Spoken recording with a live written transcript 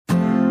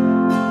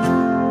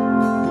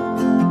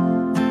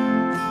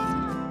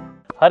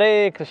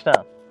Hare Krishna.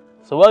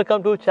 So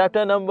welcome to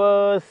chapter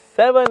number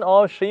 7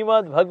 of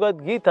Shrimad Bhagavad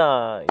Gita.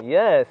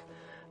 Yes,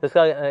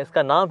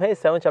 इसका नाम है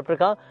 7 चैप्टर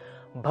का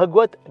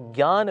भगवत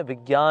ज्ञान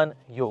विज्ञान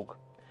योग,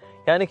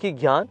 यानी कि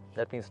ज्ञान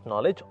that means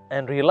knowledge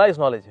and realise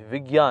knowledge,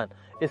 विज्ञान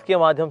इसके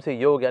माध्यम से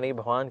योग यानी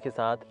भगवान के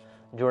साथ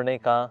जुड़ने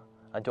का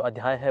जो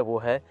अध्याय है वो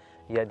है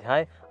ये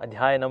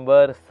अध्याय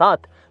नंबर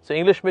 7। सो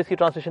इंग्लिश में इसकी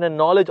ट्रांसलेशन है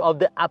नॉलेज ऑफ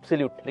द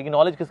एब्सोल्यूट, लेकिन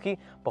नॉलेज किसकी?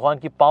 भगवान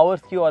की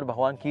पावर्स की और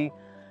भगवान की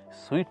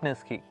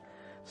स्वीटनेस की।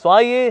 सो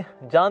आइए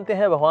जानते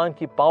हैं भगवान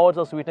की पावर्स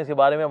और स्वीटनेस के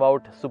बारे में,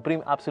 about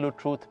supreme absolute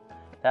truth,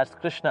 that's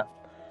Krishna.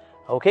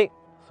 Okay,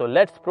 so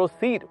let's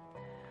proceed.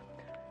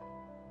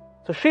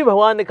 तो श्री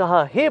भगवान ने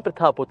कहा, हे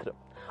प्रथा पुत्र,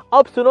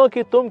 अब सुनो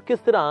कि तुम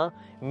किस तरह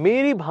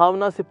मेरी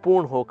भावना से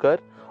पूर्ण होकर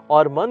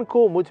और मन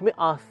को मुझ में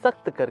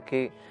आसक्त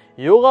करके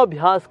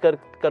योगाभ्यास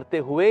करते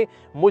हुए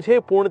मुझे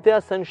पूर्णतया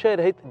संशय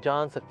रहित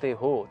जान सकते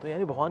हो। तो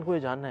यानी भगवान को ये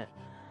जानना है।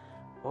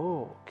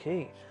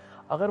 ओके,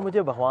 अगर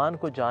मुझे भगवान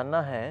को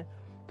जानना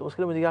है तो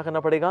उसके लिए मुझे क्या करना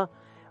पड़ेगा?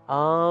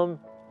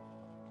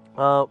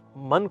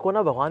 मन को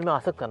ना भगवान में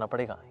आसक्त करना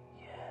पड़ेगा।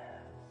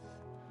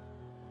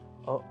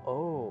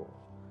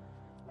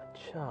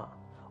 अच्छा,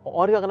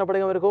 और क्या करना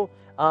पड़ेगा मेरे को?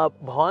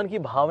 भगवान की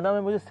भावना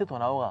में मुझे स्थित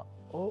होना होगा।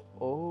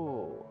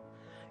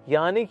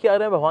 यानी कि अगर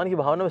मैं भगवान की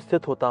भावना में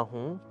स्थित होता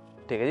हूँ,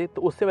 ठीक है जी,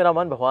 तो उससे मेरा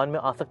मन भगवान में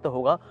आसक्त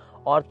होगा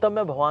और तब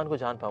मैं भगवान को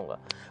जान पाऊंगा।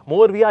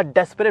 More we are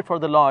desperate for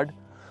the Lord,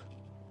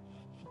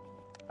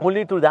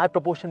 only to that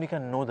proportion we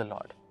can know the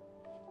Lord.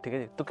 ठीक है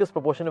जी, तो किस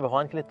प्रोपोर्शन में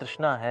भगवान के लिए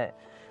तृष्णा है,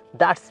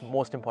 दैट्स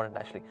मोस्ट इंपॉर्टेंट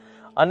एक्चुअली।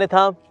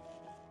 अन्यथा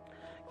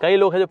कई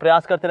लोग हैं जो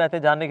प्रयास करते रहते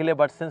हैं जानने के लिए,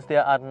 but since they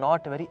are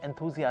not very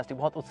enthusiastic,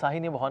 बहुत उत्साही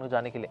नहीं भगवान को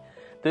जानने के लिए,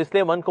 तो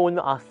इसलिए मन को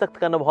उनमें आसक्त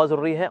करना बहुत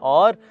जरूरी है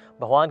और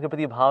भगवान के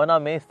प्रति भावना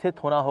में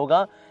स्थित होना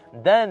होगा।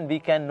 Then we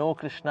can know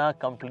Krishna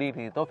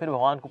completely, तो फिर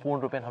भगवान को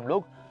पूर्ण रूपेण हम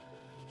लोग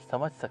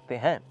समझ सकते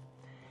हैं।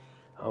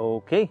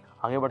 ओके,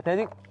 आगे बढ़ते हैं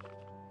जी।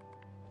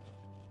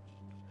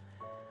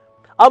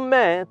 अब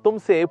मैं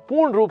तुमसे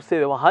पूर्ण रूप से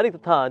व्यवहारिक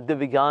तथा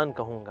दिव्य ज्ञान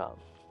कहूंगा।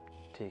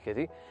 ठीक है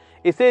जी,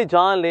 इसे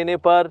जान लेने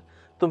पर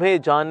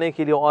तुम्हें जानने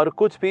के लिए और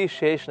कुछ भी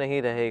शेष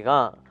नहीं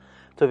रहेगा।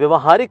 तो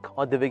व्यवहारिक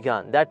और दिव्य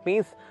ज्ञान, दैट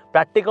मीन्स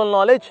प्रैक्टिकल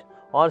नॉलेज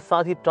और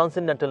साथ ही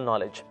ट्रांसेंडेंटल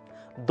नॉलेज,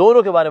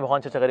 दोनों के बारे में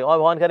भगवान चर्चा करें। और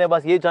भगवान कह रहे हैं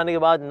बस ये जानने के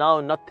बाद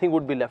now nothing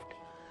would be left.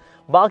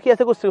 बाकी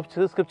ऐसे कुछ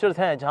स्क्रिप्चर्स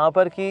हैं जहां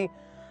पर कि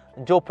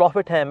जो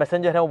प्रॉफिट हैं,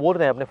 मैसेंजर हैं, वो बोल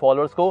रहे हैं अपने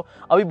फॉलोअर्स को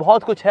अभी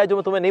बहुत कुछ है जो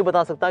मैं तुम्हें नहीं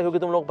बता सकता क्योंकि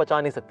तुम लोग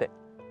बचा नहीं सकते।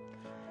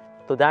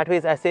 तो दैट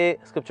मीन्स ऐसे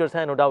स्क्रिप्चर्स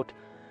हैं, नो डाउट।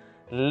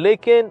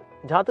 लेकिन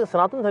जहां तक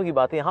सनातन धर्म की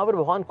बात है, यहां पर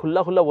भगवान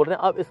खुला बोल रहे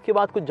हैं अब इसके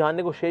बाद कुछ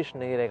जानने को शेष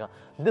नहीं रहेगा।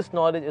 This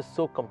knowledge is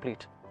so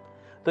complete.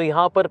 तो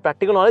यहां पर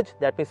practical knowledge,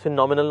 that means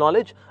phenomenal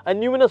knowledge, and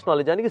न्यूमिनस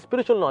knowledge यानी कि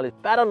spiritual knowledge,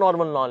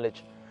 paranormal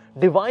knowledge,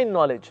 divine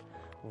knowledge,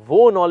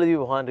 वो नॉलेज भी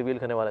भगवान रिवील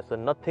करने वाला है। So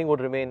nothing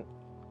would remain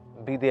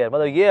be there,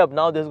 मतलब ये अब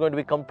now this is going to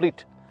be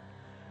complete.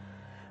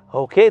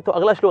 Okay, तो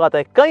अगला श्लोक आता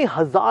है, कई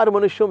हजार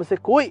मनुष्यों में से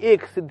कोई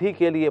एक सिद्धि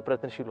के लिए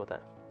प्रयत्नशील होता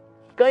है।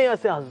 कई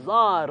ऐसे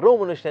हजारों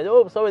मनुष्य हैं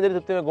जो सब इंद्रिय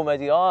तृप्ति में गुम है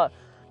जी, और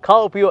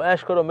खाओ पियो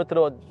ऐश करो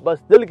मित्रों,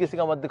 बस दिल किसी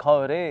का मत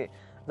दिखाओ रे।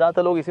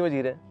 ज्यादातर लोग इसी में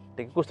जी रहे हैं,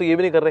 ठीक है, कुछ तो ये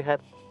भी नहीं कर रहे। खैर,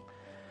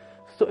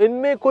 तो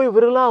इनमें कोई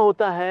विरला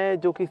होता है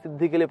जो कि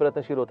सिद्धि के लिए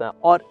प्रयत्नशील होता है,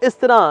 और इस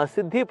तरह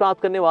सिद्धि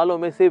प्राप्त करने वालों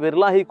में से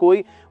विरला ही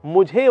कोई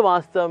मुझे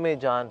वास्तव में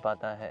जान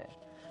पाता है।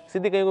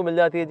 सिद्धि कहीं को मिल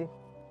जाती है जी,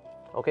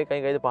 ओके,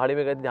 कहीं गए पहाड़ी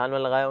में गए, ध्यान में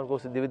लगाया, उनको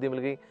सिद्धि विद्धि मिल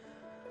गई,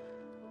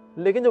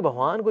 लेकिन जो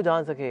भगवान को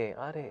जान सके,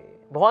 अरे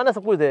भगवान ने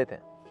सब कुछ दे देते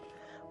हैं,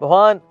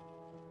 भगवान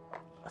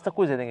सब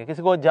कुछ दे देंगे।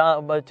 किसी को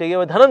चाहिए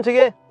वो धर्म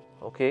चाहिए,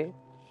 okay,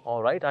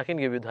 alright, I can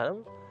give you धर्म,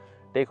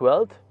 टेक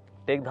वेल्थ,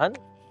 टेक धन,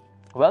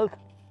 वेल्थ।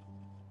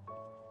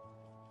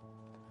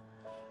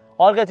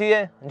 और क्या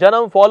चाहिए?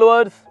 जन्म,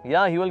 फॉलोअर्स,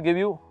 या he will give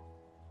you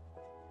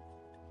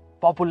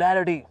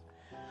popularity.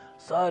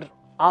 Sir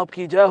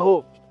आपकी जय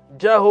हो,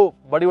 जय हो,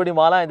 बड़ी बड़ी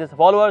मालाएं, जैसे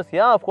फॉलोअर्स,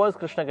 या of course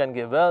Krishna can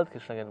give wealth,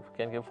 Krishna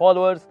can give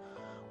followers.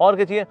 और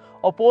क्या चाहिए?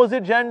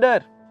 अपोजिट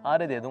जेंडर,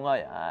 अरे दे दूंगा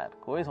यार,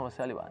 कोई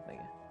समस्या वाली बात नहीं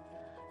है।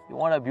 You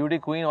want a beauty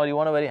queen or you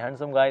want a very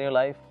handsome guy in your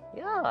life?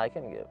 Yeah, I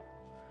can give.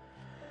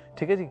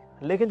 ठीक है जी,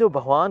 लेकिन जो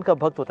भगवान का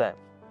भक्त होता है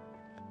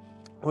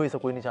वो ये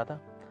सब कोई नहीं चाहता।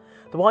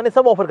 तो भगवान ने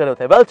सब ऑफर करे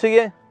होते हैं। वेल्थ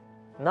चाहिए,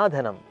 ना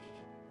धनम,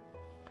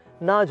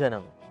 ना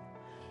जन्म,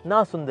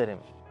 ना सुंदरिम।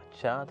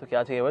 अच्छा, तो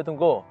क्या चाहिए भाई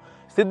तुमको?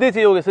 सिद्धि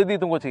चाहिए होगी, सिद्धि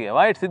तुमको चाहिए,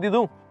 राइट, सिद्धि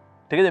दूं,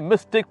 ठीक है जी,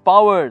 मिस्टिक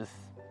पावर्स,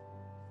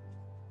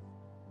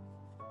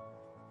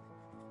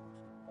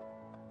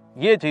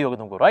 ये चाहिए होगा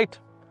तुमको, राइट,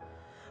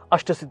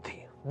 अष्ट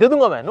सिद्धि दे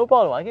दूंगा मैं, no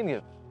problem, I can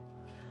give.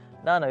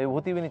 ना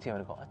विभूति भी नहीं चाहिए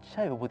मेरे को।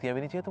 अच्छा, विभूतियां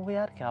भी नहीं चाहिए तुमको?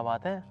 यार क्या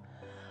बात है,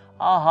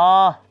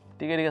 आहा,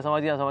 ठीक है,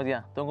 समझ गया,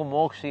 तुमको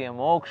मोक्ष चाहिए,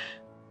 मोक्ष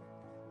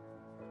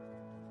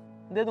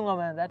दे दूंगा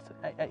मैं, that's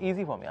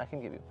easy for me, I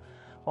can give you.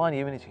 भगवान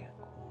ये भी नहीं चाहिए।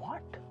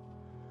 व्हाट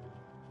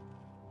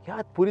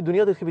यार, पूरी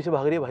दुनिया तो इसके पीछे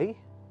भाग रही है भाई,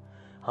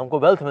 हमको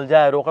वेल्थ मिल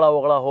जाए, रोकड़ा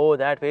वोकड़ा हो,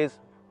 that face,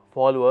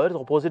 followers,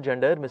 opposite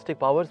gender, mistake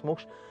powers,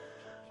 मोक्ष,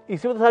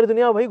 इसी में तो सारी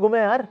दुनिया भाई घूमे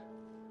यार,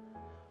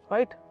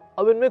 राइट।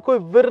 अब इनमें कोई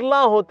विरला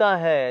होता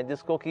है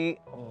जिसको कि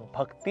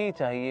भक्ति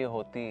चाहिए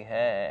होती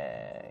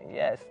है,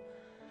 यस,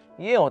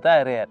 ये होता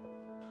है rare.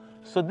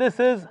 So this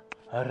is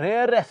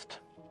rarest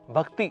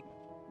भक्ति,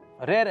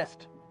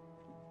 रेयरेस्ट।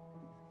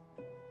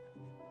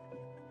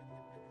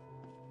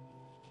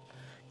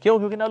 क्यों?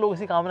 क्योंकि ना लोग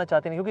इसी कामना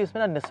चाहते नहीं, क्योंकि इसमें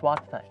ना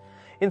निस्वार्थता है।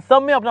 इन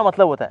सब में अपना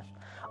मतलब होता है।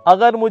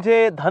 अगर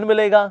मुझे धन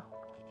मिलेगा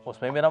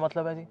उसमें मेरा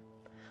मतलब है जी,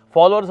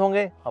 फॉलोअर्स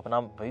होंगे अपना,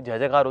 भाई जय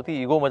जयकार होती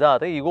है, ईगो, मजा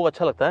आता है, ईगो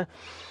अच्छा लगता है।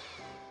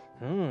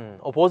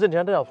 Opposite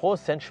gender, of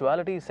course,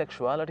 sensuality,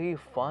 sexuality,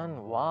 fun,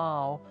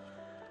 wow,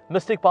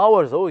 mystic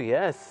powers, oh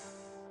yes,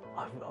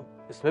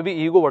 इसमें भी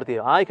ईगो बढ़ती है।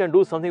 I can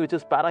do something which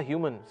is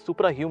para-human,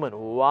 supra-human,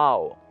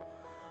 wow,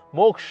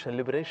 मोक्ष,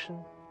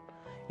 लिबरेशन,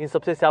 इन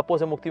सबसे स्यापों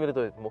से मुक्ति मिले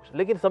तो मोक्ष।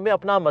 लेकिन सब में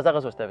अपना मजा का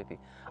सोचता है व्यक्ति,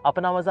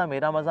 अपना मजा,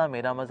 मेरा मजा,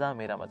 मेरा मजा,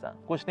 मेरा मजा,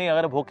 कुछ नहीं।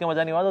 अगर भूख के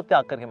मजा नहीं हुआ तो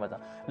त्याग करके मजा,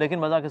 लेकिन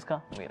मजा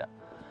किसका? मेरा।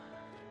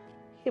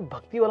 ये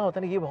भक्ति वाला होता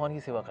है ना, ये भगवान की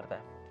सेवा करता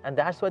है। And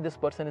that's why this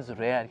person is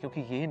rare,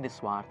 क्योंकि ये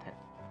निस्वार्थ है।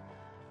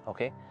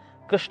 ओके,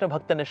 कृष्ण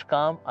भक्त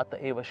निष्काम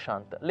अतएव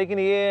शांत, लेकिन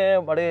ये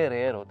बड़े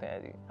रेयर होते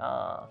हैं जी।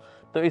 हाँ,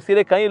 तो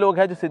इसीलिए कई लोग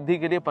हैं जो सिद्धि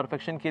के लिए,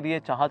 परफेक्शन के लिए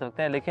चाहत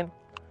रखते हैं, लेकिन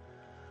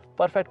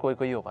परफेक्ट कोई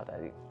कोई हो पाता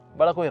है जी,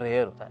 बड़ा कोई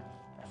रेयर होता है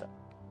ऐसा।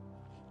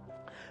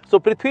 सो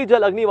पृथ्वी,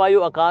 जल, अग्नि,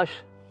 वायु, आकाश,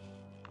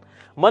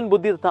 मन,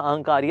 बुद्धि तथा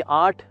अहंकार, ये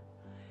 8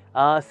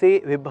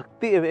 से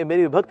विभक्ति,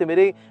 मेरी विभक्ति,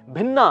 मेरी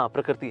भिन्ना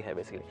प्रकृति है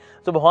बेसिकली।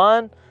 सो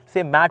भगवान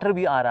से मैटर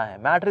भी आ रहा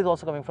है। Matter is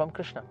also coming from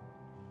Krishna.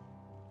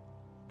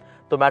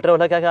 तो मैटर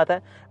वाला क्या क्या आता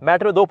है?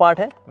 मैटर में 2 पार्ट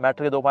है।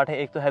 मैटर के 2 पार्ट है,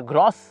 एक तो है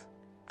ग्रॉस,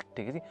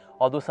 ठीक है जी,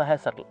 और दूसरा है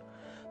सटल।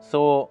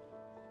 सो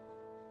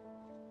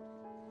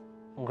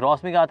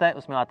ग्रॉस में क्या आता है?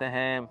 उसमें आते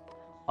हैं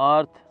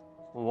earth,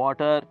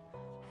 water,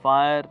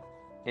 fire,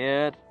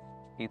 air,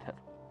 ether.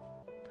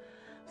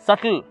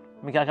 Subtle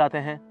में क्या क्या आते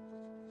हैं,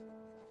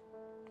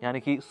 यानी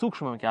कि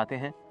सूक्ष्म में क्या आते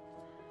हैं?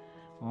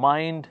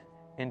 माइंड,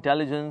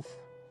 इंटेलिजेंस,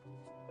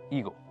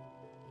 ईगो,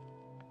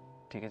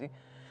 ठीक है जी।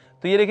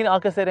 तो ये लेकिन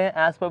आगे से रहे,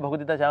 as per Bhagavad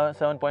Gita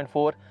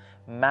 7.4,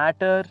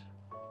 matter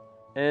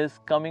is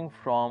coming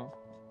from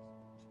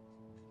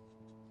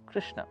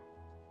Krishna.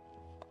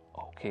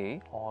 Okay,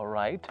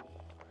 alright.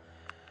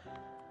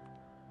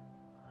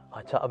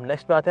 अच्छा, अब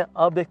नेक्स्ट पे आते हैं।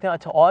 अब देखते हैं,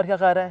 अच्छा और क्या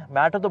कह रहा है?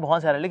 मैटर तो भगवान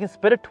से आ रहा है, लेकिन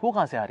स्पिरिट वो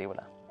कहां से आ रही है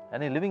बोला,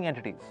 यानी लिविंग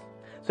एंटिटीज।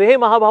 सो हे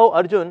महाभाव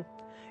अर्जुन,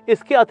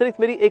 इसके अतिरिक्त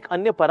मेरी एक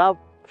अन्य परा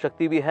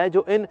शक्ति भी है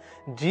जो इन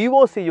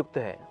जीवों से युक्त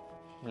है,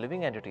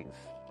 लिविंग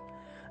एंटिटीज,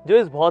 जो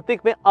इस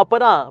भौतिक में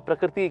अपरा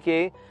प्रकृति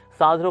के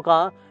साधनों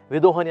का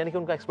विदोहन, यानी कि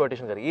उनका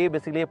एक्सप्लॉयटेशन करे। ये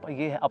बेसिकली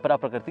ये है अपरा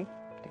प्रकृति।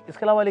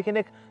 इसके अलावा लेकिन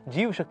एक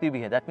जीव शक्ति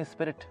भी है, दैट मींस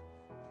स्पिरिट,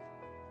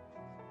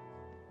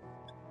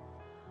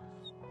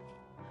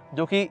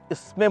 जो कि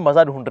इसमें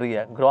मजा ढूंढ रही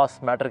है ग्रॉस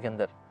मैटर के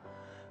अंदर।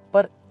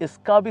 पर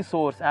इसका भी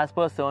सोर्स एज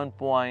पर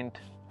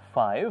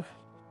 7.5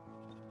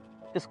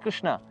 इस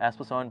कृष्णा, एज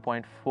पर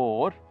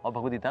 7.4 और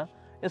भगवद गीता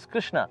इस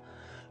कृष्णा।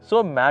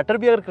 सो मैटर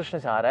भी अगर कृष्ण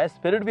से आ रहा है,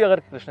 स्पिरिट भी अगर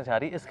कृष्ण से आ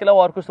रही है, इसके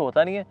अलावा और कुछ तो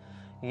होता नहीं है,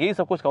 यही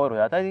सब कुछ कवर हो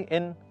जाता है जी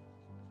in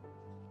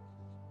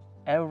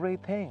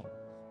everything.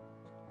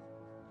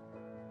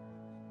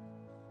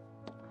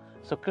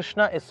 So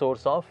Krishna is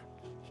source of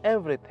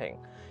everything,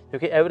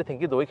 क्योंकि एवरीथिंग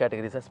की 2 ही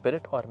कैटेगरीज है,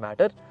 स्पिरिट और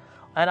मैटर।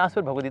 एंड आज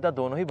फिर भगवद गीता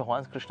दोनों ही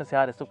भगवान कृष्ण से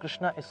आ रहे, तो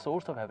Krishna is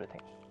source of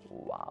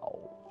everything. Wow,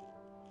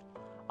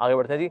 आगे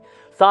बढ़ते हैं जी।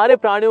 सारे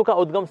प्राणियों का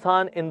उद्गम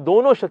स्थान इन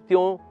दोनों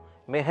शक्तियों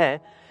में है।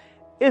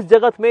 इस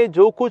जगत में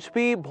जो कुछ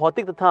भी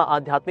भौतिक तथा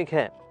आध्यात्मिक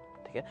है,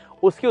 ठीक है,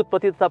 उसकी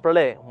उत्पत्ति तथा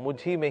प्रलय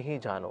मुझी में ही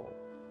जानो।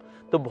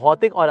 तो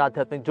भौतिक और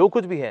आध्यात्मिक जो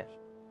कुछ भी है,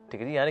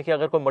 ठीक है जी, यानी कि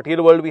अगर कोई मटेरियल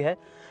वर्ल्ड भी है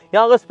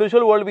या अगर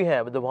स्पिरिचुअल वर्ल्ड भी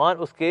है, तो भगवान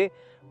उसके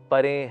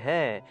परे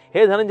हैं।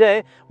 हे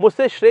धनंजय,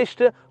 मुझसे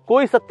श्रेष्ठ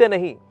कोई सत्य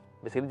नहीं।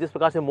 बेसिकली जिस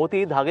प्रकार से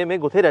मोती धागे में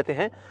गुथे रहते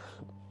हैं,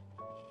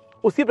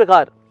 उसी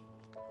प्रकार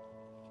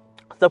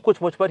सब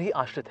कुछ मुझ पर ही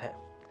आश्रित है।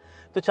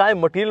 तो चाहे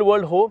मटेरियल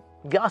वर्ल्ड हो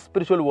या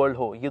स्पिरिचुअल वर्ल्ड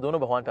हो, ये दोनों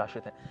भगवान पे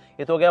आश्रित हैं।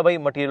 ये तो हो गया भाई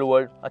मटेरियल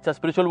वर्ल्ड। अच्छा,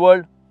 spiritual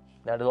world,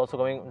 that is also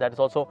coming, that is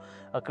also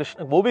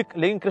Krishna, वो भी,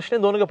 लेकिन कृष्ण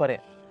दोनों के परे।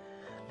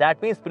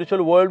 दैट मींस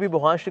स्पिरिचुअल वर्ल्ड भी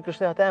भगवान श्री कृष्ण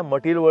से आता है,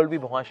 मटेरियल वर्ल्ड भी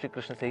भगवान श्री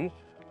कृष्ण से ही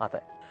आता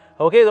है।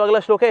 ओके, तो अगला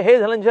श्लोक है, हे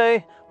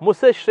धनंजय,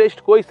 मुझसे श्रेष्ठ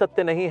कोई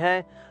सत्य नहीं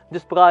है।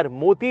 जिस प्रकार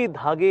मोती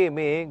धागे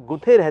में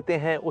गुथे रहते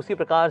हैं, उसी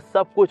प्रकार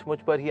सब कुछ मुझ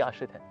पर ही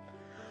आश्रित है।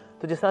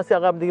 तो जिस तरह से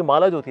अगर आप देखिए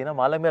माला जो होती है ना,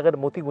 माला में अगर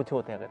मोती गुथे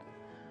होते हैं अगर,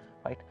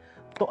 राइट,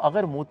 तो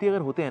अगर मोती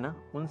अगर होते हैं ना,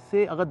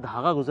 उनसे अगर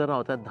धागा गुजर रहा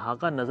होता है,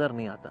 धागा नजर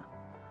नहीं आता।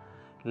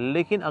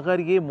 लेकिन अगर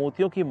ये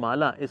मोतियों की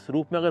माला इस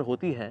रूप में अगर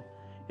होती है,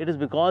 इट इज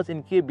बिकॉज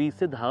इनके बीच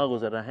से धागा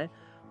गुजर रहा है,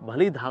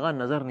 भले ही धागा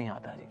नजर नहीं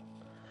आता जी।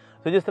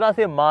 तो जिस तरह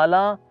से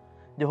माला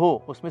जो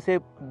हो उसमें से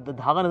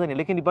धागा नजर नहीं,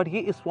 लेकिन बट ये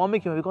इस फॉर्म में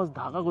क्यों है? बिकॉज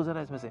धागा गुजर रहा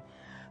है इसमें से।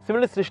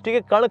 सिमिलरली सृष्टि के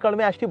कण कण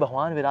में एक्चुअली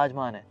भगवान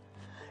विराजमान है,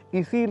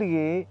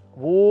 इसीलिए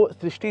वो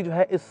सृष्टि जो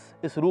है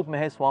इस रूप में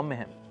है, इस फॉर्म में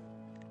है।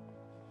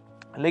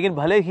 लेकिन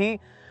भले ही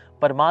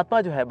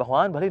परमात्मा जो है,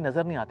 भगवान भले ही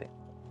नजर नहीं आते,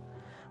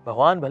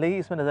 भगवान भले ही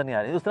इसमें नजर नहीं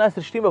आ रहे, उस तरह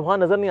सृष्टि में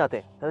भगवान नजर नहीं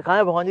आते। कहाँ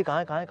है भगवान जी, कहाँ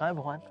है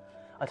भगवान?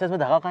 अच्छा, इसमें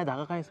धागा कहाँ है?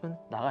 धागा कहाँ है? इसमें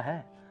धागा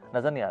है,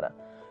 नजर नहीं आ रहा,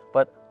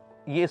 पर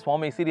ये इस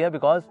फॉर्म में इसीलिए है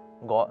because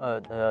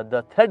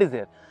the thread is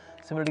there.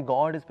 Similarly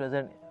God is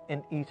present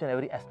in each and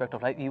every aspect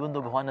of life, even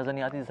though भगवान नजर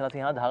नहीं आती, जिस तरह से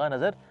यहाँ धागा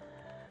नजर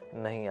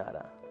नहीं आ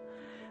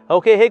रहा।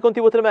 ओके, हे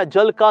कुंती पुत्र, मैं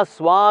जल का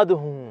स्वाद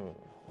हूं।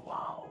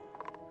 वाओ,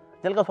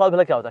 जल का स्वाद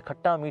भला क्या होता है?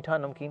 खट्टा, मीठा,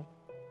 नमकीन।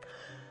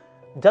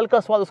 जल का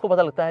स्वाद उसको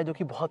पता लगता है जो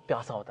कि बहुत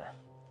प्यासा होता है,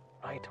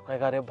 राइट।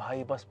 कहेगा अरे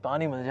भाई बस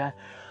पानी मिल जाए,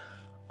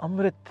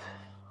 अमृत।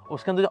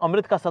 उसके अंदर जो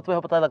अमृत का सत्व है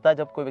पता लगता है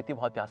जब कोई व्यक्ति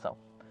बहुत प्यासा हो।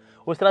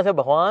 उस तरह से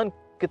भगवान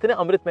कितने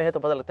अमृत में है तो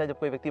पता लगता है जब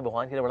कोई व्यक्ति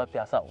भगवान के लिए बड़ा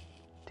प्यासा हो,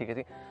 ठीक है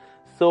जी।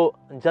 सो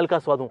जल का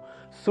स्वाद हूं,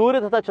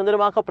 सूर्य तथा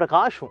चंद्रमा का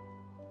प्रकाश हूं।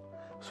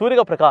 सूर्य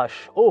का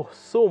प्रकाश, ओह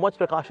so much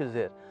Prakash is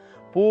there,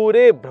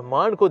 पूरे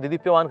ब्रह्मांड को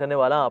दीप्यमान करने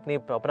वाला,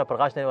 अपना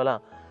प्रकाश देने वाला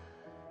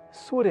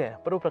सूर्य है।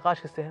 पर वो प्रकाश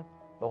किससे है?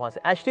 भगवान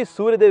से। Actually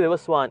Surya Dev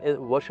Vivasvan is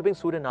worshipping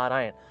Surya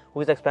Narayan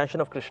who is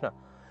expansion of Krishna.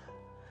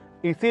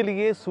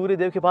 इसीलिए सूर्य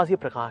देव के पास ये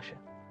प्रकाश है।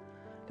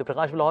 तो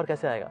प्रकाश वाला और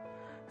कैसे आएगा?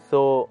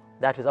 सो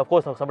that is of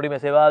course somebody may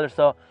say well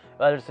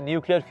it's a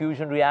nuclear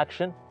fusion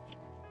reaction.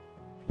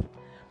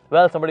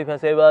 Well somebody may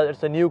say well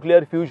it's a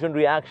nuclear fusion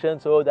reaction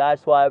so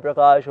that's why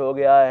प्रकाश हो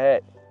गया है।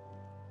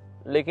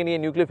 लेकिन ये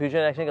न्यूक्लियर फ्यूजन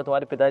रिएक्शन का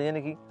तुम्हारे पिताजी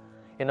ने की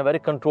in a very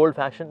controlled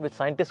fashion which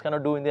scientists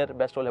cannot do in their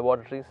best of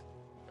laboratories.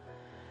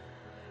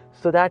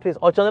 So that is,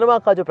 और चंद्रमा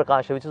का जो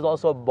प्रकाश है which is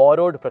also a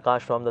borrowed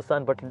Prakash from the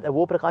sun, but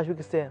वो प्रकाश भी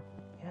किससे है?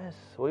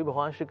 Yes, वही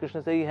भगवान श्री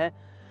कृष्ण से ही है।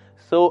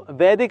 So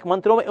वैदिक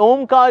मंत्रों में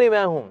ओमकार ही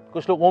मैं हूं।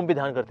 कुछ लोग ओम भी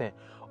ध्यान करते हैं,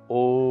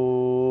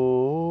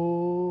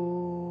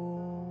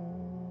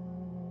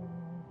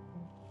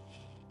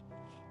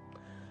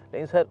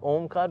 लेकिन सर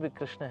ओमकार भी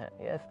कृष्ण है।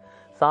 यस,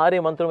 सारे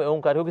मंत्रों में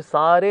ओमकार, क्योंकि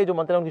सारे जो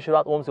मंत्र हैं उनकी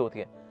शुरुआत ओम से होती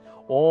है।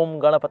 ओम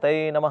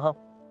गणपतये नमः,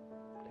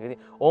 ठीक है,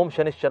 ओम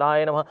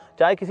शनिश्चराय नमः।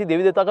 चाहे किसी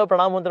देवी देवता का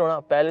प्रणाम मंत्र होना,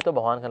 पहले तो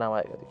भगवान का नाम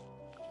आएगा जी,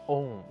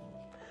 ओम।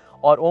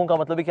 और ओम का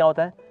मतलब भी क्या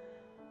होता है?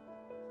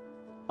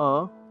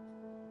 अ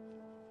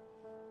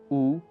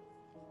उ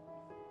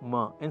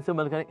म, इनसे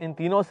मिलकर, इन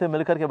तीनों से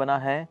मिलकर के बना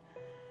है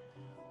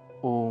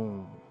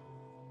ओम।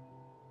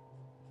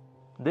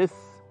 This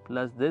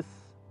plus this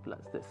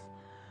plus this.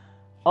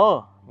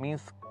 A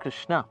means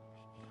Krishna,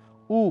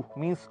 उ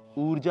मीन्स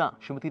ऊर्जा,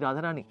 श्रीमती राधा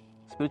रानी,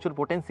 स्पिरिचुअल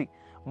पोटेंसी।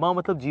 म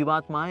मतलब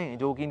जीवात्माएं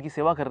जो कि इनकी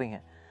सेवा कर रही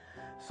हैं।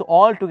 So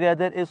all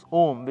together is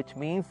Om which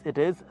means it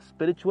is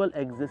spiritual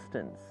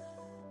existence.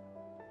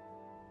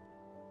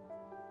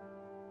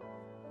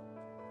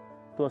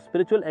 तो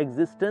स्पिरिचुअल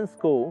एग्जिस्टेंस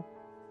को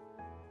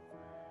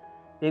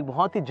एक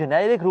बहुत ही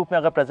जेनेरिक रूप में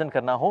अगर प्रेजेंट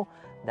करना हो,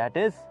 दैट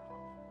इज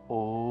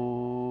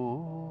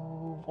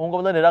ओम। ओम का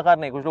मतलब निराकार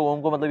नहीं, कुछ लोग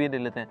ओम को मतलब ये ले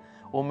लेते हैं,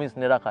 ओम मीन्स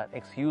निराकार।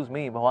 एक्सक्यूज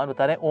मी, भगवान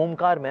बता रहे हैं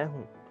ओमकार मैं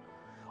हूं,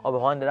 और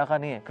भगवान निराकार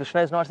नहीं है।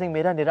 कृष्णा इज नॉट सेइंग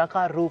मेरा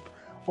निराकार रूप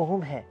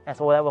ओम है,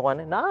 ऐसा बोला भगवान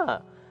ने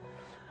ना।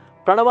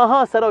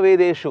 प्रणवः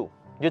सर्ववेदेषु,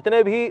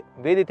 जितने भी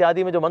वेद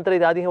इत्यादि में जो मंत्र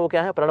इत्यादि हैं वो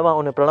क्या है? प्रणव।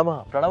 उन्हें Pranav,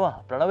 Pranav,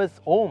 Pranav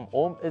is Om,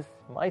 Om is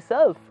my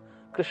self.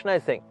 Krishna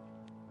is saying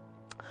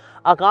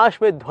आकाश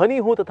में ध्वनि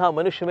हूं तथा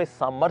मनुष्य में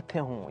सामर्थ्य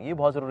हूं। ये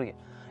बहुत जरूरी है।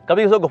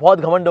 कभी लोग बहुत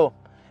घमंड हो,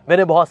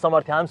 मेरे बहुत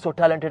सामर्थ्य, I am so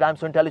talented, I am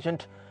so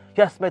intelligent,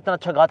 yes मैं इतना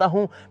अच्छा गाता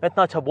हूं, मैं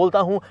इतना अच्छा बोलता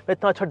हूं, मैं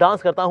इतना अच्छा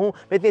डांस करता हूं,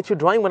 मैं इतनी अच्छी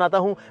ड्राइंग बनाता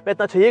हूं, मैं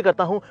इतना अच्छा ये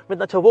करता हूं, मैं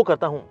इतना अच्छा वो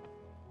करता हूं,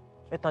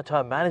 मैं इतना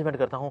अच्छा मैनेजमेंट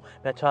करता हूं,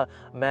 मैं अच्छा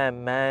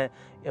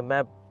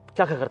मैं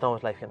क्या क्या करता हूं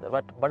इस लाइफ के अंदर।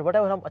 बट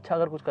वटएवर हम अच्छा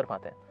अगर कुछ कर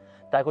पाते हैं,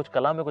 चाहे कुछ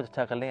कला में कुछ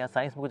अच्छा कर लें या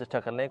साइंस में कुछ अच्छा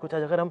कर लें, कुछ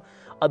अगर हम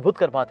अद्भुत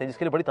कर पाते हैं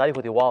जिसके लिए बड़ी तारीफ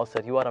होती है, wow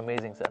sir you are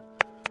amazing sir.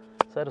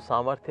 Sir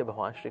सामर्थ्य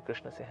भगवान श्री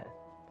कृष्ण से है।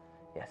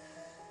 यस,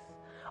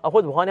 अब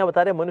खुद भगवान यहाँ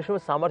बता रहे हैं मनुष्य में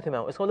सामर्थ्य में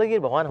हूं। इसका मतलब ये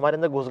भगवान हमारे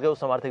अंदर घुस गए उस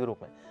सामर्थ्य के रूप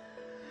में।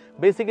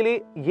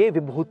 बेसिकली ये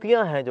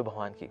विभूतियां हैं जो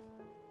भगवान की,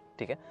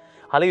 ठीक है।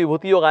 हालांकि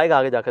विभूति योग आएगा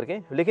आगे जाकर के,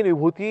 लेकिन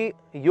विभूति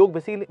योग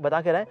बेसिकली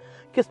बता के रहा है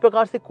किस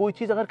प्रकार से कोई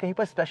चीज अगर कहीं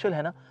पर स्पेशल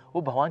है ना,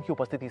 वो भगवान की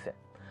उपस्थिति से।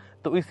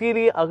 तो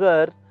इसीलिए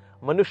अगर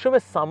मनुष्य में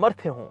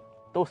सामर्थ्य हो,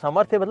 तो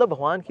सामर्थ्य मतलब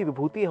भगवान की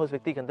विभूति है उस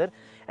व्यक्ति के अंदर,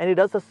 and he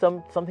does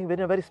something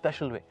very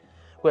special way.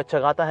 कोई अच्छा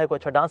गाता है, कोई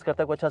अच्छा डांस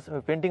करता है, कोई अच्छा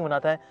पेंटिंग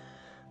बनाता है,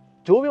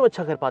 जो भी हम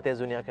अच्छा कर पाते हैं इस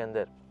दुनिया के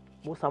अंदर,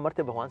 वो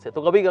सामर्थ्य भगवान से।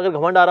 तो कभी अगर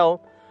घमंड आ रहा हो,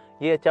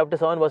 ये चैप्टर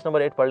 7 वर्स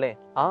नंबर 8 पढ़ लें।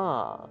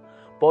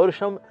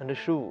 पौरुषम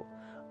निषु,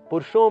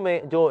 पुरुषों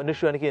में जो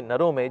निषु यानी कि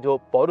नरों में जो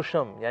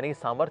पौरुषम यानी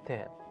सामर्थ्य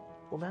है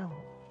वो मैं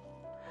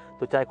हूं।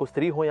 तो चाहे कोई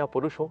स्त्री हो या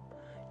पुरुष हो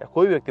या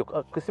कोई व्यक्ति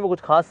हो, किसी में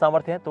कुछ खास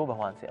सामर्थ्य है तो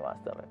भगवान से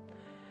वास्तव में।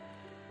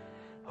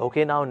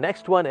 Okay, now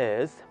next one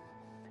is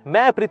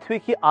मैं पृथ्वी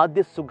की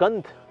आद्य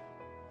सुगंध।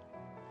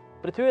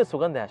 पृथ्वी में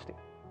सुगंध है एक्चुअली,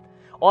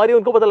 और ये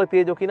उनको पता लगती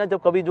है जो कि ना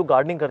जब कभी जो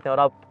गार्डनिंग करते हैं और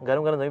आप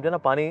गरम गरम जमीन पे ना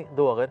पानी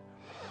दो अगर,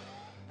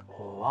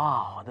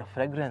 वाह द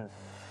फ्रेग्रेंस,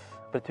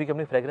 पृथ्वी की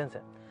अपनी फ्रेग्रेंस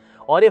है।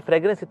 और ये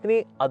फ्रेग्रेंस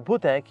इतनी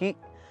अद्भुत है कि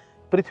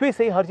पृथ्वी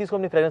से ही हर चीज को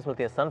अपनी फ्रेग्रेंस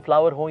मिलती है।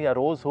 सनफ्लावर हो या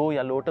रोज हो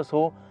या लोटस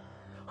हो,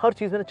 हर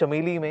चीज में,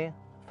 चमेली में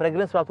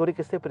फ्रेग्रेंस प्राप्त हो रही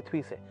किससे?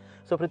 पृथ्वी से।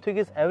 सो पृथ्वी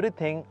की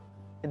एवरीथिंग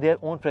देयर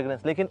ओन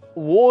फ्रेग्रेंस। लेकिन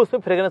वो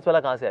उसमें फ्रेग्रेंस वाला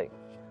कहां से आई?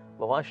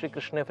 भगवान श्री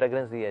कृष्ण ने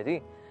फ्रेग्रेंस दी है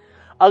जी।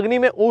 अग्नि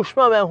में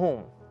ऊष्मा मैं हूं।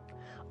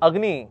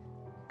 अग्नि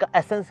का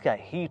एसेंस क्या है?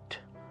 हीट।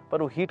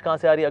 पर वो हीट कहां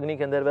से आ रही है अग्नि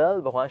के अंदर?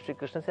 वेल भगवान श्री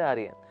कृष्ण से आ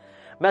रही है।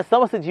 मैं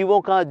समस्त जीवों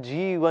का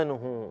जीवन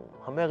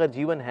हूं। हमें अगर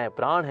जीवन है,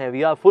 प्राण है,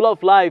 we are full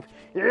of life.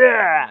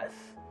 Yes,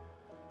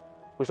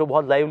 कुछ लोग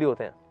बहुत लाइवली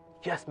होते हैं,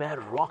 यस मैं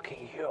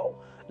रॉकिंग यू,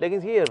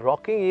 लेकिन ये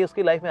रॉकिंग ये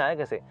उसकी लाइफ में आया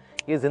कैसे?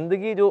 ये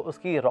जिंदगी जो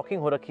उसकी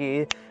रॉकिंग हो रखी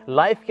है,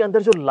 लाइफ के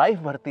अंदर जो लाइफ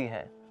भरती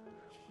है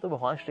तो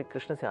भगवान श्री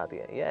कृष्ण से आती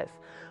है। यस,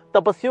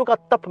 तपस्वियों का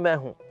तप मैं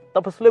हूं।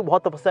 तपस्वी लोग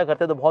बहुत तपस्या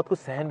करते हैं तो बहुत कुछ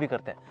सहन भी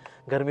करते हैं।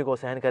 गर्मी को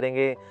सहन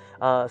करेंगे,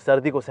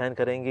 सर्दी को सहन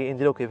करेंगे,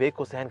 इंद्रियों के वेग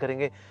को सहन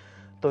करेंगे,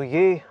 तो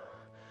ये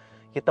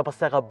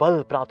तपस्या का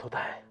बल प्राप्त होता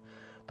है,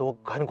 तो वो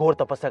घनघोर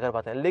तपस्या कर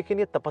पाते हैं। लेकिन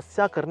ये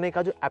तपस्या करने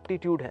का जो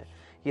एप्टीट्यूड है,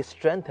 ये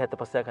स्ट्रेंथ है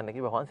तपस्या करने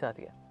की, भगवान से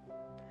आती है।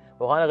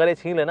 भगवान अगर ये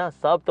छीन लेना,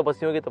 सब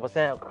तपस्वियों की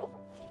तपस्या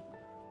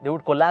they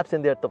would collapse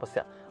in their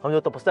तपस्या। हम जो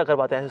तपस्या कर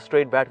पाते हैं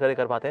स्ट्रेट बैठ कर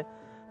कर पाते हैं,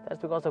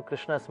 that's because of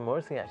Krishna's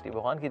mercy actually.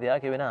 भगवान की दया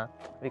के बिना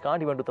वी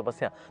कांट इवन डू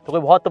तपस्या। तो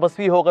कोई बहुत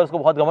तपस्वी होकर उसको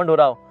बहुत घमंड हो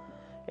रहा हो,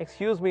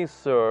 एक्सक्यूज मी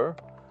सर,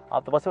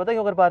 आप तपस्या पता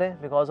क्यों कर पा रहे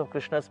हैं? Because of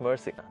Krishna's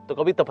mercy. तो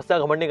कभी तपस्या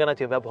घमंड नहीं करना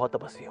चाहिए, मैं बहुत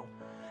तपस्वी हूँ,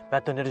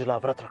 मैं तो निर्जला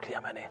व्रत रख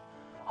लिया मैंने।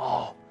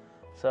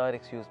 सर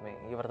एक्सक्यूज मी,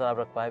 ये व्रत आप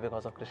रख पाए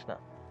बिकॉज ऑफ कृष्णा।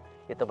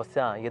 ये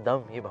तपस्या, ये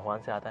दम, ये भगवान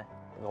से आता है।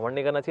 घमंड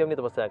नहीं करना चाहिए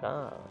अपनी तपस्या का।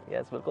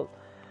 यस बिल्कुल।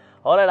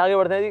 और आगे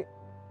बढ़ते हैं जी।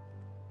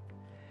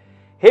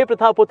 हे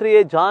प्रथा पुत्र,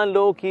 ये जान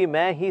लो कि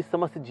मैं ही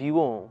समस्त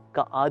जीवों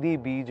का आदि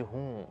बीज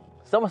हूं,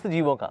 समस्त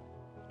जीवों का।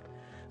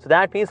 So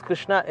that means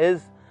Krishna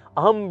is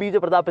अहम बीज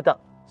प्रदापिता।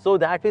 So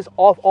that means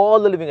of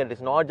all the living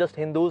entities, not just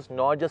Hindus,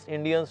 not just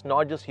Indians,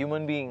 not just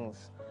human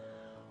beings,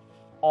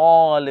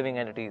 all living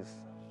entities.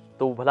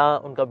 तो भला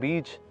उनका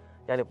बीज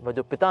यानी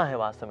जो पिता है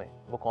वास्तव में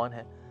वो कौन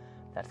है?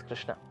 That's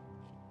Krishna.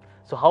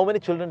 So how many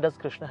children does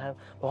Krishna have?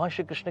 भगवान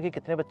श्री कृष्ण के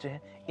कितने बच्चे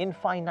हैं?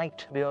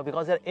 Infinite,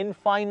 because they are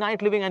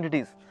infinite living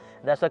entities.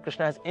 That's why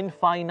Krishna has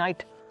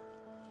infinite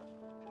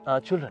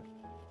children.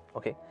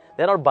 Okay,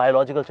 they are not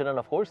biological children,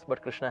 of course,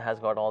 but Krishna has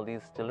got all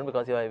these children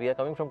because we are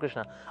coming from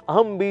Krishna.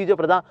 Aham bija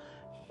prada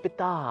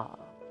pita.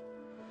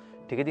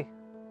 ठीक है जी।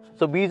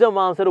 So बीजम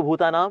माम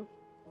सर्वभूतानाम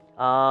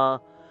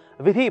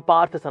विधि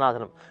Partha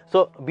सनातनम।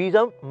 So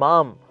बीजम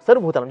माम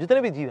सर्वभूतानाम,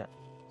 जितने भी जीव हैं,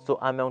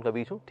 so मैं उनका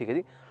बीज हूँ। ठीक है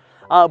जी।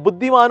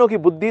 बुद्धिमानों की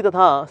बुद्धि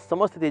तथा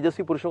समस्त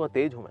तेजस्वी पुरुषों का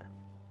तेज हूं मैं।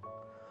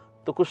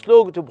 तो कुछ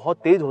लोग जो बहुत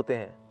तेज होते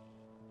हैं,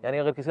 यानी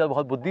अगर किसी का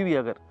बहुत बुद्धि भी,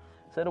 अगर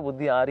सर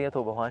बुद्धि आ रही है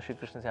तो भगवान श्री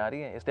कृष्ण से आ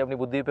रही है, इसलिए अपनी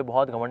बुद्धि पे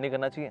बहुत घमंड नहीं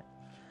करना चाहिए।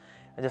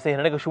 जैसे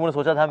हिरण्यकशिपु ने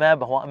सोचा था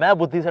मैं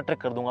बुद्धि से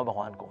ट्रिक कर दूंगा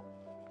भगवान को।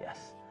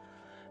 यस,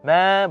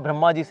 मैं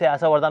ब्रह्मा जी से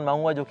ऐसा वरदान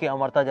मांगूंगा जो कि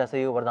अमरता जैसे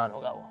ही वरदान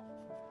होगा वो।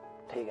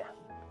 ठीक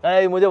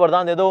है, मुझे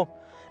वरदान दे दो,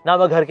 ना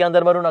मैं घर के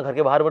अंदर मरूं, ना घर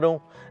के बाहर मरूं,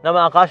 ना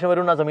मैं आकाश में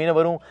मरूं, ना जमीन में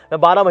मरूं, मैं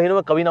 12 महीनों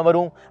में कभी ना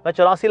मरूं, मैं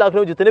 84 लाख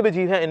लोग जितने भी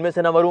जीव हैं इनमें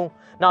से ना मरूं,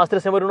 ना अस्त्र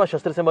से मरूं, ना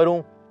शस्त्र से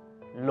मरूं।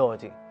 लो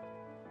जी,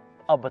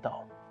 अब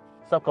बताओ,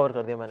 सब कवर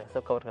कर दिया मैंने,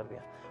 सब कवर कर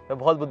दिया। मैं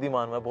बहुत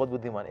बुद्धिमान, मैं बहुत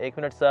बुद्धिमान। 1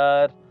 मिनट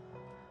सर,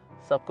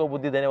 सबको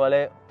बुद्धि देने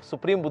वाले,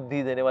 सुप्रीम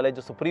बुद्धि देने वाले,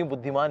 जो सुप्रीम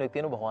बुद्धिमान व्यक्ति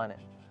है ना भगवान है।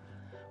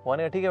 भगवान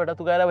ने ठीक है बेटा,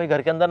 तू कह रहा है भाई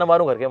घर के अंदर ना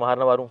मारूं, घर के बाहर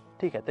ना मारूं,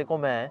 ठीक है, तेरे को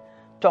मैं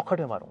चौखट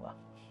में मारूंगा।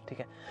 ठीक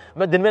है,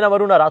 मैं दिन में ना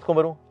मरूं, ना रात को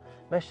मरूं,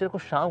 मैं तेरे को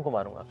शाम को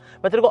मारूंगा।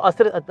 मैं तेरे को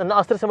ना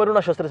अस्त्र से मरूं, ना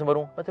शस्त्र से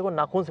मरूं, मैं तेरे को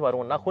नाखून से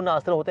मारूंगा। नाखून ना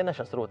अस्त्र होते हैं, ना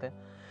शस्त्र होते हैं।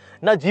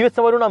 ना जीवित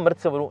से मरूं, ना मृत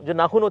से मरूं। जो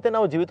नाखून होते हैं ना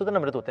वो जीवित होते हैं, ना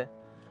मृत होते हैं।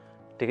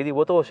 ठीक है जी,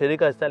 वो तो शरीर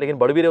का हिस्सा है, लेकिन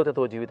बढ़ भी रहे होते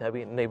तो वो जीवित है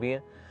भी नहीं भी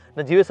है।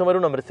 ना जीवित से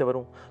मरूं, ना मृत से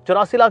मरूं।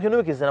 84 लाख योनि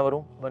में किसी से ना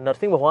मरूं।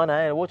 नरसिंह भगवान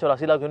आए, वो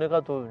 84 लाख योनि का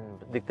तो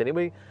दिखते नहीं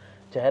भाई।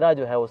 चेहरा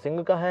जो है वो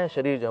सिंह का है,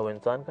 शरीर जो है वो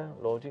इंसान का है।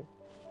 लो जी,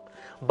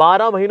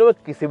 12 महीनों में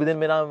किसी भी दिन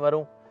में ना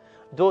मरूं।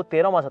 जो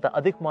 13 मास आता है,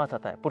 अधिक मास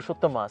आता है,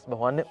 पुरुषोत्तम मास,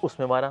 भगवान ने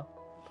उसमें मारा।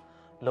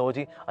 लो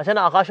जी, अच्छा,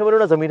 ना आकाश में मरूं,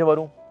 ना जमीन में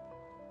मरूं।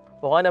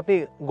 भगवान ने अपनी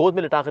गोद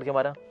में लिटा करके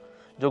मारा।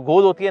 जो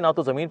गोद होती है ना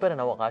तो जमीन पर है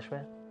ना वो आकाश में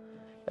है।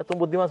 या तुम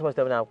बुद्धिमान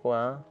समझते हो अपने आपको?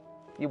 हाँ,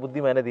 ये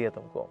बुद्धि मैंने दी है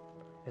तुमको,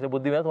 इसे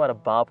बुद्धि में तुम्हारा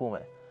बाप हूं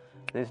मैं,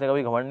 इसलिए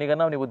कभी घमंड नहीं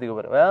करना अपनी बुद्धि के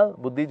ऊपर। वेल,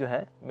 बुद्धि जो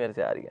है मेरे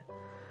से आ रही है।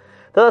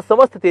 तो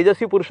समस्त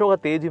तेजस्वी पुरुषों का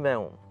तेज ही मैं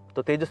हूं।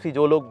 तो तेजस्वी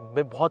जो लोग,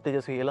 मैं बहुत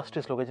तेजस्वी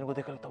इलस्ट्रियस लोग हैं, जिनको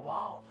देख लगता है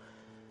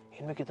वाह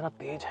इनमें कितना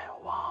तेज है,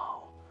 वाह।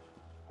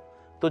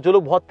 तो जो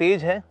लोग बहुत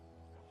तेज हैं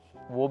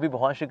वो भी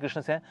भगवान श्री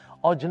कृष्ण से हैं,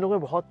 और जिन लोगों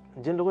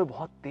में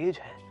बहुत तेज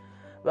है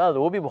वेल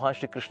वो भी भगवान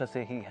श्री कृष्ण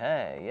से ही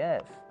है।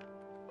 यस,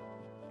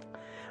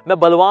 मैं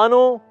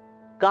बलवानों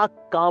का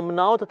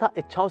कामनाओं तथा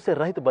इच्छाओं से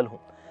रहित बल हूं।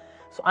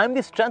 So I am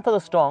the strength of the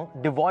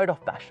strong devoid of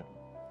passion.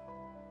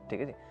 ठीक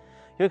है जी,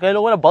 क्योंकि कई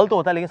लोगों में बल तो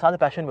होता है लेकिन साथ में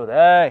पैशन भी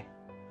होता है।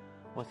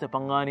 मुझसे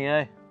पंगा नहीं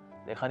है,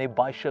 देखा नहीं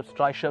बाइसेप्स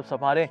ट्राइसेप्स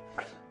हमारे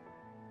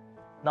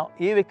ना।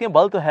 ये व्यक्ति में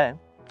बल तो है,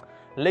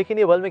 लेकिन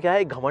ये बल में क्या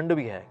है, घमंड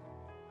भी है।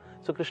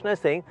 सो कृष्ण इज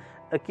सेइंग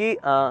कि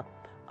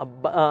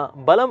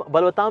बलम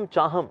बलवताम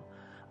चाहम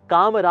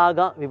काम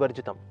रागा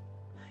विवर्जितम,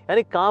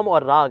 यानी काम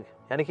और राग,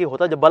 यानी कि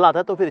होता जब बल आता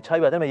है तो फिर इच्छा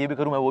भी आती है, मैं ये भी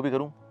करूं, मैं वो भी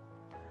करूं।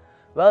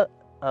 वह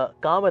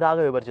काम राग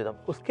विवर्जितम,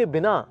 उसके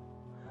बिना।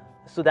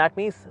 So that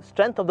means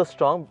strength of the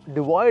strong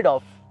devoid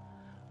of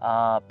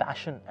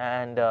passion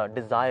and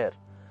desire,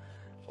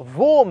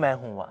 वो मैं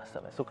हूं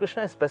वास्तव में। सो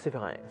कृष्ण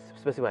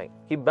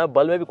स्पेसिफाइंग कि मैं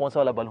बल में भी कौन सा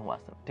वाला बल हूं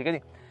वास्तव में। ठीक है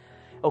जी,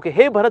 ओके।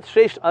 हे भरत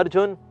श्रेष्ठ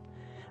अर्जुन,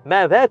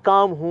 मैं वह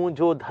काम हूं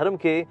जो धर्म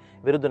के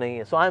विरुद्ध नहीं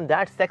है। So I am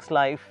that sex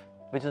life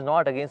which is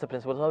not against the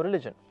principles of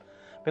religion,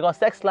 because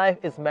sex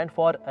life is meant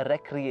for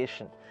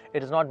recreation,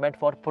 it is not meant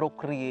for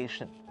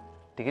procreation.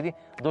 ठीक है जी,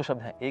 दो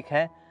शब्द हैं, एक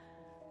है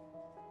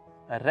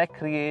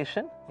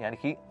recreation यानी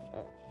कि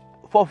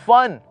for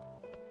fun,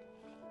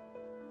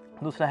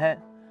 दूसरा है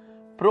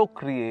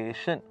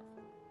procreation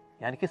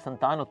यानी कि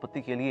संतान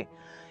उत्पत्ति के लिए।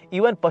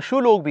 इवन पशु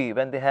लोग भी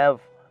when they have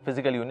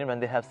physical union,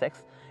 when they have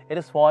sex,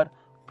 it is for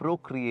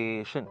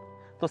procreation.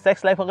 तो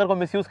सेक्स लाइफ अगर कोई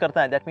मिसयूज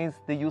करता है, that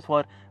means they use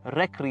for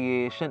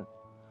recreation,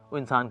 वो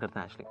इंसान करता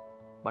है actually.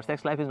 But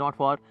sex life is not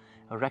for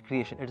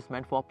recreation, it is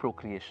meant for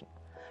procreation.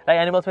 Like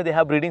animals में they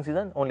have breeding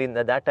season, only in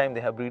that time they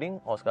have breeding,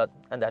 उसका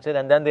and that's it,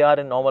 and then they are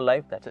in normal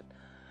life, that's it.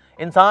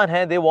 इंसान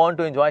है, they want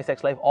to enjoy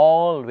sex life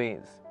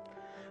always.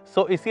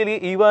 So इसीलिए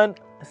even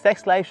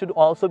sex life should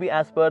also be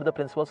as per the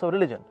principles of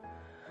religion.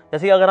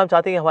 जैसे अगर हम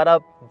चाहते हैं कि हमारा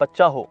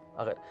बच्चा हो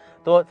अगर,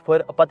 तो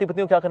फिर पति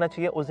पत्नी को क्या करना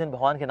चाहिए, उस दिन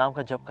भगवान के नाम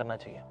का जप करना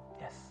चाहिए।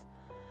 यस,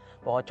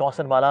 बहुत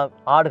 64 माला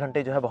 8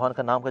 घंटे जो है भगवान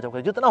का नाम का जप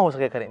करें, जितना हो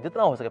सके करें,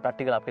 जितना हो सके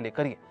प्रैक्टिकल आपके लिए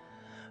करिए।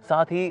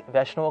 साथ ही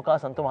वैष्णवों का,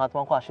 संतों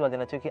महात्माओं को आशीर्वाद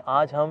देना चाहिए कि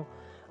आज हम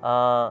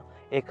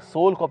एक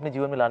सोल को अपने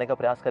जीवन में लाने का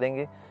प्रयास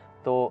करेंगे,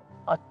 तो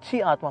अच्छी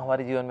आत्मा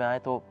हमारे जीवन में आए,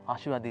 तो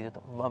आशीर्वाद दीजिए।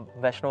 तो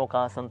वैष्णवों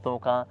का, संतों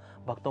का,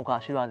 भक्तों का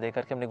आशीर्वाद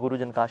लेकर के, अपने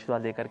गुरुजन का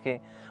आशीर्वाद लेकर के,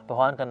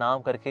 भगवान का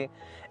नाम करके,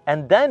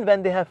 and then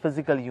when they have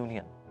physical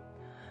union,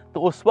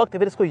 तो उस वक्त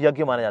फिर इसको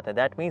यज्ञ माना जाता है।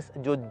 दैट मीन्स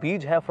जो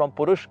बीज है फ्रॉम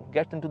पुरुष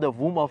gets into the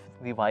womb of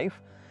the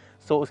wife,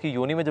 so उसकी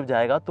योनि में जब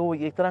जाएगा तो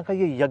एक तरह का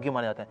ये यज्ञ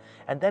माना जाता है।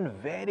 And then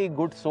very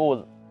good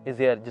soul is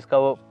there, जिसका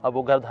वो अब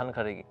वो गर्भ धारण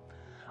करेगी।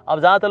 अब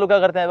ज्यादातर लोग क्या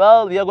करते हैं,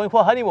 well we are going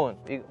for honeymoon,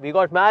 we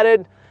got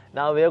married,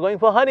 now we are going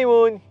for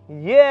honeymoon,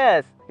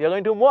 yes, we are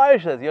going to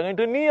Mauritius, we are going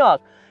to New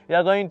York, we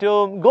are going to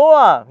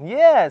Goa,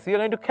 yes, we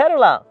are going to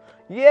Kerala,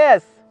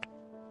 yes,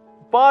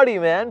 party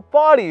man,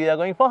 party, we are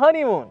going for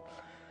honeymoon.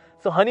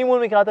 So honeymoon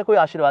में क्या होता है, कोई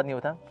आशीर्वाद नहीं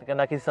होता,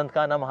 ना किसी संत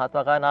का, ना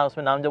महात्मा का, ना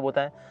उसमें नाम जब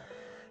होता है,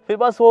 फिर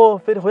बस वो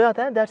फिर हो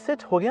जाता है, that's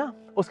it, हो गया।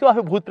 उसके बाद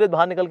फिर भूत प्रेत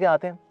बाहर निकल के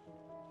आते हैं,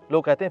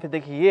 लोग कहते हैं फिर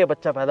देखिए ये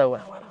बच्चा पैदा हुआ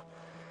है हमारा,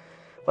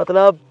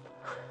 मतलब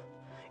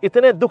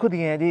इतने दुख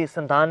दिए हैं जी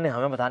संतान ने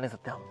हमें, बता नहीं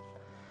सकते हम,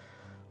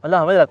 मतलब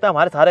हमें लगता है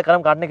हमारे सारे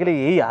कर्म काटने के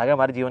लिए यही आ गया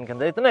हमारे जीवन के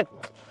अंदर, इतने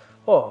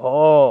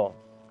ओहो।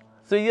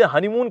 सो ये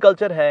हनीमून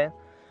कल्चर है,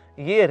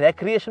 ये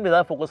रेक्रिएशन पे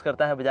ज़्यादा फोकस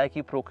करता है बजाय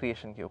कि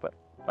प्रोक्रिएशन के ऊपर,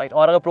 राइट।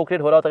 और अगर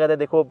प्रोक्रिएट हो रहा हो तो कहते हैं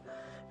देखो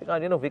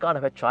we can't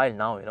have a child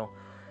now,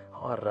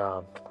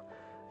 और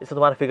इससे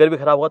तुम्हारा फिगर भी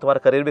खराब होगा, तुम्हारा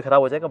करियर भी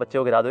खराब हो जाएगा, बच्चे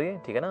को गिरा दोगे,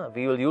 ठीक है ना।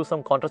 We will use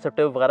some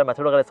contraceptive वगैरह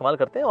मेथड वगैरह इस्तेमाल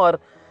करते हैं और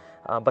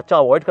बच्चा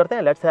अवॉइड करते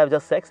हैं, let's have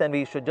just sex and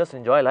we should just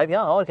enjoy life,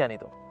 या और क्या नहीं।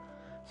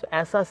 तो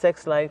ऐसा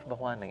सेक्स लाइफ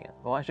भगवान नहीं है।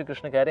 भगवान श्री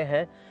कृष्ण कह रहे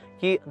हैं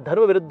कि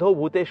धर्म विरुद्धो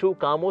भूतेषु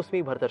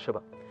कामोस्मि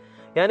भरतर्षभ,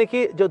 यानी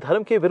कि जो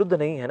धर्म के विरुद्ध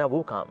नहीं है ना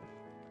वो काम।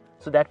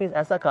 सो दैट मीन्स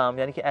ऐसा काम,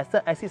 यानी कि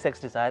ऐसी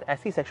सेक्स डिजायर,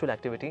 ऐसी sexual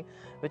activity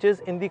which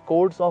is in the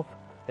codes of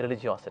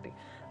religiosity,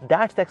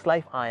 that sex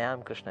life I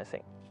am Krishna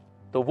सिंह।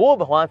 तो वो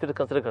भगवान फिर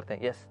कंसिडर करते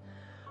हैं, यस।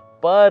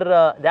 पर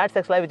that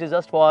sex life which is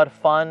just for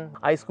fun,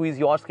 I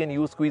squeeze your skin,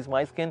 you squeeze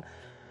my skin,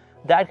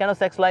 that kind of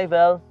sex life,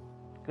 well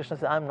Krishna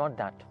says I am not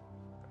that.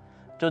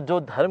 जो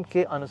धर्म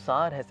के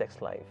अनुसार है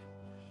sex life,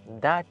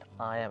 that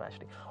I am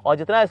actually. और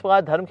जितना इस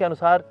प्रकार धर्म के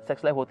अनुसार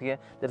सेक्स लाइफ होती है,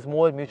 there is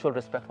more mutual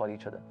respect for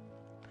each other.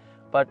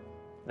 But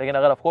लेकिन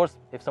अगर of course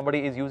if somebody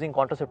is using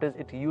contraceptives,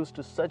 it used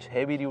to such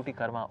heavy duty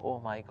Karma,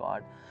 oh my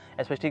God,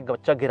 specially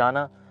बच्चा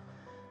गिराना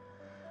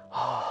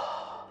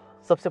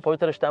सबसे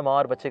पवित्र रिश्ता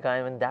और बच्चे का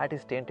है, when that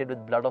is tainted with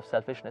blood of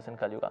selfishness in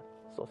Kalyuga,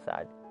 so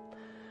sad.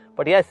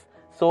 But yes,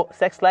 so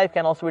sex life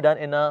can also be done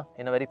in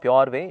a very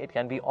pure way. It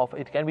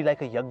can be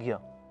like a yajna,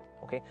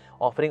 okay,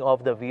 offering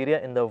of the virya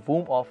in the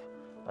womb of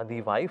the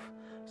wife.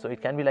 So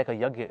it can be like a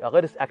yajna.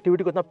 अगर इस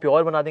activity को इतना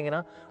pure बना देंगे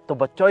ना तो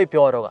बच्चा भी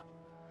प्योर होगा,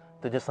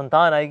 तो जब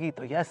संतान आएगी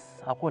तो यस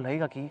आपको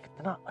लगेगा कि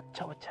कितना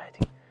अच्छा बच्चा है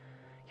जी,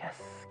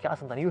 यस क्या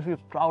संतान, you will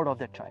be proud of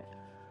that child.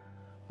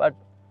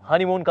 But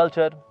honeymoon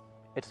culture,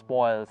 it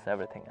spoils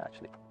everything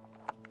actually.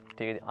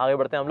 ठीक है जी, आगे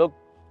बढ़ते हैं हम लोग।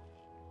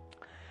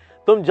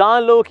 तुम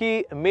जान लो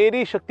कि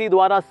मेरी शक्ति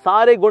द्वारा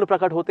सारे गुण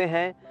प्रकट होते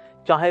हैं,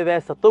 चाहे वह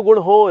सत्वगुण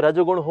हो,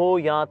 रजोगुण हो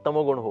या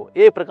तमोगुण हो।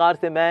 एक प्रकार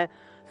से मैं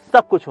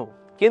सब कुछ हूं,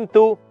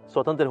 किंतु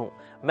स्वतंत्र हूं।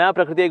 मैं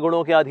प्रकृति के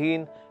गुणों के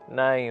अधीन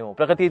नहीं हूं।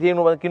 प्रकृति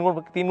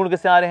तीन गुण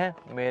किससे आ रहे हैं?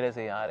 मेरे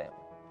से आ रहे हैं।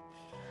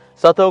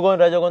 सत्वगुण,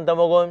 रजोगुण,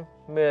 तमोगुण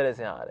मेरे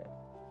से आ रहे हैं।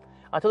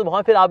 अच्छा, तो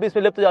भगवान फिर आप भी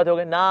इसमें लिप्त जाते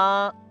होगे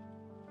ना,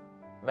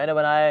 मैंने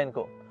बनाया है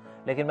इनको,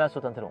 लेकिन मैं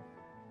स्वतंत्र हूं।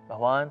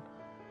 भगवान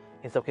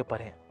इन सबके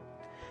परे हैं।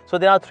 So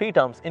there are three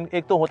terms.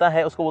 एक तो होता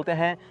है, उसको बोलते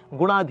हैं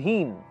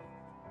गुणाधीन।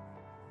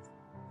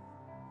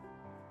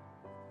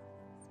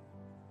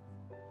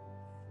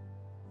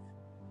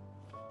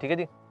 ठीक है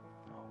जी,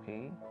 ओके।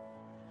 ये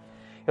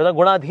होता है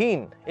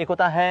गुणाधीन, एक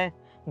होता है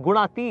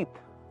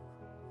गुणातीत।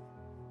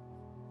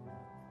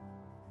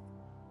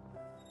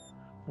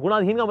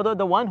 गुणाधीन का मतलब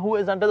the one who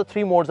is under the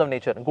three modes of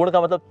nature. गुण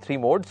का मतलब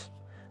three modes.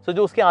 So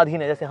जो उसके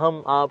अधीन है, जैसे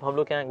हम आप हम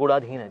लोग क्या हैं,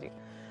 गुणाधीन है जी।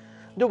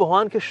 जो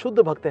भगवान के शुद्ध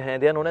भक्त हैं,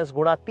 they are known as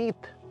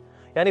गुणातीत,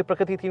 यानी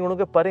प्रकृति तीन गुणों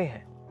के परे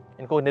हैं।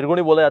 इनको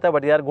निर्गुणी बोला जाता है,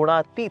 बट यार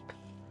गुणातीत।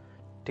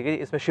 ठीक है,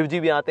 इसमें शिव जी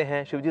भी आते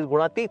हैं, शिव जी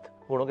गुणातीत,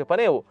 गुणों के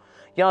परे वो।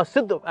 यहाँ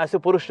सिद्ध ऐसे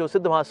पुरुष जो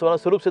सिद्ध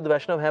स्वरूप सिद्ध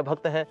वैष्णव है,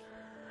 भक्त हैं,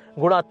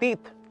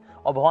 गुणातीत।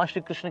 और भगवान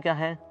श्री कृष्ण क्या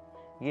है?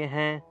 ये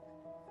हैं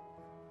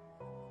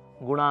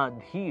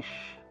गुणाधीश।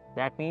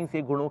 दैट मीन्स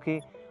ये गुणों के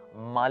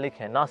मालिक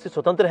हैं, ना सिर्फ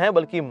स्वतंत्र हैं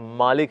बल्कि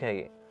मालिक है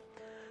ये।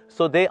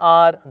 So they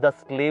are the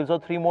slaves of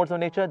three modes of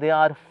nature. They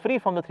are free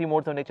from the three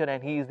modes of nature,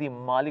 and he is the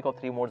malik of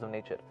three modes of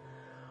nature.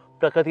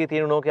 प्रकृति के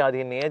 3 गुणों के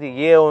अधीन नहीं है जी,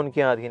 ये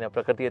उनके अधीन है।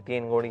 प्रकृति के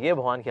 3 गुण ये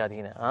भगवान के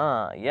अधीन है।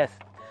 हाँ यस,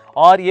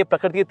 और ये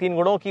प्रकृति के 3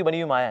 गुणों की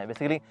बनी हुई माया है,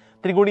 बेसिकली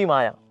त्रिगुणी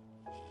माया।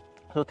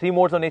 तो 3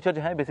 मोड्स ऑफ नेचर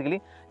जो है बेसिकली,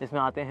 जिसमें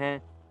आते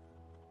हैं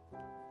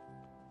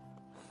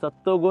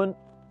सत्वगुण,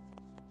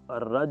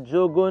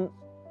 रजोगुण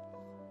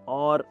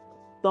और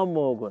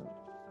तमोगुण।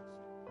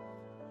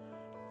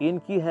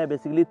 इनकी है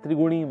basically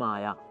त्रिगुणी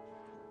Maya.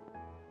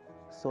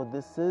 So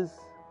this is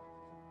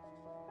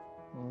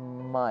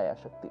माया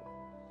शक्ति।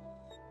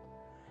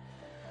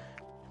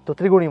 तो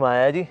त्रिगुणी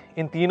माया है जी,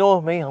 इन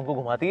तीनों में ही हमको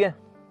घुमाती है।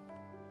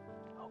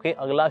 ओके,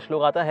 अगला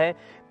श्लोक आता है,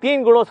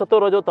 3 गुणों सतो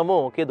रजो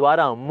तमो के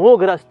द्वारा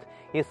मोहग्रस्त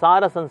ये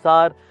सारा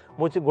संसार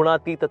मुझ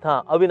गुणातीत तथा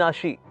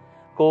अविनाशी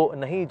को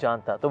नहीं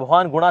जानता। तो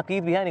भगवान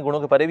गुणातीत भी है, यानी गुणों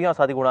के परे भी हैं और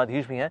साथ ही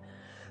गुणाधीश भी हैं।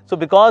 So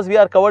because we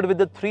are covered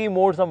with the 3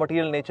 modes of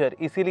material nature,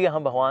 इसीलिए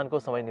हम भगवान को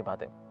समझ नहीं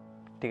पाते।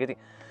 ठीक है जी।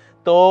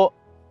 तो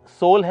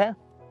सोल है,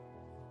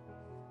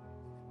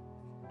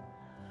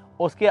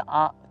 उसके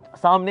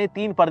सामने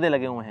 3 पर्दे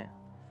लगे हुए हैं,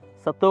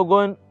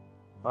 सत्वगुण,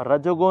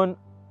 रजोगुण,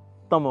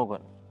 तमोगुण।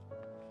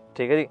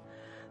 ठीक है जी।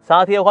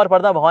 साथ ही एक और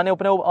पर्दा भगवान ने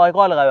अपने एक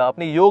और लगाया हुआ,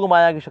 अपनी योग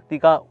माया की शक्ति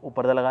का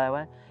पर्दा लगाया हुआ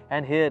है।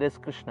 And here is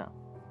Krishna.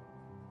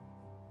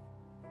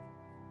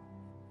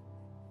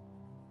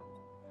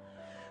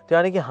 तो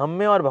यानी कि हम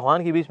में और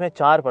भगवान के बीच में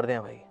 4 पर्दे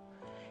हैं भाई।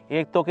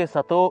 एक तो के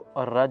सतो,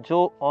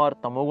 रजो और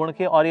तमोगुण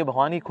के, और ये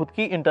भगवान की खुद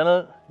की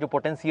इंटरनल जो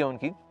पोटेंसी है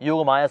उनकी,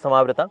 योग माया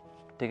समावृता।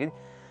 ठीक है,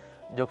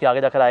 जो कि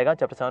आगे जाकर आएगा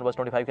चैप्टर 7 वर्स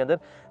 25 के अंदर।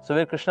 सो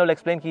फिर कृष्ण विल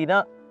एक्सप्लेन की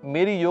ना,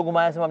 मेरी योग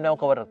माया से मैं अपने आप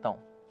कवर रखता हूँ,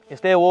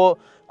 इसलिए वो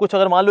कुछ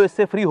अगर मान लो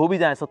इससे फ्री हो भी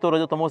जाए सत्तो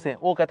रजो तमो से,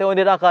 वो कहते हैं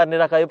निराकार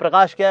निराकार। ये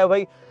प्रकाश क्या है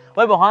भाई?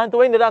 भाई भगवान तो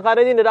वही निराकार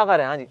है जी,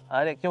 निराकार है। हाँ जी,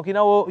 अरे क्योंकि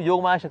ना वो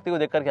योग माया शक्ति को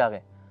देख करके आ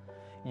गए।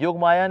 योग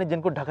माया ने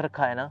जिनको ढक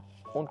रखा है ना,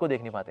 उनको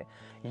देख नहीं पाते।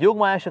 योग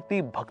माया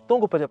शक्ति भक्तों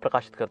को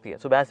प्रकाशित करती है।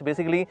 सो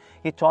बेसिकली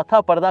ये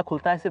चौथा पर्दा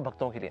खुलता है सिर्फ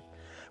भक्तों के लिए।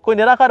 कोई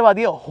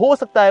निराकारवादी हो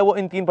सकता है वो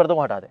इन 3 पर्दों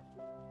को हटा दे,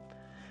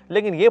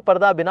 लेकिन ये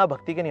पर्दा बिना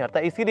भक्ति के नहीं हटता।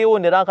 इसीलिए वो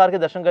निराकार के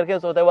दर्शन करके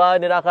सोचते हैं वाह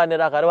निराकार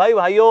निराकार। भाई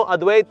भाइयों,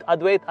 अद्वैत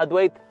अद्वैत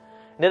अद्वैत,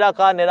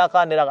 निराकार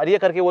निराकार निराकार, ये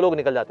करके वो लोग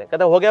निकल जाते हैं।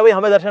 कहते हो गया भाई,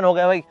 हमें दर्शन हो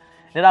गया भाई,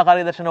 निराकार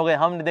के दर्शन हो गए,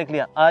 हमने देख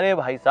लिया। अरे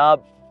भाई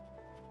साहब,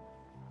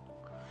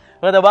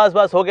 कहते बस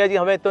बस हो गया जी,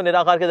 हमें तो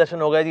निराकार के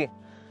दर्शन हो गए जी।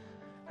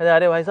 कहते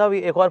अरे भाई साहब,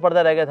 ये एक और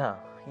पर्दा रह गया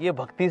था, ये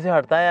भक्ति से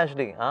हटता है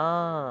एक्चुअली।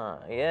 हाँ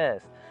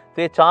यस,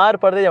 तो ये 4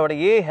 पर्दे जो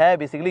ये है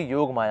बेसिकली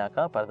योग माया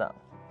का पर्दा।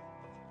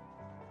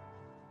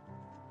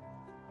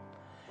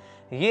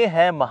 ये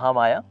है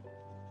महामाया।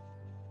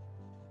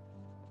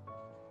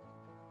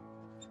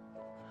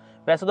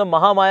 वैसे तो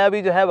महामाया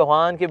भी जो है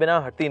भगवान के बिना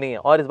हटती नहीं है,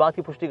 और इस बात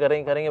की पुष्टि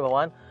करेंगे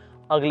भगवान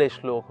अगले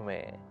श्लोक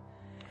में।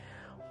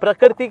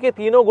 प्रकृति के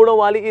 3 गुणों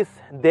वाली इस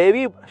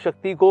देवी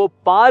शक्ति को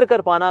पार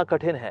कर पाना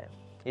कठिन है।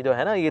 ये जो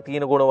है ना, ये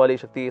 3 गुणों वाली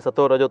शक्ति,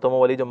 सतो रजो तमो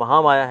वाली जो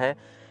महामाया है,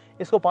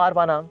 इसको पार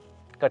पाना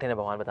कठिन है,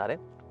 भगवान बता रहे।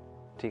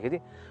 ठीक है जी।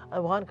 अब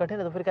भगवान कठिन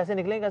है तो फिर कैसे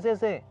निकलेंगे, कैसे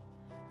ऐसे?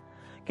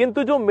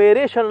 किंतु जो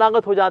मेरे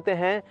शरणागत हो जाते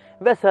हैं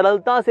वे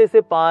सरलता से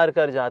इसे पार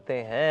कर जाते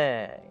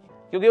हैं,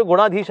 क्योंकि वो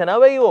गुणाधीश है ना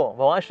भाई। वो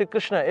भगवान श्री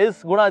कृष्ण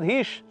इस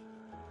गुणाधीश,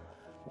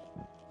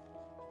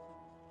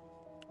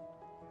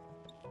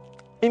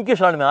 इनके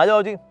शरण में आ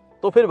जाओ जी,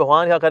 तो फिर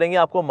भगवान क्या करेंगे,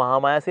 आपको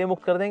महामाया से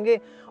मुक्त कर देंगे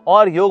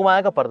और योग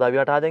माया का पर्दा भी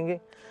हटा देंगे।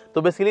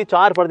 तो बेसिकली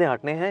 4 पर्दे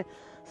हटने हैं।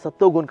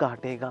 सत्वगुण का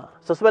हटेगा,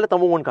 सबसे पहले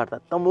तमोगुण का हटता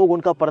है, तमोगुण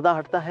का पर्दा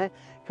हटता है,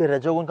 फिर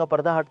रजोगुण का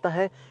पर्दा हटता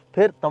है,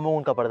 फिर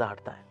तमोगुण का पर्दा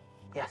हटता है।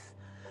 यस,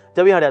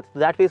 जब ये हट जाता है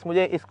दैट मींस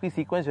मुझे इसकी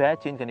सीक्वेंस जो है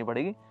चेंज करनी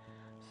पड़ेगी।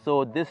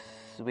 So this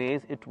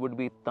ways it would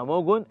be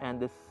तमोगुण एंड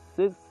दिस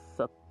इज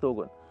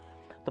सत्वगुण।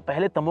 तो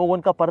पहले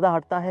तमोगुण का पर्दा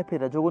हटता है,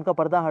 फिर रजोगुण का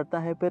पर्दा हटता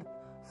है, फिर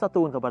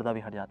सत्वगुण का पर्दा भी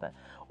हट जाता है।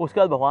 उसके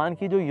बाद भगवान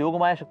की जो योग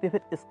माया शक्ति है,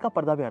 फिर इसका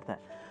पर्दा भी हटता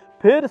है।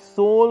 फिर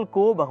सोल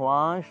को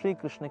भगवान श्री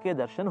कृष्ण के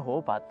दर्शन हो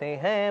पाते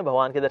हैं।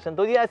 भगवान के दर्शन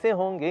तो ये ऐसे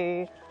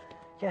होंगे।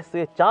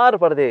 कैसे? 4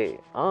 पर्दे।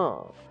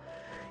 हाँ,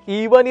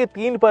 इवन ये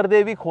 3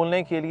 पर्दे भी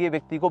खोलने के लिए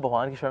व्यक्ति को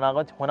भगवान की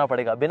शरणागत होना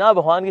पड़ेगा। बिना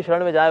भगवान की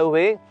शरण में जाए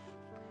हुए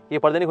ये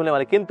पर्दे नहीं खुलने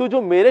वाले। किंतु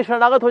जो मेरे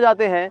शरणागत हो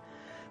जाते हैं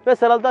वे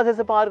सरलता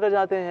से पार कर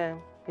जाते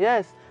हैं।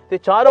 यस, तो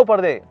 4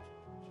 पर्दे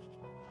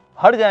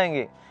हट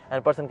जाएंगे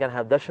एंड पर्सन कैन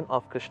हैव दर्शन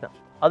ऑफ कृष्ण।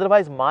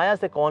 अदरवाइज माया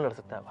से कौन लड़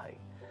सकता है भाई?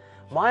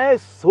 माया is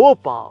so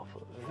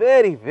powerful,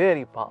 very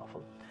very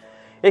powerful.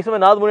 एक समय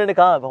नारद मुनि ने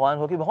कहा भगवान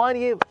को कि भगवान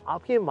ये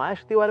आपकी माया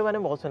शक्ति के बारे में मैंने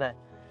बहुत सुना है,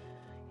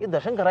 ये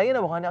दर्शन कराइए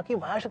ना भगवान। आपकी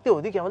माया शक्ति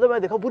होती क्या? मतलब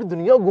मैं देखा पूरी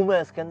दुनिया घूमा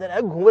है इसके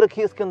अंदर, घूम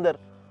रखी है इसके अंदर,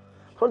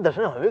 थोड़ा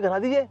दर्शन हमें भी करा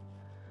दीजिए।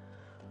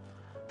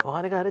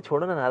 भगवान ने कहा अरे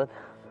छोड़ो ना नारद,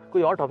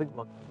 कोई और टॉपिक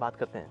बात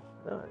करते हैं,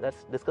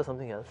 लेट्स डिस्कस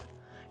समथिंग एल्स।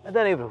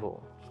 कहते नहीं प्रभु,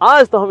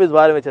 आज तो हम इस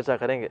बारे में चर्चा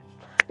करेंगे,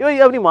 ये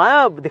अपनी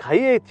माया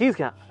दिखाइए चीज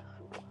क्या।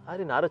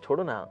 अरे नारद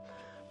छोड़ो ना,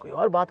 कोई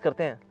और बात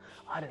करते हैं।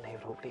 अरे नहीं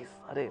प्रभु प्लीज,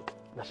 अरे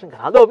दर्शन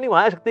करा दो अपनी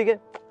माया शक्ति के।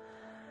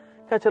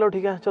 क्या चलो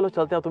ठीक है, चलो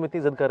चलते हैं, तुम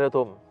इतनी जिद कर रहे हो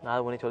तो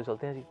नारद मुनि चलो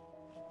चलते हैं जी।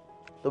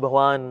 तो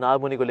भगवान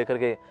नारद मुनि को लेकर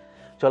के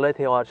चल रहे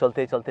थे और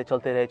चलते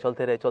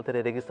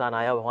रहे। रेगिस्तान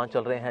आया, भगवान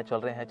चल रहे हैं।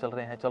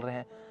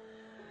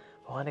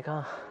 भगवान ने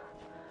कहा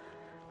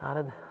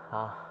नारद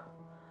हाँ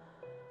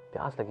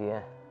प्यास लगी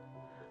है,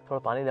 थोड़ा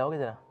पानी लाओगे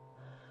जरा?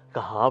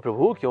 कहा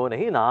प्रभु क्यों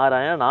नहीं,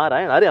 नारायण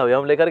नारायण, अरे अभी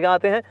हम लेकर के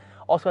आते हैं।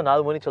 और उसका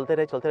नारद मुनि चलते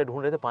रहे,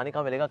 ढूंढ रहे थे पानी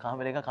कहाँ मिलेगा, कहाँ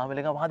मिलेगा, कहाँ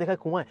मिलेगा। वहां देखा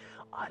कुआं है,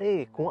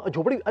 अरे कुआं,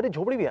 झोपड़ी, अरे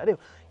झोपड़ी भी, अरे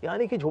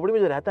यानी कि झोपड़ी में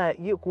जो रहता है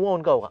ये कुआं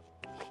उनका होगा,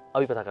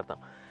 अभी पता करता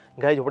हूँ।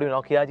 गए झोपड़ी में,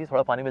 नॉक किया जी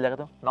थोड़ा पानी मिल जाएगा,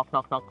 तो नॉक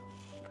नॉक नॉक।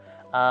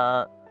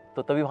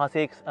 तो तभी वहाँ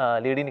से एक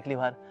लेडी निकली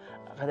बाहर,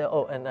 कहते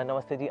ओ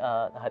नमस्ते जी,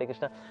 हरे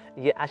कृष्णा,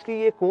 ये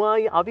एक्चुअली ये कुआं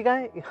ये आप ही का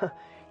है, ये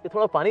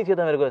थोड़ा पानी चाहिए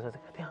था मेरे को। ऐसे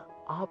कहते हैं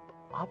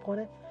आप कौन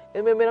है?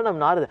 मेरा नाम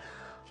नारद है।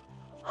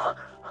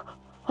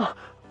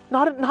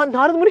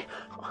 नारद मुनि,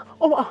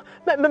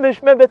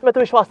 मैं तो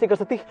विश्वास नहीं कर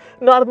सकती,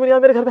 नारद मुनि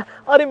मेरे घर में,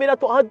 अरे मेरा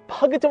तो आज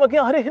भाग्य चमक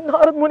गया। अरे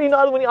नारद मुनि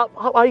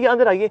आप आइए,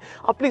 अंदर आइए,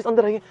 आप प्लीज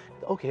अंदर आइए।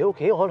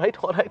 Okay alright.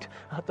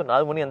 तो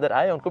नारद मुनि अंदर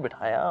आए, उनको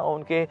बिठाया,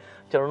 उनके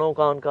चरणों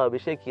का उनका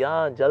अभिषेक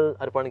किया, जल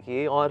अर्पण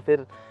किए, और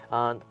फिर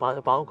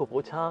पाँव को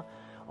पोंछा,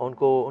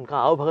 उनको उनका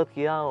आव भगत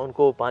किया,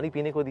 उनको पानी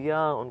पीने को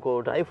दिया, उनको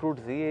ड्राई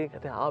फ्रूट्स दिए।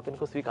 कहते हैं आप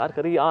इनको स्वीकार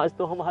करिए, आज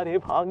तो हमारे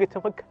भाग्य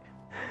चमक गए,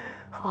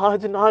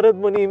 आज नारद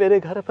मुनि मेरे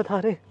घर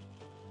पधारे,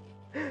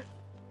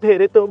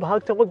 मेरे तो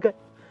भाग चमक गए।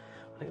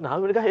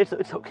 नारद मुनि कहा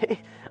इट्स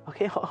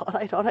ओके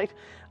ऑलराइट,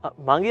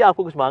 मांगिए,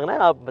 आपको कुछ मांगना है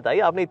आप बताइए,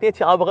 आपने इतनी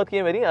अच्छी आव भगत की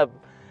है मेरी, अब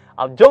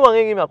आप जो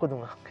मांगेंगी मैं आपको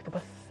दूंगा। कहते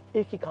बस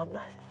एक ही कामना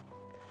है,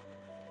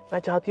 मैं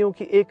चाहती हूँ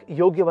कि एक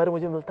योग्य वर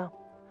मुझे मिलता,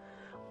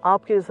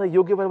 आपके जैसा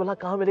योग्य वर भला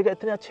कहाँ मिलेगा,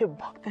 इतने अच्छे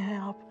भक्त हैं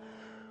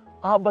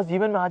आप बस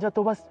जीवन में आ जाए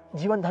तो बस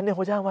जीवन धन्य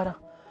हो जाए हमारा।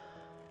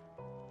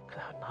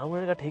 नारद मुनि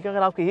ने कहा ठीक है,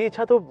 अगर आपकी ये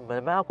इच्छा तो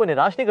मैं आपको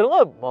निराश नहीं करूंगा,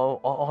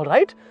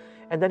 alright.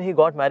 And then he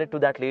got married to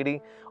that lady,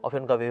 और फिर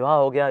उनका विवाह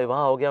हो गया,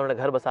 उन्होंने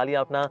घर बसा लिया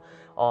अपना,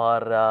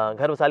 और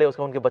घर बसा लिया,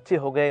 उसके उनके बच्चे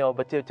हो गए, और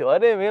बच्चे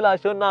अरे मेरा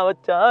सोना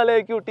बच्चा,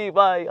 अरे क्यूटी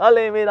भाई,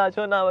 अरे मेरा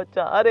सोना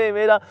बच्चा, अरे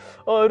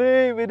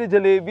मेरी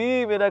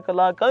जलेबी, मेरा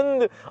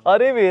कलाकंद,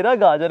 अरे मेरा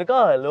गाजर का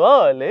हलवा,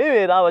 अरे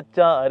मेरा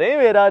बच्चा, अरे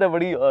मेरा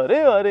रबड़ी,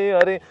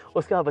 अरे।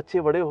 उसके बाद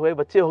बच्चे बड़े हो गए,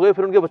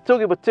 फिर उनके बच्चों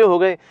के बच्चे हो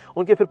गए,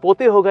 उनके फिर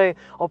पोते हो गए,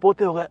 और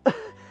पोते हो गए।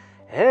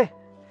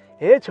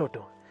 हे छोटू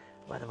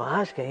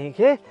बदमाश कहीं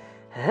के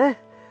हैं,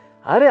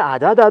 अरे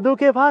आजा दादू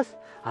के पास,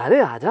 अरे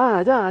आजा,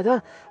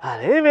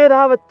 अरे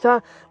मेरा बच्चा,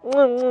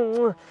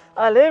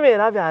 अरे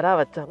मेरा प्यारा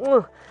बच्चा,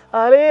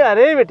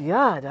 अरे बिटिया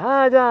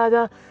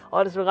आजा।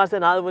 और इस प्रकार से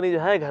नारद मुनि जो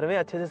है घर में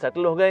अच्छे से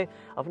सेटल हो गए,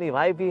 अपनी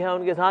वाइफ भी है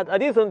उनके साथ।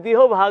 अजी सुनती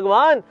हो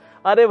भगवान,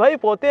 अरे भाई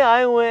पोते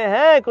आए हुए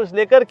हैं, कुछ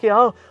लेकर के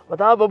आओ,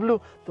 बता बबलू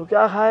तू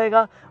क्या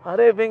खाएगा,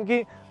 अरे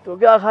पिंकी तू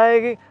क्या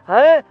खाएगी,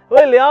 है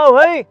वो ले आओ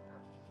भाई।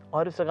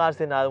 और इस प्रकार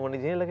से नारद मुनि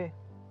जीने लगे।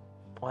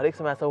 और एक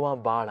समय ऐसा हुआ,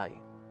 बाढ़ आई,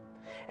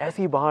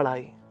 ऐसी बाढ़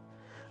आई,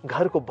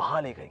 घर को बहा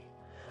ले गई,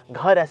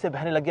 घर ऐसे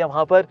बहने लग गया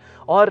वहां पर,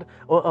 और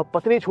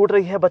पत्नी छूट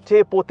रही है,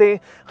 बच्चे पोते,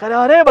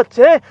 अरे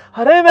बच्चे,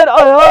 अरे मेरा,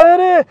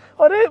 अरे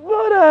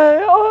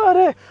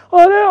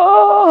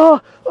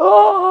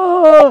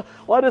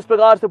और इस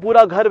प्रकार से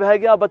पूरा घर बह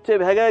गया, बच्चे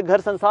बह गए, घर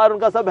संसार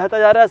उनका सब बहता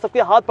जा रहा है,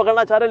 सबके हाथ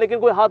पकड़ना चाह रहे हैं लेकिन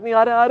कोई हाथ नहीं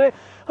आ रहा है,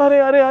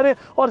 अरे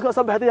और उसका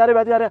सब बहते जा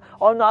रहे।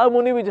 और नारद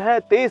मुनि भी जो है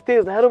तेज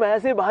लहरों में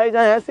ऐसे बहे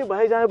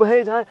जाए,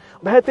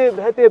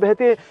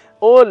 बहते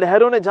और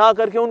लहरों ने जा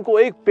करके उनको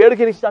एक पेड़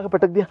के नीचे जाकर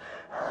पटक दिया।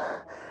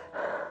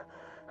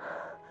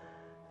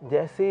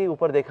 जैसे ही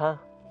ऊपर देखा,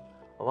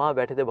 वहां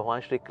बैठे थे भगवान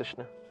श्री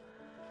कृष्ण।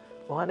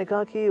 वहां ने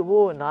कहा कि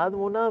वो नारद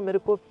मुना, मेरे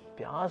को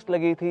प्यास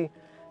लगी थी,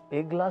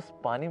 एक गिलास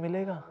पानी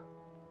मिलेगा?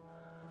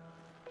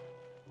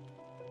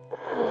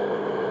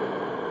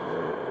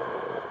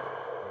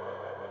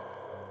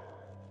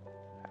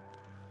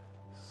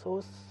 So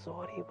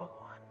sorry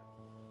भगवान,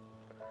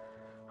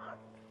 I'm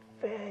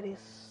very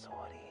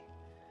sorry,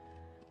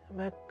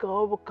 मैं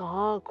कब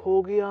कहाँ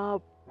खो गया।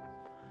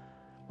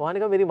 भगवान ने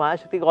कहा मेरी माया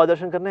शक्ति का और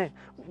दर्शन करने?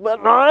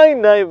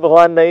 नहीं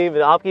भगवान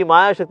नहीं, आपकी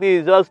माया शक्ति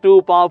is just to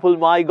powerful,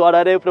 my God.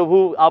 अरे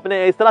प्रभु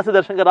आपने इस तरह से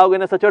दर्शन कराओगे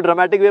ना, सच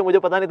ड्रामेटिक वे, मुझे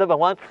पता नहीं था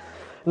भगवान,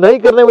 नहीं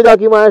करने मुझे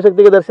आपकी माया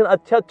शक्ति के दर्शन,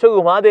 अच्छा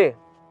घुमा दे।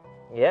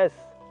 यस,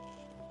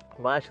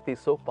 माया शक्ति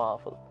so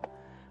powerful,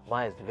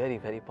 Maya is very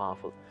very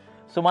powerful.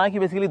 सो माया की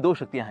बेसिकली दो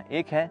शक्तियां हैं,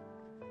 एक है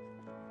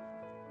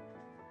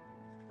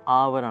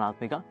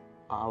आवरणात्मिका,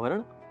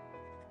 आवरण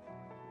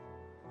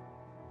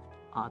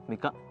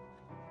आत्मिका,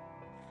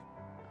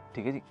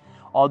 ठीक है जी,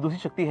 और दूसरी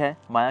शक्ति है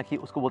माया की,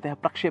 उसको बोलते हैं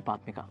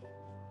प्रक्षेपात्मिका।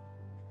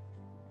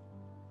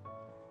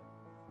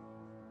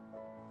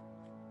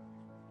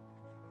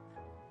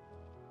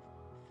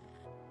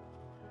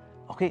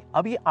 ओके,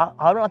 अब ये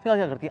आवरण आत्मिका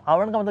क्या करती है?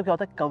 आवरण का मतलब क्या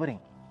होता है? कवरिंग,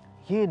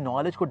 ये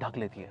नॉलेज को ढक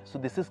लेती है। So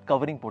this is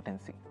covering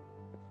potency.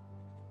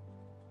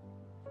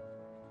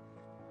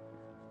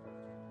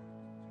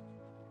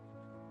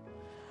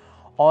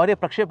 और ये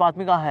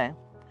प्रक्षेपात्मिका है,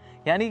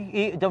 यानी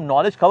कि जब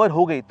नॉलेज कवर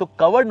हो गई तो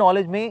कवर्ड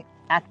नॉलेज में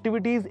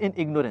एक्टिविटीज इन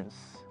इग्नोरेंस,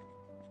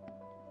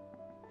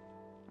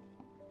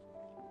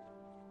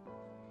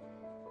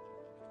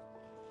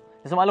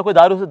 जैसे मान लो कोई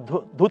दारू से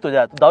धूत हो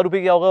जाए तो दारू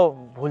पी क्या होगा,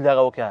 भूल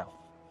जाएगा वो क्या है।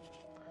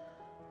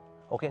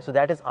 ओके, सो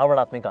दैट इज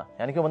आवरणात्मिका,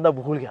 यानी कि वो बंदा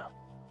भूल गया।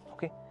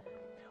 ओके,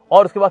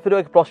 और उसके बाद फिर वो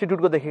एक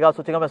प्रोस्टिट्यूट को देखेगा,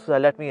 सोचेगा मैं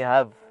let me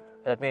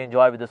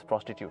enjoy with this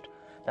prostitute,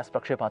 that's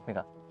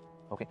प्रक्षेपात्मिका।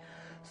 Okay,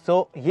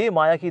 सो ये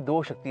माया की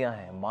दो शक्तियां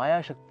हैं।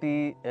 माया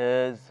शक्ति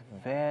इज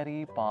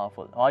वेरी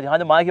पावरफुल। और जहां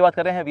जब माया की बात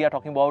कर रहे हैं, we are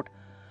talking about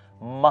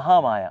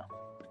Mahamaya,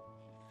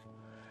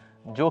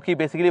 जो कि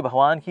बेसिकली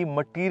भगवान की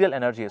मटीरियल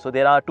एनर्जी है। सो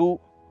देयर आर टू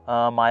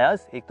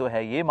मायास, एक तो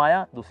है ये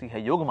माया, दूसरी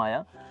है योग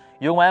माया।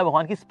 योग माया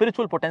भगवान की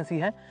स्पिरिचुअल पोटेंसी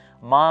है,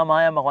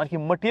 माया भगवान की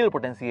मटीरियल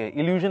पोटेंसी है,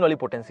 इल्यूजन वाली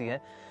पोटेंसी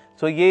है।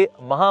 सो ये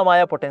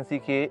महामाया पोटेंसी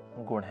के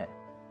गुण है,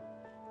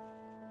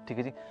 ठीक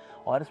है जी।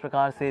 और इस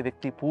प्रकार से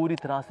व्यक्ति पूरी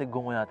तरह से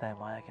गुम हो जाता है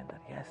माया के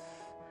अंदर। यस,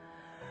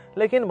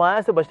 लेकिन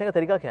माया से बचने का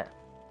तरीका क्या है?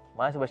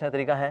 माया से बचने का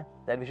तरीका है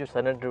that we should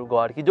surrender to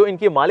God, कि जो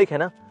इनके मालिक है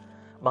ना,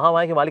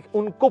 महामाया के मालिक,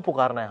 उनको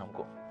पुकारना है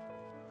हमको।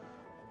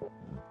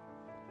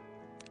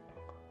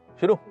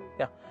 शुरू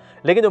क्या?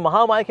 लेकिन जो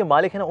महामाया के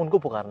मालिक है ना, उनको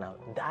पुकारना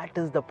है, दैट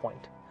इज द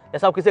पॉइंट।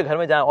 जैसा आप किसी घर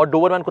में जाए और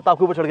डोबरमैन कुत्ता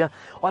आपके ऊपर चढ़ गया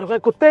और कहे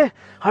कुत्ते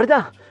हट जा,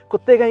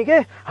 कुत्ते कहीं के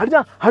हट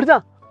जा हट जा,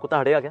 कुत्ता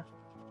हटेगा क्या?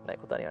 नहीं,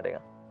 कुत्ता नहीं हटेगा।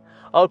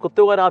 और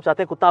कुत्ते को अगर आप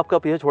चाहते हैं कुत्ता आपका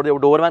पीछे छोड़ दे,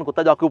 डोबरमैन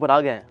कुत्ता जो आपके ऊपर आ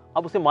गया है,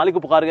 आप उसके मालिक को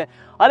पुकार गए,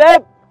 अरे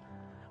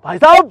भाई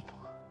साहब,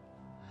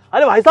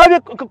 अरे भाई साहब, ये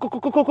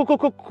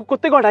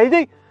कुत्ते को हटाई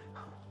जी।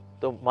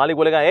 तो मालिक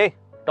बोलेगा, ए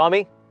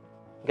Tommy,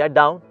 get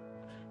down,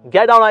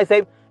 get down, I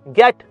say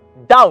get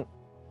down.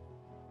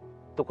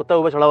 तो कुत्ता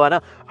ऊपर चढ़ा हुआ है ना,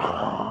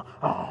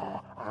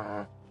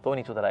 तो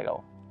नीचे उतर आएगा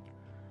वो।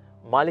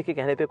 मालिक के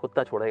कहने पे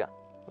कुत्ता छोड़ेगा,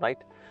 राइट।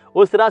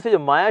 उस तरह से जो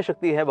माया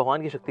शक्ति है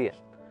भगवान की शक्ति है।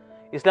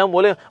 इसलिए हम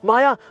बोले,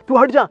 माया तू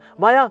हट जा,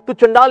 माया तू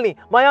चंडालनी,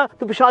 माया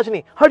तू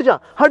पिशाचनी, हट जा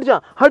हट जा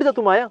हट जा।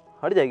 तू माया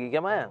हट जाएगी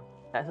क्या? माया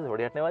ऐसे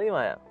थोड़ी हटने वाली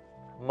माया।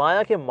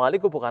 माया के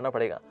मालिक को पुकारना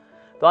पड़ेगा।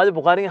 तो आज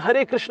पुकारेंगे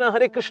हरे कृष्ण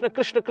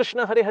कृष्ण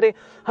कृष्ण हरे हरे,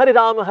 हरे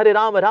राम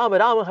राम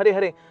राम हरे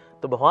हरे।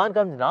 तो भगवान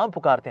का हम नाम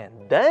पुकारते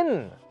हैं,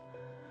 देन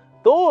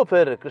तो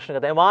फिर कृष्ण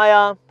कहते हैं,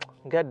 माया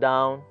गेट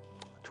डाउन,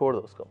 छोड़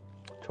दो उसको,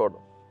 छोड़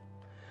दो।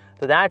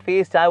 तो दैट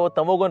फेस, चाहे वो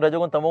तमोगुण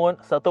रजोगुण तमोगुण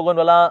सतोगुण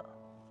वाला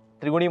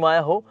त्रिगुणी माया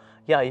हो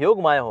या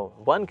योग माया हो,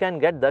 one can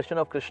get Darshan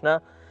of Krishna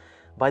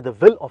by the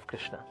will of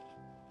Krishna.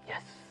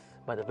 Yes,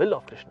 by the will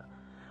of Krishna.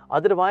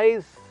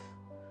 Otherwise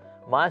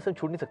माया से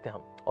छूट नहीं सकते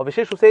हम। और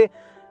विशेष रूप से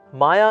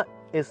माया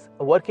is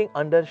working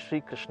under Shri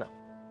Krishna.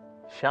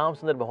 Shyam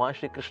सुंदर भगवान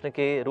श्री कृष्ण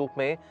के रूप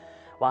में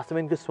वास्तव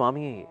में इनके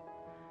स्वामी है ये,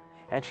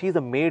 and she is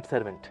a maid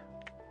servant.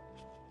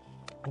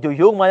 जो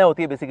योग माया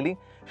होती है basically,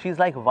 she is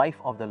like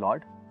wife of the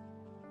Lord,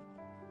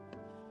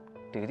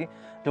 ठीक है जी।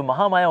 जो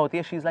महामाया होती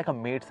है, she is like a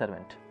maid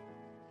servant.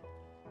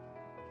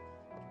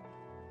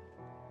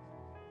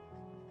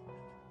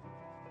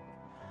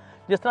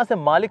 जिस तरह से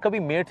मालिक कभी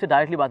मेड से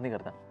डायरेक्टली बात नहीं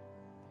करता,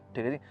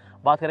 ठीक है जी।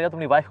 बात करेगा तो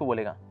अपनी वाइफ को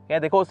बोलेगा, क्या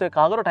देखो उसे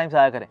कहा करो टाइम से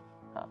आया करे,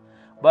 हाँ।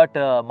 बट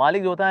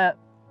मालिक जो होता है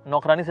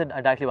नौकरानी से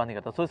डायरेक्टली बात नहीं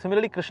करता। So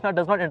similarly Krishna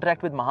does not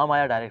interact with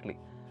Mahamaya directly,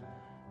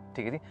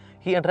 ठीक है जी।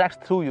 He interacts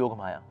through Yog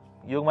Maya.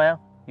 Yog Maya,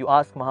 you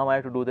ask Mahamaya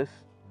to do this,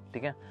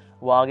 ठीक है,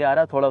 वो आगे आ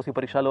रहा है, थोड़ा उसकी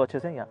परीक्षा लो अच्छे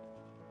से, या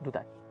डू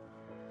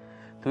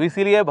दैट। तो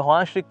इसीलिए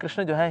भगवान श्री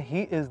कृष्ण जो है,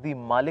 ही इज द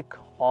मालिक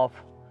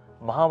of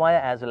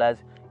Mahamaya as well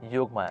as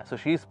Yog Maya. So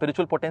she is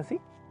spiritual potency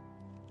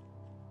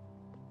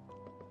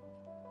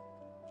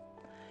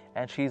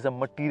and she is a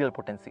material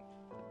potency.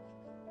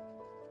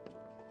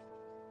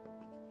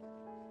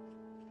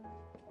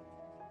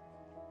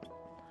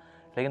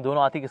 लेकिन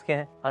दोनों आती किसके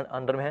हैं?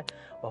 अंडर में है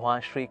भगवान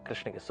श्री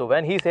कृष्ण के। So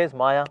when he says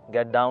Maya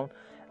get down,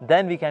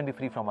 then we can be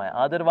free from Maya.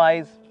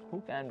 Otherwise,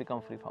 who can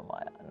become free from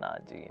Maya? ना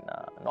जी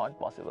ना, not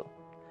possible.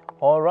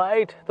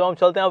 Alright, तो हम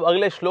चलते हैं अब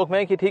अगले श्लोक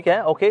में कि ठीक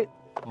है, ओके,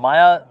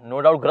 माया नो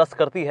डाउट ग्रस्त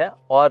करती है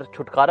और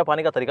छुटकारा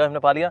पाने का तरीका हमने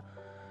पा लिया।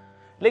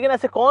 लेकिन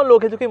ऐसे कौन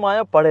लोग हैं जो कि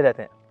माया पड़े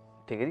रहते हैं,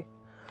 ठीक है जी,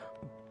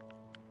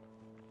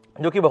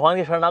 जो कि भगवान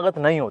के शरणागत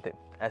नहीं होते?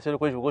 ऐसे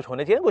कुछ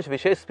होने चाहिए, कुछ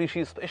विशेष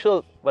स्पीशीज,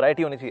 स्पेशल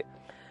वैरायटी होनी चाहिए।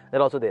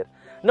 There also there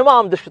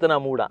नमाम दुष्टना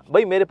मूढ़ा।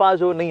 भाई मेरे पास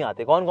जो नहीं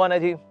आते, कौन कौन है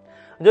जी?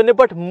 जो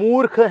निपट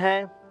मूर्ख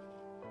हैं,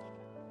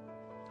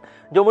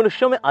 जो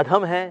मनुष्यों में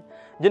अधम हैं,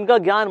 जिनका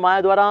ज्ञान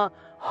माया द्वारा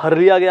हर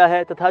लिया गया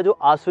है, तथा जो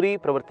आसुरी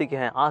प्रवृत्ति के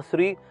हैं,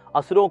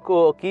 असुरों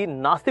को की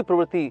नास्तिक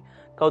प्रवृत्ति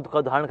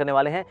का धारण करने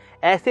वाले हैं,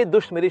 ऐसे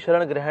दुष्ट मेरी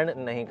शरण ग्रहण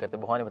नहीं करते।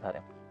 भगवान ने बता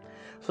रहे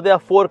हैं। So there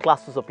are 4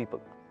 classes of people.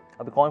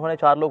 अभी कौन कौन है?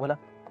 4 लोग भला।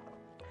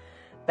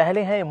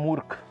 पहले हैं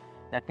मूर्ख,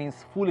 दैट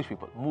मीन्स फूलिश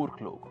पीपल,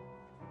 मूर्ख लोग,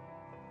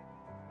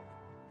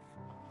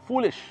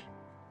 फूलिश।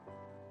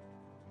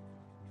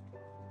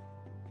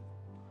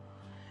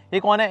 ये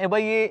कौन है?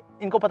 भाई ये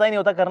इनको पता ही नहीं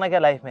होता करना क्या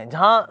लाइफ में।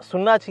 जहां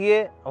सुनना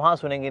चाहिए वहां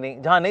सुनेंगे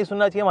नहीं, जहां नहीं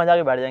सुनना चाहिए वहां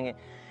जाके बैठ जाएंगे।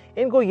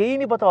 इनको यही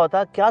नहीं पता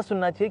होता क्या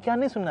सुनना चाहिए क्या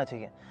नहीं सुनना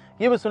चाहिए।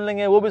 ये भी सुन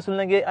लेंगे, वो भी सुन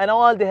लेंगे, and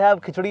all they have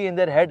khichdi in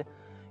their head.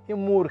 ये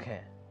मूर्ख है,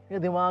 ये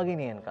दिमाग ही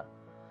नहीं है इनका।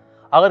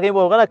 अगर कहीं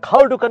वो होगा ना,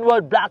 how to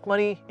convert black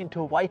money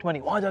into white money,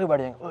 वहां जाके बैठ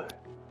जाएंगे।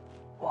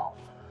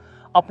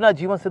 अपना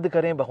जीवन सिद्ध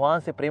करें, भगवान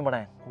से प्रेम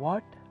बढ़ाएं।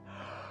 व्हाट?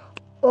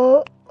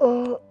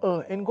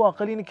 इनको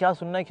अकल ही नहीं क्या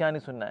सुनना है क्या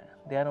नहीं सुनना है।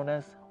 दे आर नोन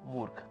एज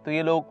मूर्ख। तो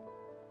ये लोग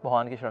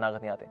भगवान की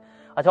शरणागत नहीं आते।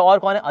 अच्छा, और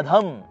कौन है?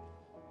 अधम।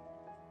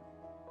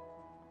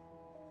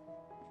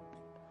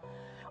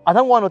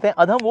 अधम कौन होते हैं?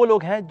 अधम वो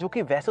लोग हैं जो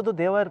कि वैसे तो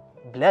देवर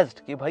ब्लेस्ड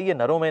कि भाई ये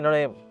नरों में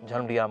इन्होंने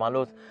जन्म लिया। मान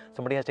लो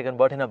somebody has taken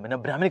birth in a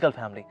Brahminical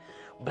family,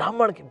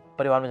 ब्राह्मण के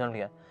परिवार में जन्म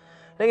लिया,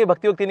 लेकिन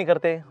भक्ति वक्ति नहीं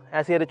करते,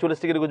 ऐसे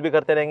रिचुअलिस्टिक कुछ भी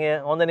करते रहेंगे,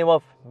 on the name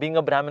of being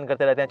a ब्राह्मण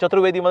करते रहते हैं।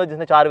 चतुर्वेदी मतलब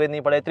जिसने 4 वेद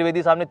नहीं पढ़े,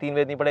 त्रिवेदी साहब ने 3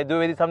 वेद नहीं पढ़े,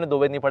 द्विवेदी साहब ने 2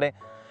 वेद नहीं पढ़े।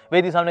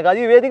 वेदी साहब ने कहा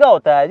जी वेदिका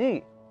होता है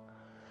जी,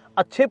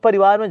 अच्छे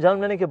परिवार में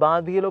जन्म लेने के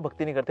बाद भी ये लोग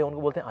भक्ति नहीं करते,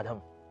 उनको बोलते हैं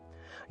अधम।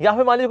 या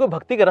फिर मान लीजिए कोई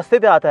भक्ति के रास्ते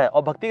पे आता है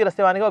और भक्ति के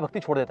रास्ते आने के बाद भक्ति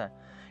छोड़ देता है,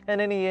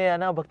 नहीं नहीं ये है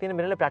ना भक्ति ने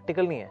मेरे लिए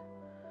प्रैक्टिकल नहीं है,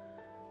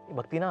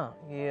 भक्ति ना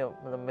ये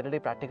मतलब मेरे लिए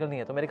प्रैक्टिकल नहीं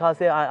है, तो मेरे ख्याल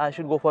से I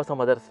should go for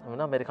some others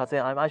ना, मेरे ख्याल से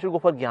आई शुड गो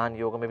फॉर ज्ञान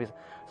yoga, may be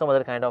some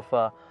other kind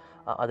of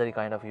other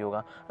kind of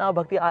yoga. Now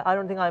bhakti, I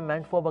don't think I'm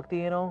meant for bhakti,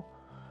 you know.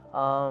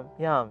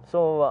 Yeah,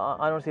 so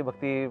I don't see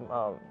bhakti.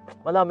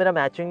 मतलब मेरा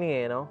matching नहीं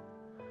है, you know.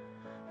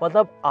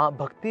 मतलब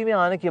भक्ति में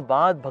आने के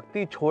बाद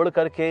भक्ति छोड़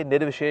करके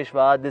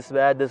निर्विशेषवाद,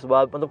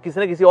 दिसवाद, मतलब किसी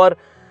न किसी और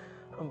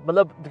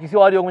मतलब किसी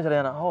और योग में चले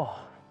जाना. Oh,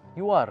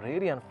 you are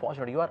really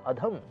unfortunate. You are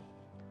अधम.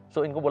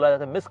 So इनको बोला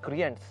जाता है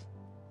miscreants.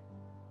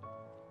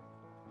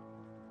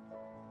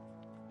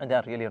 And they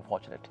are really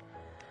unfortunate.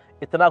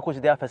 इतना कुछ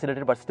they are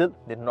facilitated but still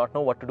they do not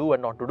know what to do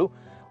and not to do.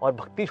 और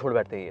भक्ति छोड़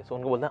बैठते हैं ये. So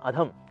उनको बोलते हैं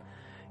अधम.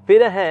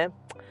 फिर है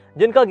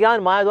जिनका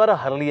ज्ञान माया द्वारा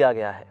हर लिया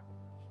गया है.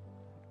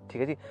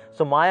 ठीक है जी.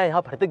 So माया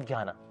यहाँ भृतिक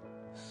ज्ञान.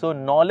 So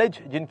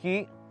knowledge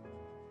जिनकी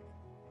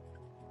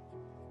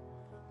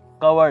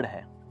कवर्ड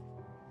है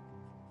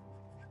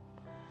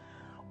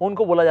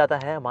उनको बोला जाता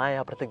है माया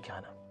या प्रत्यक्ष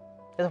ज्ञान.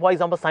 जैसे फॉर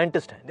एग्जाम्पल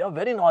साइंटिस्ट हैं, दे आर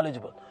वेरी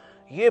नॉलेजेबल,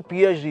 ये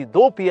पीएचडी,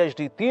 2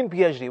 पीएचडी, 3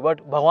 पीएचडी,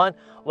 बट भगवान,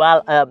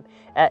 well,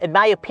 in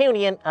my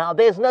opinion,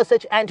 there is no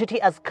such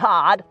entity as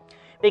God,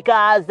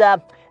 because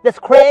this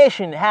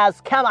creation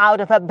has come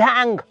out of a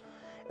bang.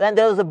 When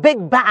there was a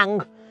big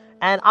bang,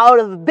 and out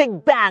of the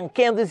big bang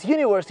came this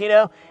universe, you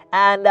know,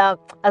 and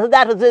so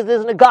that was there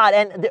isn't a God,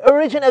 and the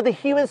origin of the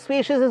human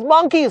species is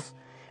monkeys.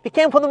 We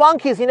came from the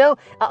monkeys, you know.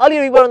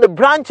 Earlier we were on the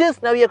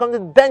branches, now we are on the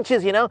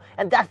benches, you know.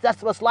 And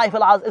that's what life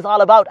is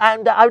all about.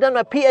 And I've done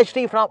my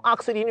PhD from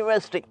Oxford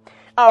University.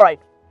 All right.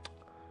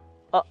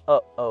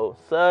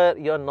 Sir,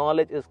 your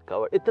knowledge is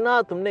covered.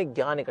 इतना तुमने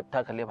ज्ञान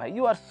इकट्ठा कर लिया भाई.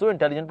 You are so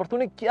intelligent. पर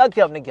तूने क्या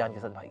किया अपने ज्ञान के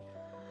साथ भाई?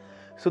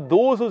 So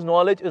those whose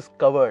knowledge is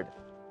covered.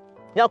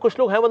 यहाँ कुछ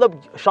लोग हैं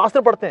मतलब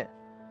शास्त्र पढ़ते हैं.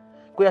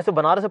 कोई ऐसे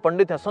बनारस से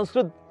पंडित हैं,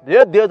 संस्कृत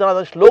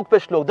दे श्लोक पे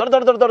श्लोक,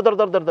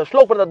 दर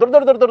श्लोक पर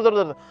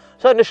दर.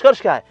 सर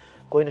निष्कर्ष क्या है?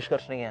 कोई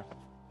निष्कर्ष नहीं है.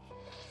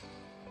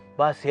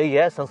 बस यही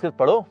है, संस्कृत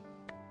पढ़ो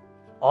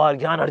और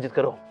ज्ञान अर्जित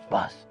करो.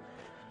 बस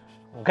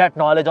get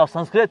knowledge of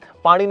Sanskrit,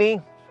 Panini,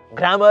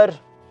 grammar,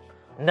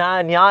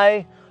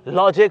 न्याय,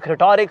 लॉजिक,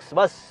 रिटोरिक्स,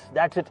 बस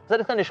दैट्स इट. सर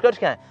इसका निष्कर्ष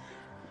क्या है?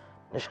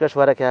 निष्कर्ष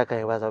वाला क्या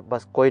कहेगा?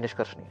 बस कोई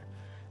निष्कर्ष नहीं है.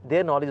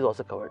 Their knowledge is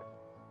also covered.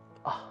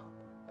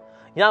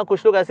 यहां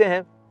कुछ लोग ऐसे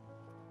हैं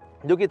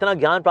जो कि इतना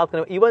ज्ञान प्राप्त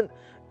करने, even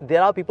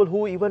there are people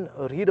who even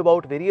read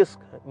about various,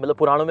 मतलब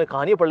पुराणों में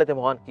कहानियां पढ़ लेते हैं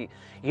भगवान की,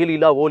 ये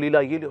लीला वो लीला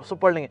ये सब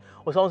पढ़ लेंगे.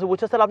 उस से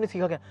पूछा सर आपने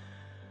सीखा क्या?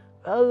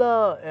 Well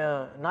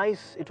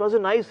nice, it was a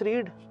nice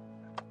read.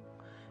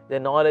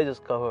 Their knowledge is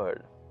covered.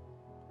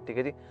 ठीक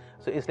है जी.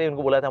 सो इसलिए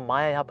उनको बोला था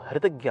माया यहाँ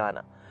भृतिक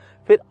ज्ञान.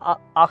 फिर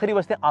आखिरी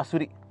बचते हैं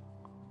आसुरी.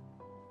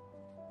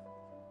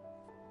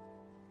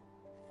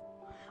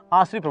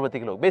 आसुरी प्रवृत्ति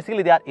के लोग,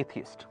 बेसिकली दे आर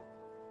एथियस्ट,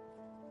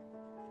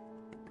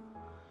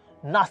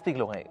 नास्तिक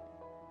लोग हैं,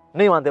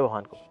 नहीं मानते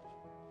भगवान को.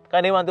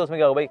 क्या नहीं मानते? उसमें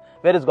क्या होगा भाई?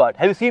 Where is God?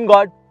 Have you seen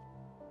God?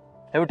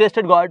 Have you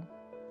tested God?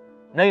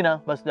 नहीं ना,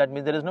 बस that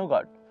means there is no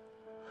God.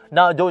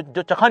 ना जो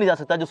चखा नहीं जा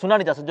सकता, जो सुना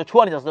नहीं जा सकता, जो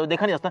छुआ नहीं जा सकता, जो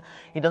देखा नहीं जा सकता,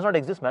 he does not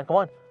exist man. Come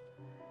on,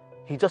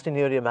 he just in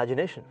your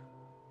imagination.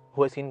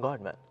 Who has seen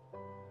God man?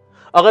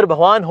 अगर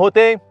भगवान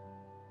होते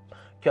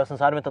क्या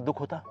संसार में तब दुख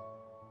होता?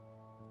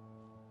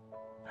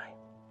 नहीं.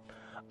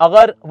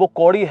 अगर वो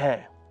कौड़ी है,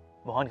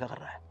 भगवान क्या कर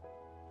रहा है?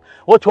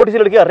 वो छोटी सी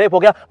लड़की का रेप हो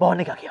गया, भगवान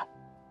ने क्या किया?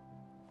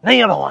 नहीं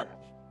है भगवान,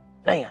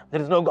 नहीं है.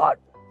 There is no God.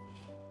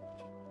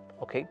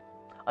 Okay.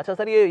 अच्छा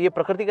सर ये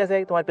प्रकृति कैसे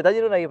है? तुम्हारे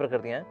पिताजी ने ना ये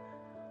प्रकृति है.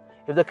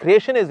 If the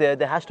creation is there,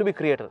 there has to be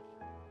creator.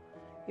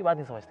 ये बात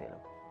नहीं समझते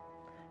लोग.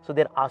 सो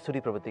देयर आसुरी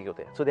प्रवृत्ति के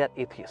होते हैं. सो दे आर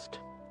एथियस्ट.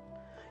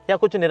 या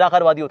कुछ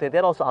निराकारवादी होते हैं,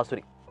 देयर आल्सो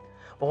आसुरी.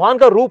 भगवान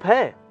का रूप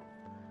है,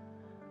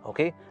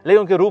 ओके, लेकिन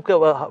उनके रूप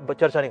के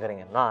चर्चा नहीं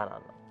करेंगे. ना ना ना,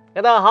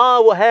 कहता हाँ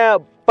वो है,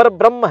 पर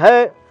ब्रह्म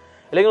है,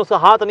 लेकिन उसका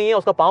हाथ नहीं है,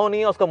 उसका पाँव नहीं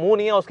है, उसका मुंह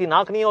नहीं है, उसकी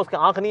नाक नहीं है, उसकी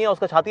आंख नहीं है,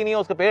 उसका छाती नहीं है,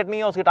 उसका पेट नहीं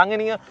है, उसकी टांगे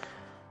नहीं है,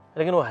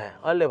 लेकिन वो है.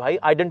 अरे भाई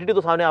आइडेंटिटी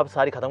तो सामने आप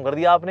सारी खत्म कर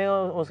दिया आपने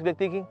उस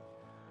व्यक्ति की.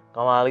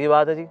 कमाल की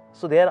बात है जी.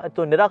 सो देयर,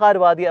 तो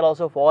निराकारवादी are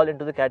also fall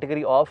into the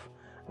category of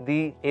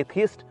the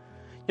atheist,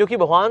 क्योंकि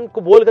भगवान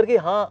को बोल करके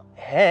हाँ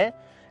है,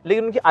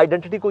 लेकिन उनकी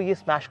आइडेंटिटी को ये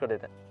स्मैश कर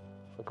देते हैं.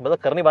 मतलब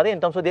करने वाले इन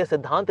टर्म्स ऑफ देयर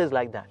सिद्धांत इज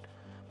लाइक दैट.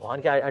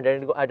 भगवान की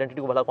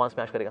आइडेंटिटी को भला कौन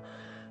स्मैश करेगा?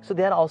 सो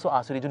दे आर आल्सो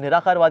आसुरी. जो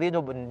निराकारवादी है,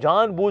 जो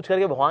जानबूझ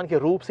करके भगवान के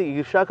रूप से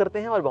ईर्ष्या करते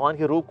हैं और भगवान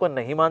के रूप को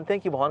नहीं मानते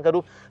हैं कि भगवान का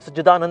रूप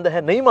सच्चिदानंद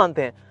है, नहीं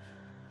मानते हैं,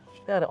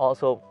 दे आर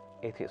आल्सो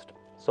एथियस्ट.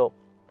 सो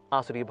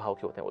आसुरी भाव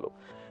के होते हैं वो लोग.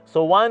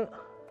 सो 1,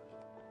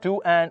 2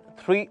 and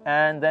 3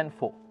 and then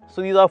 4.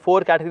 So these are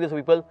 4 categories of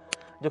people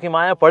जो कि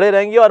माया पड़े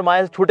रहेंगे और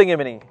माया से छूटेंगे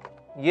भी नहीं.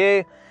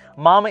 ये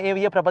माम एव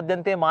ये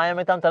प्रपद्यन्ते माया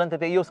में तम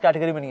तरन्ते, ये उस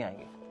कैटेगरी में नहीं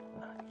आएंगे.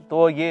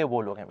 तो ये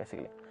वो लोग हैं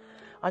बेसिकली.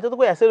 अच्छा, तो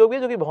कोई ऐसे लोग भी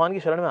हैं जो कि भगवान की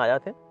शरण में आ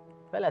जाते हैं?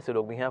 वेल ऐसे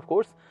लोग भी हैं of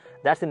course.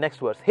 That's the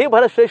next verse. हे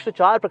भरत श्रेष्ठ,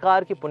 4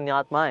 प्रकार की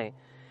पुण्यात्माएं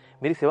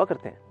मेरी सेवा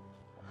करते हैं,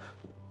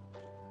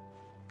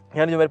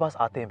 यानी जो मेरे पास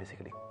आते हैं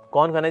बेसिकली.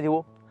 कौन कौन है जी?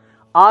 वो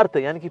आर्त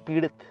यानी कि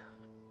पीड़ित,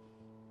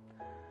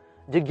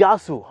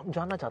 जिज्ञासु, हम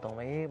जानना चाहता हूँ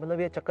मैं, ये मतलब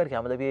ये चक्कर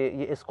क्या, मतलब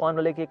ये इस्कॉन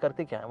वाले के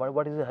करते क्या है,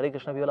 व्हाट इज हरे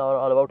कृष्णा भी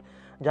ऑल अबाउट,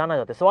 जानना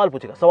चाहते हैं। सवाल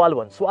पूछेगा, सवाल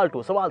 1, सवाल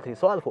 2, सवाल 3,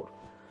 सवाल 4।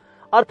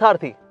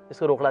 अर्थार्थी,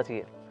 इसको रोकना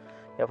चाहिए।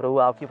 या प्रभु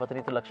आपकी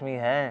पत्नी तो लक्ष्मी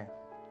है,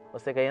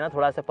 उससे कहिए ना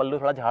थोड़ा सा पल्लू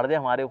थोड़ा झाड़ दे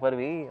हमारे ऊपर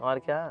भी, और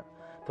क्या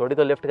थोड़ी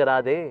तो लिफ्ट करा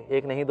दे,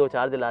 1 नहीं 2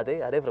 4 दिला दे।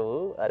 अरे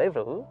प्रभु, अरे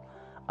प्रभु।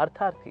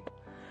 अर्थार्थी।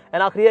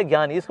 एंड आखिरी है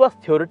ज्ञानी, इसके पास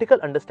थ्योरेटिकल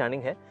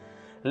अंडरस्टैंडिंग है,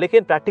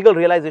 लेकिन प्रैक्टिकल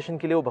रियलाइजेशन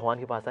के लिए वो भगवान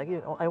के पास है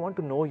कि I want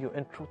to know you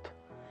in truth,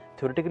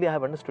 theoretically I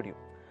have understood you,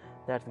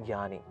 that's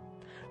ज्ञानी।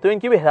 तो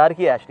इनकी भी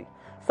हायरार्की है एक्चुअली।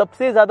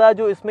 सबसे ज्यादा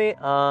जो इसमें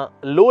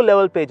लो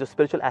लेवल पे जो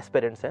स्पिरिचुअल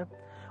एस्पिरेंट्स हैं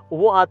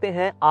वो आते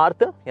हैं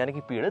आर्त यानी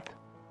कि पीड़ित,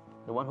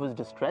 the one who is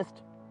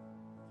distressed,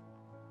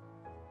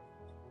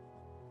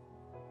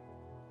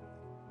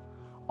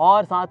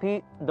 और साथ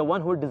ही the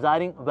one who is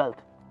desiring wealth,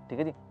 ठीक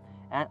है जी।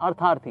 And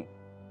अर्थार्थी,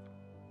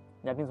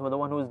 that means the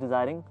one who is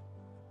desiring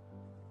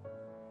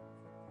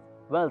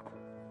wealth.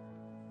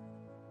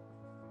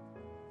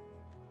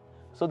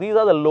 So these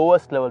are the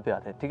lowest level पे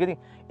आते हैं, ठीक है जी।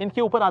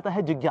 इनके ऊपर आता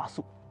है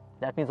जिज्ञासु,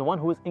 that means the one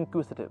who is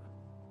inquisitive,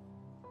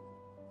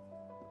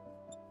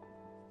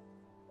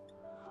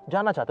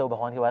 जानना चाहते हो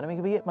भगवान के बारे में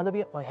कि भाई मतलब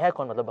ये है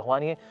कौन, मतलब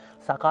भगवान ये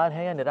साकार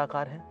है या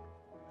निराकार है।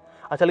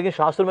 अच्छा, लेकिन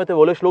शास्त्र में तो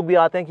वो श्लोक भी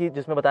आते हैं कि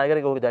जिसमें बताया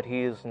गया कि दैट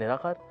ही इज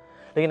निराकार,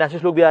 लेकिन ऐसे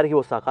श्लोक भी आ रहे हैं कि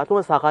वो साकार।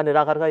 तो साकार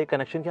निराकार का ये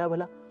कनेक्शन क्या है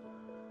भला?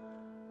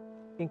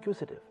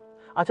 इंक्विजिटिव।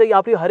 अच्छा, ये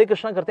आप ये हरे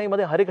कृष्णा करते हैं,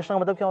 मतलब हरे कृष्णा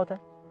का मतलब क्या होता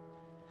है?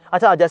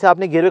 अच्छा, जैसे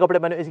आपने गेरुए कपड़े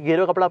पहने, इस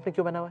गेरुए कपड़ा आपने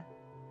क्यों पहना हुआ है?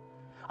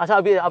 अच्छा,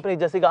 अभी आपने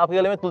जैसे आपके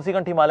गले में तुलसी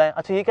कंठी माला है,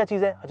 अच्छा ये क्या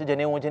चीज है? अच्छा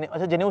जनेऊ,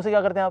 अच्छा जनेऊ से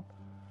क्या करते हैं आप?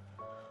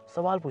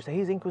 सवाल पूछते हैं।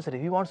 He is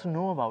inquisitive, he wants to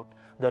know about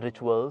the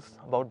rituals,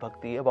 about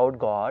भक्ति, अबाउट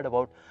गॉड,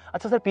 अबाउट।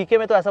 अच्छा सर, पीके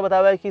में तो ऐसा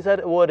बताया हुआ है कि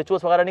सर वो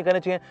रिचुअल्स वगैरह नहीं करने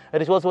चाहिए,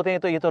 रिचुअल्स होते हैं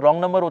तो ये तो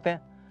रॉन्ग नंबर होते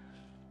हैं,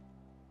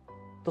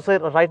 तो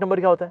सर राइट नंबर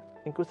क्या होता है?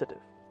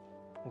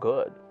 इंक्विजिटिव।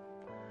 गुड।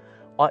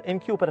 और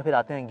इनके ऊपर फिर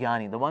आते हैं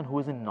ज्ञानी, the one who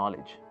is in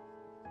knowledge,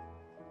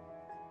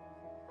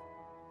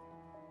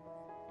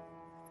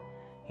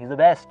 he is the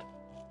best,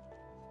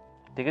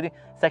 ठीक है जी।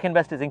 Second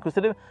best is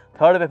inquisitive,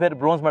 third पे फिर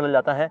ब्रोंज मेडल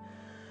जाता है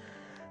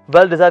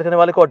वेल डिजायर करने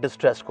वाले को और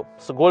डिस्ट्रेस्ड को।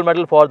 So gold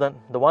medal for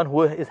the one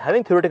who is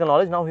having theoretical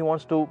knowledge, now he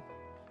wants to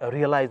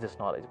realise this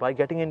knowledge by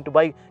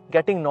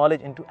getting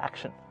knowledge into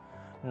action.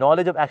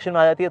 Knowledge जब एक्शन में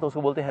आ जाती है तो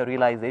उसको बोलते हैं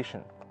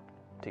रियलाइजेशन,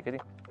 ठीक है जी।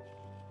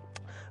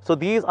 So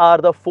these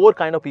are the 4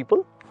 kind of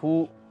people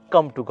who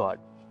come to God,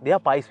 they are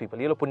price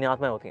people, ये लोग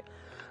पुण्यात्माएं होती हैं।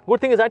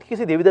 गुड थिंग इज दैट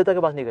किसी देवी देवता के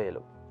पास नहीं गए ये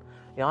लोग,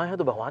 यहाँ है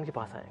तो भगवान के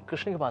पास आए,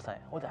 कृष्ण के पास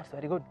आए, oh that's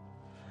very good।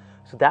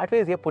 So that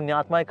ways ये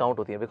पुण्यात्माएं काउंट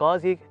होती है,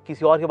 बिकॉज ये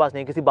किसी और के पास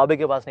नहीं, किसी बाबे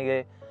के पास नहीं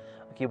गए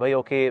कि भाई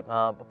ओके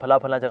फला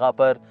फला जगह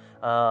पर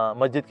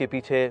मस्जिद के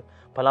पीछे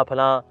फला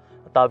फला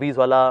तावीज़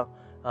वाला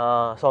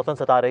सौतन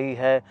सता रही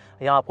है,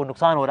 यहाँ आपको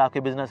नुकसान हो रहा है आपके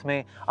बिजनेस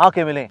में,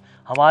 आके मिलें,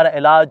 हमारा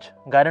इलाज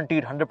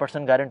गारंटीड,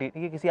 100% गारंटीड।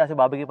 ये किसी ऐसे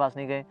बाबे के पास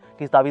नहीं गए,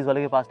 किसी तावीज़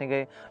वाले के पास नहीं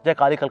गए, चाहे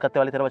काली कलकत्ते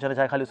वाले तेरा बच्चा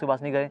चाहे खाली उसके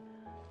पास नहीं गए,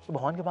 तो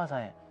भगवान के पास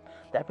आए हैं।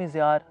 दैट मीन्स दे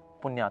आर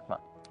पुण्यात्मा।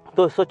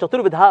 तो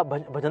चतुर्विधा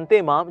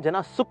भजन्ते माम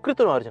जना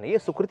सुकृत अर्जुन, ये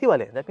सुकृति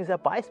वाले, that means they are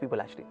price people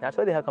actually, that's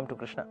why they have come to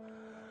Krishna.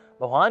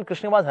 भगवान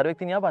कृष्ण के पास हर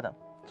व्यक्ति नहीं आ पाता,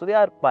 सो दे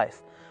आर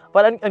पाइस।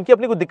 पर इनकी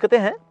अपनी कुछ दिक्कतें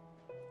हैं,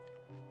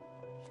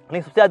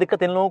 लेकिन सबसे ज्यादा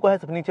दिक्कत इन लोगों को है,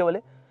 सबसे नीचे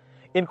वाले,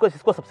 इनको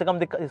इसको सबसे कम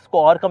दिक्कत,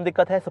 इसको और कम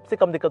दिक्कत है, सबसे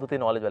कम दिक्कत होती है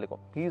नॉलेज वाले को,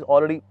 he is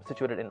already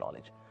situated in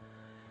knowledge.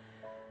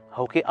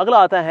 Okay, अगला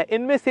आता है,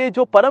 इनमें से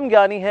जो परम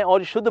ज्ञानी है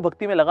और शुद्ध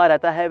भक्ति में लगा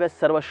रहता है वह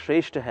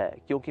सर्वश्रेष्ठ है,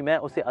 क्योंकि मैं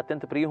उसे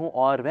अत्यंत प्रिय हूं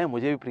और वह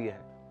मुझे भी प्रिय है।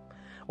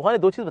 वहां ने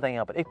 2 चीज बताई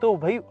यहाँ पर, एक तो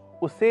भाई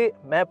उससे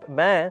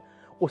मैं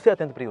उससे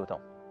अत्यंत प्रिय होता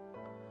हूँ,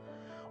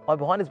 और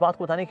भगवान इस बात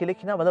को बताने के लिए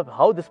कि ना मतलब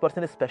how this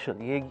person is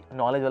special, ये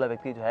नॉलेज वाला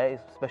व्यक्ति जो है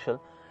स्पेशल,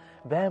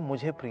 वह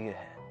मुझे प्रिय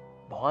है।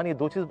 भगवान ये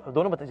 2 चीज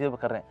दोनों चीजें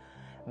कर रहे हैं,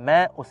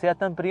 मैं उससे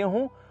अत्यंत प्रिय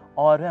हूँ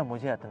और वह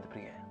मुझे अत्यंत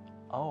प्रिय है।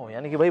 ओह,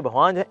 यानी कि भाई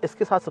भगवान जो है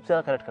इसके साथ सबसे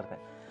ज्यादा कनेक्ट करते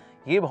हैं,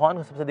 ये भगवान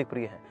को सबसे अधिक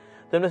प्रिय है।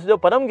 तो इनमें से जो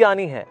परम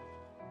ज्ञानी है,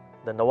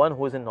 the one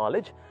who is in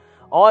knowledge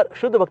और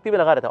शुद्ध भक्ति में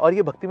लगा रहता है, और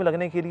ये भक्ति में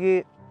लगने के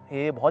लिए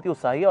ये बहुत ही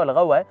उत्साही और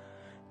लगा हुआ है,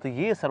 तो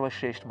ये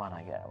सर्वश्रेष्ठ माना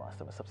गया है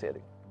वास्तव में सबसे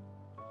अधिक।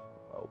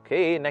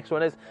 ओके, नेक्स्ट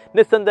वन इज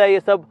निस्संदेह ये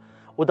सब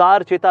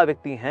उदार चेता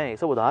व्यक्ति हैं, ये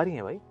सब उदार ही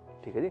हैं भाई,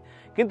 ठीक है जी।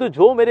 किंतु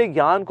जो मेरे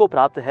ज्ञान को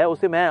प्राप्त है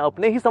उसे मैं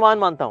अपने ही समान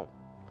मानता हूं।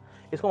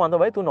 इसको मानता हूं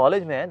भाई तू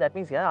नॉलेज में है, दैट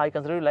मींस यार I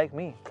consider you like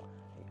me,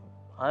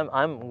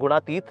 I am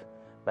गुणातीत,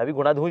 मैं भी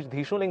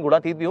गुणाधीश हूं लेकिन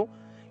गुणातीत भी हूं,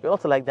 you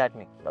also like that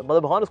me. मतलब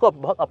भगवान उसको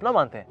बहुत अपना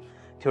मानते हैं,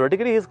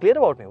 theoretically he is clear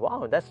about me,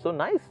 wow that's so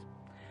nice.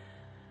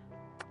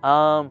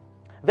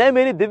 वह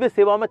मेरी दिव्य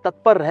सेवा में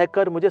तत्पर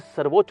रहकर मुझे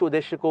सर्वोच्च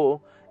उद्देश्य को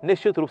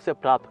निश्चित रूप से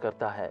प्राप्त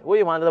करता है। वो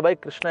ये मान लेता भाई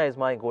Krishna is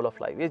my goal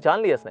of life, ये जान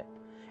लिया इसने,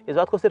 इस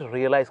बात को सिर्फ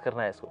रियलाइज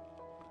करना है इसको,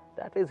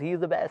 that is he is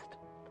the best.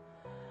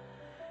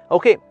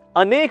 Okay,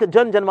 अनेक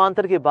जन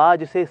जन्मांतर के बाद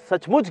जिसे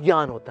सचमुच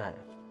ज्ञान होता है,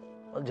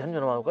 जन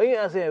जन्मांतर कई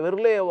ऐसे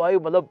विरले भाई,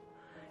 मतलब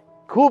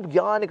खूब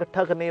ज्ञान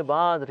इकट्ठा करने के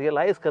बाद,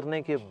 रियलाइज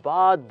करने के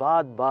बाद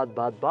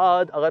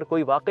अगर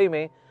कोई वाकई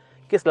में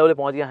किस लेवल पे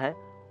पहुंच गया है,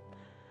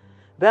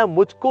 वह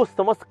मुझको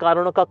समस्त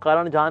कारणों का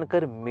कारण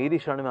जानकर मेरी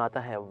शरण में आता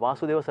है।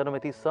 वासुदेव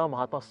सर्वमिति स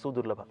महात्मा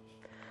सुदुर्लभ,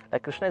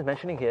 like Krishna is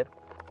mentioning here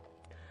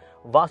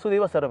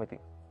Vasudev सर्वमिति,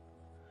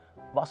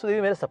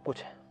 वासुदेव मेरे सब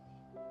कुछ है।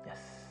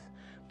 यस,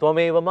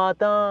 त्वमेव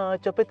माता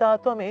च पिता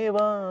त्वमेव,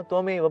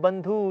 त्वमेव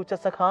बंधु च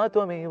सखा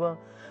त्वमेव,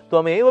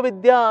 त्वमेव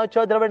विद्या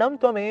च द्रविणम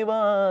त्वमेव,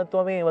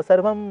 त्वमेव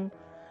सर्वम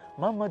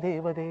मम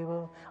देव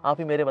देव। आप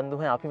ही मेरे बंधु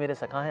हैं, आप ही मेरे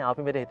सखा हैं, आप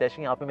ही मेरे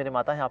हितैषी हैं, आप ही मेरे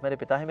माता हैं, आप मेरे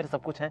पिता हैं, मेरे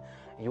सब कुछ हैं।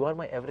 You are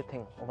my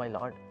everything, o my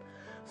lord.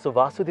 So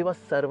Vasudev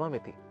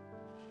सर्वमिति।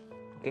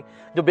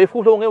 जो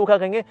बेवकूफ लोग होंगे वो क्या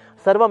कहेंगे,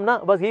 सर्वम ना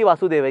बस यही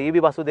वासुदेव है, ये भी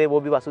वासुदेव, वो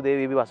भी वासुदेव,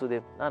 ये भी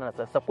वासुदेव। ना ना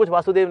सर, सब कुछ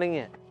वासुदेव नहीं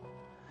है।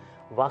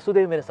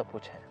 वासुदेव मेरे सब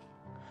कुछ है।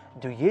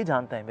 जो ये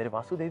जानता है मेरे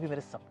वासुदेव भी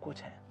मेरे सब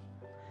कुछ है,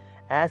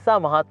 ऐसा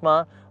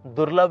महात्मा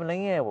दुर्लभ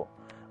नहीं है।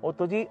 वो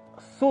तो जी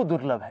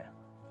सुदुर्लभ है,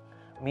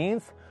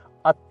 मीन्स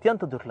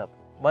अत्यंत दुर्लभ।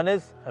 One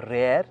is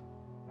rare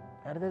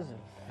and it is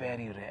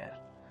very rare.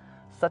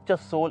 Such a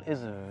soul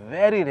is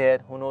very rare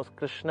who knows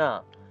Krishna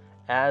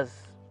as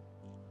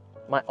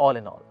my all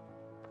in all.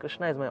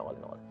 Krishna is my all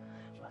in all.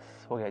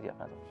 बस हो गया जी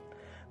अपना।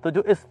 तो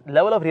जो इस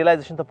लेवल ऑफ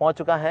रियलाइजेशन तक पहुंच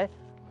चुका है,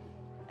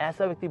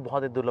 ऐसा व्यक्ति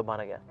बहुत ही दुर्लभ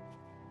माना गया।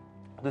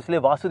 तो इसलिए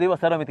वासुदेव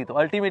सर्वमिति। तो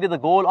ultimately the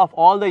goal of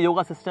all the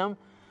yoga system,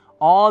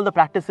 all the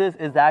practices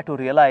is that to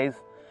realise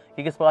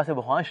कि किस प्रकार से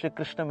भगवान श्री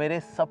कृष्ण मेरे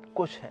सब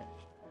कुछ है,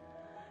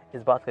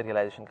 इस बात का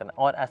रियलाइजेशन करना।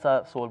 और ऐसा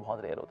सोल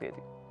बहुत रेयर होती है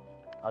जी।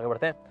 आगे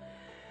बढ़ते हैं।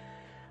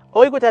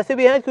 और कुछ ऐसे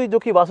भी हैं जो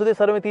कि वासुदेव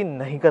सर्वमिति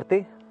नहीं करते।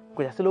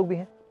 कुछ ऐसे लोग भी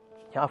हैं,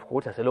 या ऑफ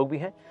कोर्स ऐसे लोग भी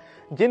हैं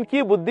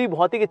जिनकी बुद्धि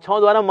भौतिक इच्छाओं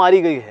द्वारा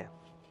मारी गई है।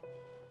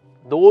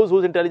 Those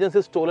whose intelligence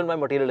is stolen by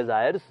material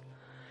desires,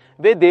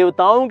 वे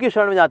देवताओं की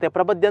शरण में जाते हैं।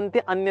 प्रपद्यन्ते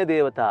अन्य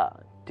देवता,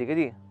 ठीक है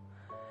जी।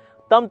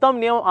 तम तम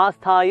नियम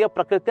आस्थाय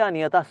प्रकृत्या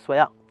नियता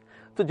स्वया।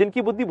 तो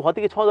जिनकी बुद्धि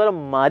भौतिक इच्छाओं द्वारा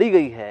मारी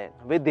गई है,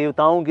 वे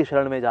देवताओं की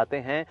शरण में जाते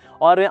हैं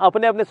और वे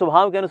अपने अपने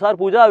स्वभाव के अनुसार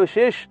पूजा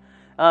विशेष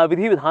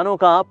विधि विधानों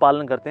का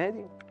पालन करते हैं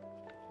जी।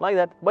 Like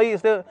that. भाई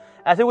इससे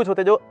ऐसे कुछ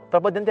होते हैं जो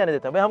प्रपद्यन्ते आने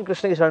देते हैं, भाई हम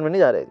कृष्ण की शरण में नहीं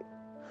जा रहे जी।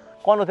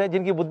 कौन होते हैं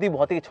जिनकी बुद्धि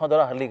भौतिक इच्छाओं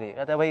द्वारा हर ली गई,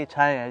 कहते हैं भाई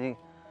इच्छाएं हैं जी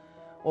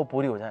वो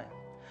पूरी हो जाए।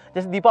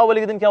 जैसे दीपावली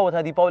के दिन क्या हुआ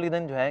था, दीपावली के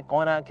दिन जो है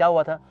कौन क्या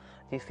हुआ था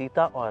जी,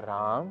 सीता और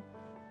राम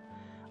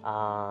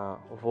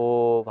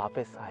वो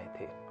वापस आए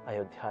थे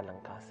अयोध्या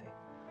लंका से।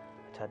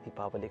 अच्छा,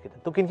 दीपावली के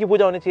दिन तो किनकी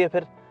पूजा होनी चाहिए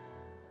फिर,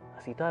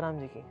 सीताराम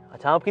जी की।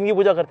 अच्छा, आप किनकी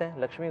पूजा करते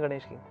हैं, लक्ष्मी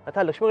गणेश की।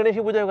 अच्छा, लक्ष्मी गणेश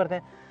की पूजा करते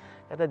हैं।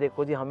 कहते हैं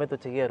देखो जी हमें तो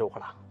चाहिए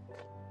रोकड़ा,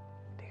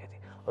 ठीक है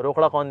जी।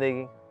 रोकड़ा कौन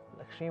देगी,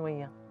 लक्ष्मी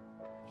मैया,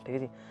 ठीक है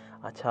जी।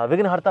 अच्छा,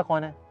 विघ्नहर्ता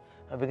कौन है,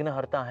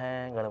 विघ्नहर्ता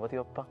है गणपति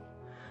बप्पा।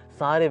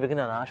 सारे विघ्न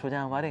नाश हो जाए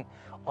हमारे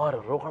और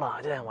रोकड़ा आ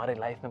जाए हमारे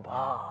लाइफ में,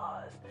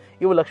 बस।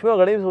 ये वो लक्ष्मी और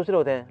गणेश भी सोच रहे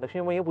होते हैं।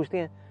 लक्ष्मी मैया पूछती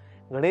हैं,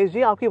 गणेश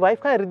जी आपकी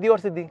वाइफ कहाँ है, रिद्धि और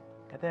सिद्धि।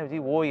 कहते हैं जी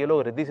वो ये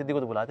लोग रिद्धि सिद्धि को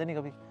तो बुलाते नहीं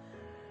कभी।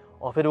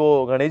 और फिर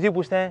वो गणेश जी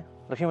पूछते हैं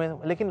लक्ष्मी मैया,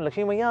 लेकिन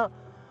लक्ष्मी मैया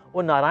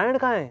वो नारायण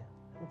कहाँ है,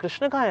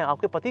 कृष्ण कहाँ है,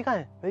 आपके पति कहाँ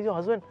है, मेरी जो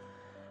हस्बैंड।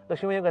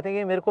 लक्ष्मी मैया कहते हैं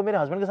कि मेरे को मेरे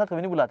हस्बैंड के साथ कभी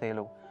नहीं बुलाते ये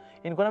लोग,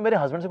 इनको ना मेरे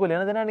हस्बैंड से कोई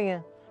लेना देना नहीं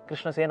है,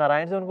 कृष्ण से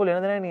नारायण से उनको लेना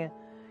देना नहीं है।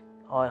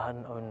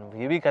 और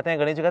ये भी कहते हैं,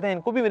 गणेश जी कहते हैं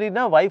इनको भी मेरी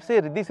ना वाइफ से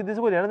रिद्धि सिद्धि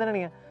से कोई लेना देना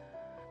नहीं है।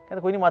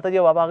 कहते कोई नहीं माता जी,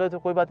 अब आप आ गए तो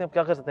कोई बात नहीं, अब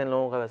क्या कर सकते हैं इन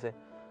लोगों का वैसे।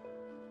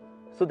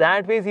 सो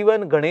that means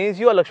even Ganesh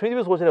ji और लक्ष्मी जी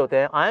भी सोच रहे होते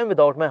हैं, I am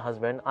without my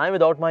husband, I am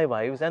without my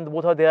wife's and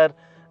both are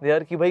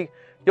there कि भाई,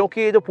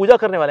 क्योंकि ये जो पूजा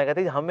करने वाले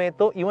कहते हैं हमें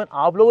तो इवन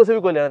आप लोगों से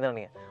भी कोई लेना देना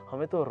नहीं है,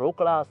 हमें तो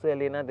रोकड़ा से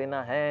लेना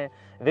देना है,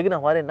 विघ्न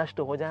हमारे नष्ट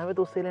हो जाए हमें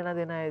तो उससे लेना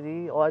देना है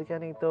जी, और क्या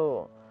नहीं।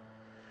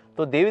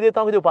 तो देवी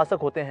देवताओं के जो उपासक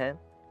होते हैं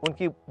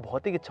उनकी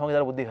भौतिक इच्छाओं की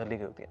तरह बुद्धि हर ली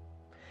गई होती है।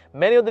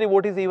 Many of the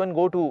devotees even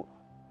go to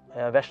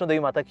Vaishno Devi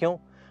माता। क्यों,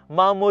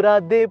 माँ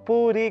मुरादे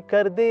पूरी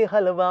कर दे,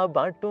 हलवा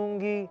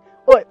बांटूंगी,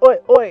 ओए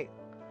ओए ओए।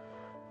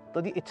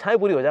 तो जी इच्छाएं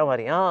पूरी हो जाए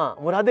हमारी, हाँ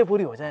मुरादे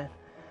पूरी हो जाए।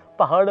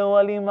 पहाड़ों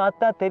वाली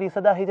माता तेरी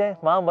सदा ही जाए,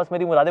 माँ बस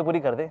मेरी मुरादे पूरी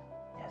कर दे।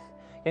 यस,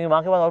 क्योंकि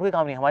माँ के पास और कोई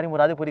काम नहीं, हमारी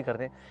मुरादे पूरी कर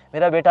दे।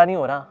 मेरा बेटा नहीं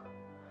हो रहा,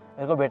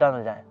 मेरे को बेटा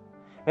मिल जाए।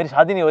 मेरी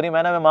शादी नहीं हो रही,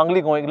 मैं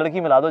मांगलिक हूँ, एक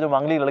लड़की मिला दो जो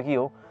मांगलिक लड़की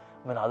हो,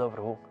 मिला दो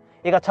प्रभु।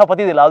 एक अच्छा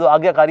पति दिला दो,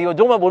 आज्ञाकारी हो,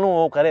 जो मैं बोलूँ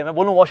वो करे। मैं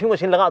बोलूँ वॉशिंग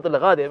मशीन लगा तो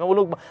लगा दे, मैं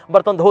बोलूँ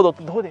बर्तन धो दो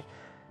तो धो दे।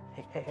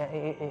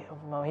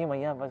 वही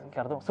मैया बस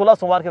कर दो। 16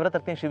 सोमवार के व्रत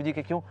रखते हैं शिव जी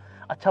के, क्यों,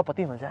 अच्छा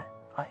पति मिल जाए।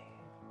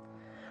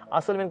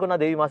 असल में इनको ना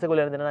देवी माँ से को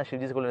लेना देना, ना शिव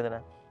जी से को लेना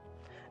देना,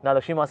 ना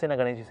लक्ष्मी माँ से, ना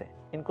गणेश जी से,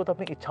 इनको तो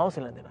अपनी इच्छाओं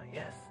से लेना देना।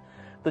 यस,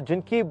 तो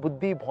जिनकी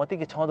बुद्धि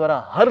भौतिक इच्छाओं द्वारा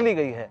हर ली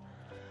गई है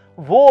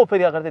वो फिर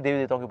क्या करते हैं, देवी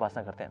देवताओं की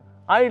उपासना करते हैं।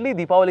 आइडली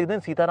दीपावली के दिन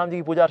सीताराम जी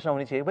की पूजा अर्चना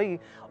होनी चाहिए भाई,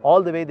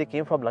 all the way they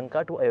came from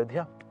Lanka to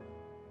Ayodhya.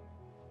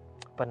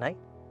 पर नहीं,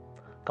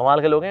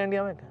 कमाल के लोग हैं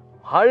इंडिया में,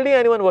 hardly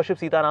anyone worship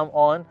Sitaram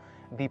on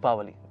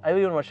Deepawali,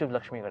 everyone worship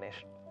Lakshmi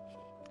Ganesh.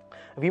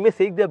 We में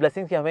सीक देयर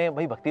ब्लेसिंग्स कि हमें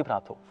भाई भक्ति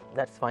प्राप्त हो,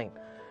 दैट्स फाइन।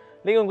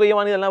 लेकिन उनको ये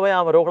मान के चलना भाई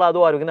आप रोकड़ा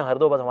दो और विघ्न हर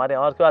दो बस हमारे,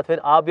 और उसके बाद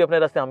फिर आप भी अपने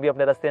रास्ते हम भी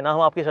अपने रास्ते, ना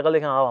हम आपकी शक्ल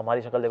देखें, हाँ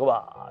हमारी शक्ल देखो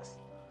बस।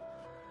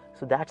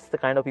 So that's the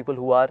kind of people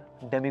who are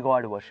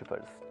demigod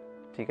worshippers.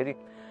 ठीक है जी।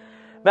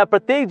 मैं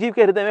प्रत्येक जीव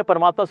के हृदय में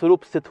परमात्मा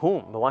स्वरूप स्थित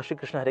हूँ, भगवान श्री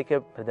कृष्ण हरे के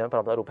हृदय में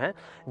परमात्मा रूप हैं।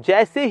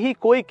 जैसे ही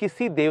कोई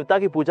किसी देवता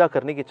की पूजा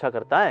करने की इच्छा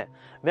करता है,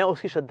 मैं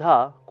उसकी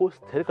श्रद्धा को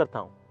स्थिर करता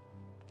हूँ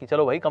कि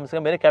चलो भाई कम से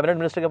कम मेरे कैबिनेट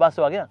मिनिस्टर के पास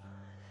तो आ गया।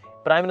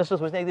 प्राइम मिनिस्टर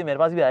सोचते हैं एक दिन मेरे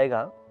पास भी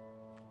आएगा,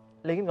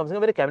 लेकिन कम से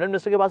कम मेरे कैबिनेट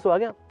मिनिस्टर के पास तो आ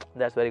गया,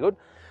 दैट्स वेरी गुड।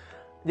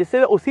 जिससे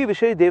वे उसी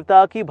विशेष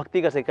देवता की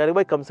भक्ति कर सके। अरे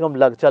भाई कम से कम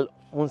लग, चल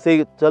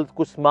उनसे चल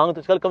कुछ मांग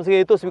तो चल, कम से कम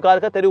ये तो स्वीकार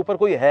कर तेरे ऊपर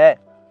कोई है।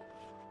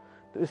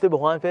 तो इसलिए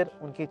भगवान फिर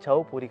उनकी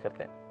इच्छाओं पूरी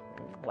करते हैं,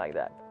 लाइक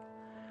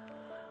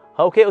दैट।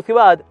 ओके, उसके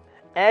बाद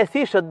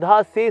ऐसी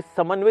श्रद्धा से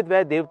समन्वित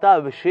वह देवता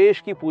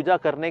विशेष की पूजा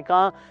करने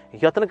का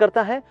यत्न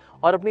करता है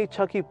और अपनी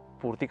इच्छा की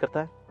पूर्ति करता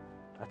है।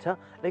 अच्छा,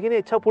 लेकिन ये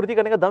इच्छा पूर्ति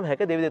करने का दम है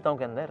क्या देवी देवताओं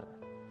के अंदर?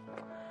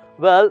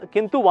 वेल,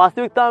 किंतु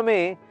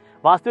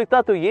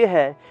वास्तविकता तो ये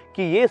है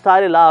कि ये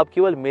सारे लाभ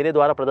केवल मेरे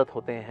द्वारा प्रदत्त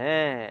होते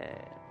हैं।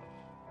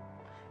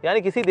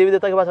 यानी किसी देवी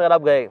देवता के पास अगर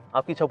आप गए,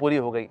 आपकी इच्छा पूरी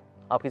हो गई,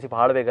 आप किसी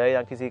पहाड़ पे गए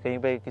या किसी कहीं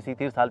पे किसी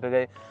तीर्थ स्थल पे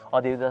गए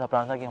और देवी देवता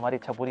प्रार्थना की हमारी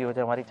इच्छा पूरी हो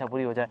जाए, हमारी इच्छा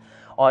पूरी हो जाए,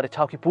 और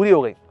इच्छा की पूरी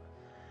हो गई,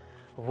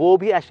 वो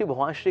भी एक्चुअली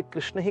भगवान श्री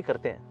कृष्ण ही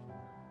करते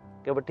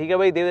हैं कि ठीक है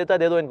भाई देवी देवता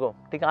दे दो इनको,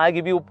 ठीक है, आई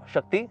गिव यू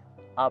शक्ति,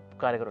 आप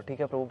कार्य करो, ठीक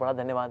है प्रभु बड़ा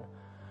धन्यवाद,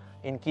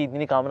 इनकी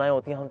इतनी कामनाएं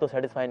होती हैं हम तो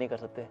सेटिस्फाई नहीं कर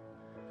सकते,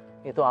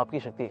 ये तो आपकी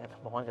शक्ति है।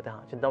 भगवान कहते हैं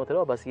हाँ चिंता मत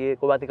करो, बस ये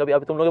कोई बात नहीं, कभी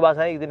अभी तुम लोग के पास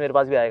आए, एक दिन मेरे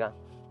पास भी आएगा,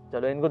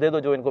 चलो इनको दे दो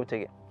जो इनको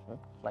चाहिए,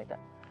 लाइक दैट।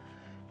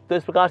 तो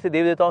इस प्रकार से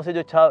देवी देवताओं से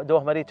जो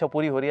हमारी इच्छा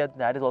पूरी हो रही है,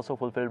 that is also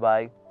fulfilled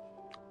by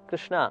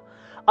Krishna.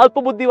 अल्प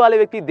बुद्धि वाले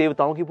व्यक्ति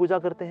देवताओं की पूजा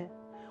करते हैं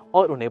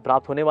और उन्हें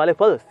प्राप्त होने वाले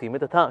फल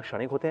सीमित तथा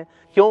क्षणिक होते हैं।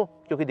 क्यों?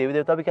 क्योंकि देवी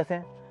देवता भी कैसे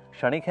हैं?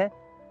 क्षणिक है,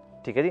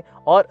 ठीक है जी,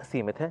 और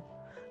सीमित है।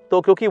 तो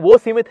क्योंकि वो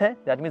सीमित है,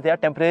 that means they are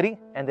temporary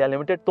and they are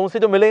limited, तो उनसे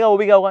जो मिलेगा वो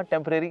भी क्या होगा?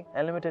 Temporary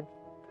and limited.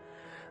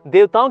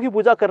 देवताओं की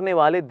पूजा करने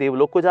वाले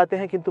देवलोक को जाते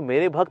हैं, किंतु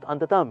मेरे भक्त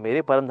अंततः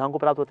मेरे परम धाम को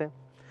प्राप्त होते हैं।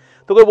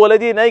 तो कोई बोले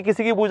जी नहीं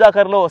किसी की पूजा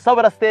कर लो, सब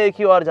रास्ते एक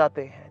ही ओर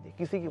जाते हैं जी,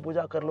 किसी की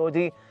पूजा कर लो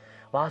जी,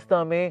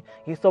 वास्तव में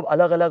ये सब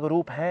अलग अलग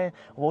रूप हैं,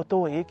 वो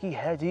तो एक ही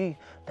है जी,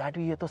 दैट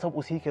ये तो सब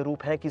उसी के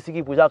रूप है, किसी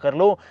की पूजा कर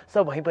लो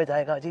सब वहीं पे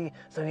जाएगा जी,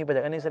 सब वहीं पे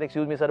जाएगा। नहीं sir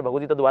excuse me sir,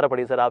 Bhagavad Gita दोबारा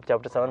पढ़िए सर आप,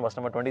 चैप्टर 7 वर्स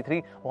नंबर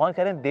 23। वहाँ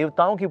कह रहे हैं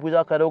देवताओं की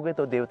पूजा करोगे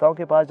तो देवताओं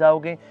के पास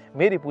जाओगे,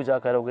 मेरी पूजा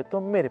करोगे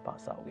तो मेरे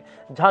पास आओगे,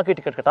 जहाँ की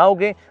टिकट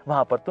कटाओगे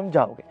वहाँ पर तुम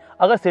जाओगे।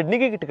 अगर सिडनी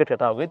की टिकट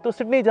कटाओगे तो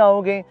सिडनी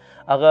जाओगे,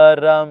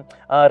 अगर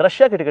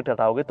रशिया की टिकट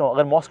कटाओगे तो,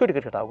 अगर मॉस्को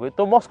टिकट कटाओगे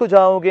तो मॉस्को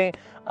जाओगे,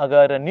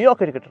 अगर न्यूयॉर्क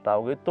की टिकट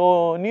कटाओगे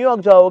तो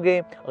न्यूयॉर्क जाओगे,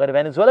 अगर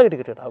वेनेजुएला की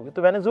टिकट कटाओगे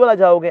तो वेनेजुएला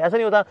जाओगे। ऐसा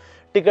नहीं होता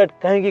टिकट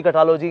कहीं की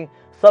कटा लो जी,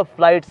 सब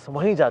फ्लाइट्स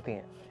वहीं जाती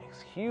हैं।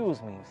 एक्सक्यूज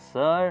मी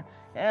सर,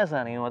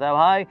 ऐसा नहीं होता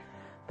भाई।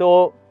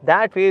 तो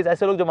दैट मींस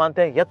ऐसे लोग जो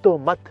मानते हैं यतो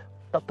मत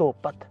ततो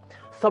पथ,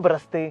 सब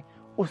रास्ते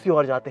उसी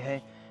ओर जाते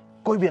हैं,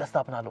 कोई भी रास्ता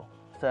अपना लो।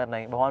 सर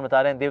नहीं, भगवान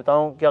बता रहे हैं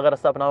देवताओं के अगर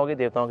रास्ता अपनाओगे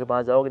देवताओं के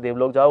पास जाओगे,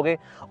 देवलोक जाओगे,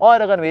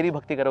 और अगर मेरी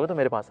भक्ति करोगे तो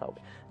मेरे पास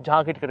आओगे,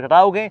 जहाँ की टिकट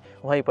कटाओगे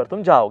वहीं पर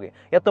तुम जाओगे।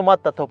 यतो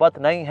मत ततो पथ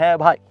नहीं है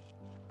भाई।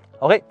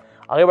 ओके,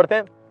 आगे बढ़ते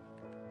हैं।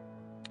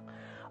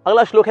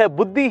 अगला श्लोक है,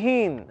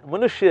 बुद्धिहीन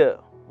मनुष्य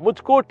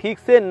मुझको ठीक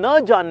से न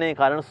जानने के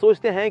कारण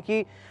सोचते हैं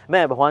कि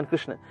मैं भगवान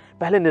कृष्ण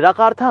पहले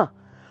निराकार था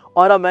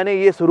और अब मैंने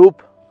ये स्वरूप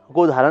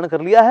को धारण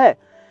कर लिया है।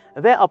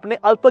 वह अपने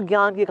अल्प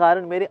ज्ञान के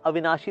कारण मेरे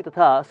अविनाशी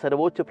तथा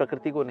सर्वोच्च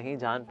प्रकृति को नहीं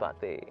जान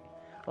पाते।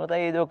 होता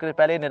है ये जो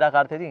पहले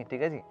निराकार थे जी,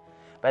 ठीक है जी,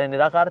 पहले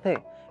निराकार थे,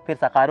 फिर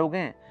साकार हो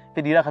गए,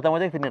 फिर लीला खत्म हो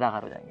जाएगी, फिर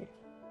निराकार हो जाएंगे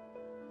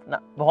ना।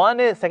 भगवान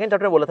ने सेकंड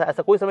चैप्टर में बोला था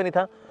ऐसा कोई समय नहीं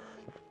था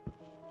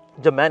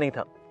जब मैं नहीं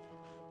था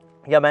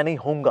या मैं नहीं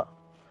होऊंगा,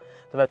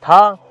 तो मैं था,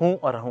 हूं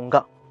और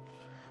रहूंगा।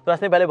 तो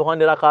ऐसे पहले भगवान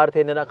निराकार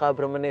थे, निराकार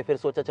ब्रह्म ने फिर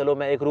सोचा चलो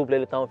मैं एक रूप ले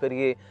लेता हूँ, फिर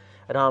ये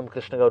राम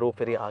कृष्ण का रूप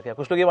फिर ये आ गया।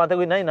 कुछ लोग ये मानते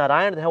हैं नहीं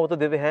नारायण है वो तो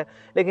दिव्य है,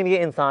 लेकिन ये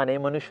इंसान है,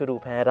 मनुष्य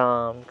रूप है,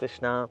 राम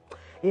कृष्णा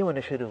ये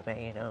मनुष्य रूप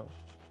है, यू नो।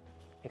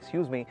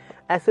 एक्सक्यूज मी,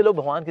 ऐसे लोग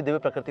भगवान की दिव्य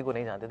प्रकृति को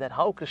नहीं जानते, that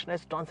how Krishna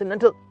is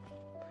transcendental.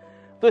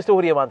 तो इस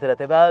ये मानते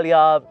रहते हैं वेल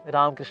या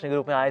राम कृष्ण के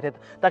रूप में आए थे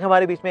ताकि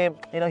हमारे बीच में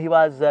you know he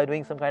was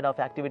doing some kind of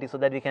activity so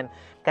that we can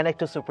connect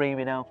to supreme,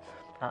 you know,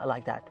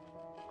 like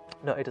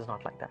that. No, it is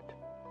not like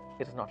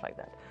that, it is not like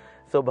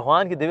that. सो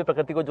भगवान की दिव्य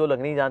प्रकृति को जो लोग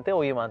नहीं जानते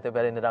वो ये मानते हैं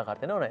पहले निराकार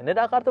थे। नो,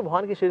 निराकार तो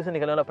भगवान के शरीर से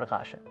निकलने वाला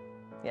प्रकाश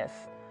है।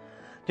 यस,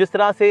 जिस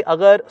तरह से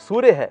अगर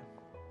सूर्य है,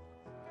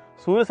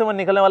 सूर्य से वो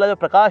निकलने वाला जो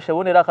प्रकाश है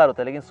वो निराकार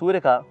होता है, लेकिन सूर्य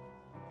का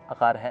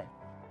आकार है,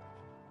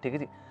 ठीक है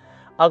जी।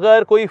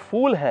 अगर कोई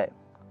फूल है,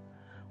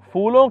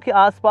 फूलों के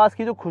आसपास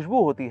की जो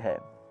खुशबू होती है,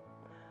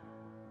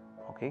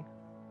 ओके,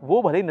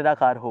 वो भले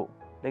निराकार हो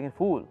लेकिन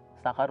फूल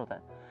साकार होता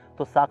है।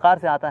 तो साकार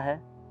से आता है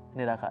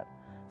निराकार,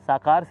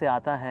 साकार से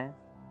आता है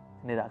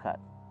निराकार।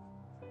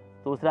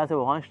 तो उस तरह से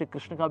भगवान श्री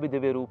कृष्ण का भी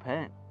दिव्य रूप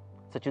है,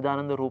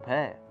 सच्चिदानंद रूप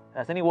है।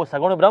 ऐसे नहीं वो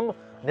सगुण ब्रह्म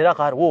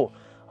निराकार, वो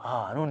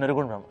हाँ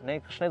निर्गुण ब्रह्म नहीं,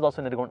 कृष्ण इज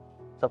आल्सो निर्गुण,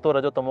 सतो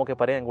रजो तमो के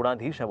परे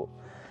गुणाधीश है वो।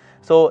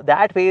 सो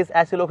दैट फेज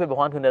ऐसे लोग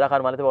भगवान को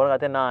निराकार मानते, भगवान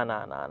कहते हैं ना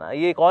ना ना ना,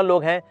 ये कौन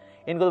लोग हैं?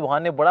 इनको तो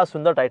भगवान ने बड़ा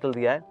सुंदर टाइटल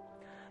दिया है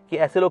कि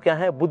ऐसे लोग क्या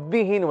हैं?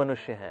 बुद्धिहीन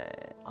मनुष्य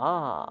हैं।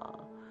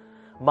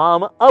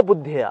 माम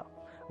अबुद्धिया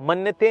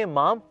मन्यते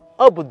माम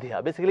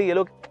अबुद्धिया। बेसिकली ये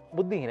लोग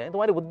बुद्धिहीन है,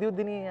 तुम्हारी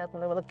बुद्धि नहीं है यार,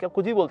 मतलब क्या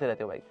कुछ ही बोलते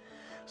रहते हो भाई।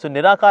 सो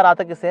निराकार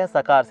आता किससे है?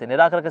 साकार से।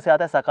 निराकार कैसे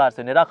आता है? साकार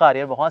से। निराकार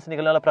यार भगवान से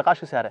निकलने वाला प्रकाश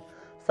किससे आ रहा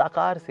है?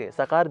 साकार से।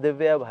 साकार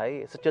दिव्य है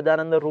भाई,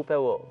 सच्चिदानंद रूप है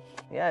वो।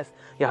 यस,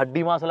 ये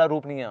हड्डी मांस वाला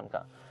रूप नहीं है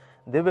उनका,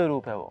 दिव्य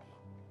रूप है वो।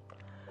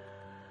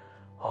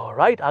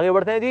 ऑलराइट, आगे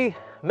बढ़ते हैं जी।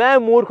 मैं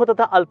मूर्खों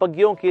तथा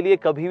अल्पज्ञों के लिए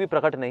कभी भी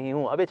प्रकट नहीं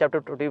हूं। अबे चैप्टर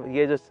 20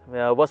 ये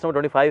जो वर्स नंबर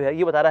 25 है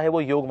ये बता रहा है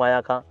वो योग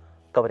माया का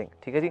कवरिंग,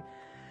 ठीक है जी।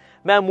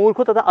 मैं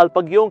मूर्खों तथा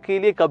अल्पज्ञों के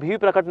लिए कभी भी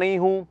प्रकट नहीं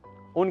हूं,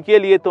 उनके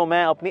लिए तो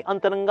मैं अपनी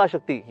अंतरंगा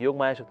शक्ति, योग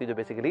माया शक्ति जो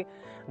बेसिकली,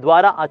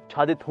 द्वारा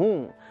आच्छादित हूं।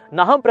 न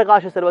हम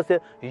प्रकाश सर्वस्य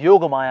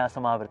योग माया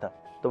समावृत।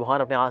 तो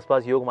भगवान अपने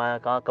आसपास योग माया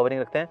का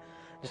कवरिंग रखते हैं,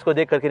 जिसको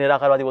देख करके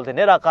निराकारवादी बोलते हैं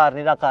निराकार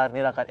निराकार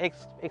निराकार।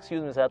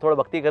 एक्सक्यूज मी सर, थोड़ा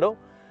भक्ति करो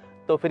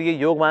तो फिर ये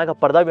योग माया का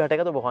पर्दा भी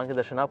हटेगा, तो भगवान के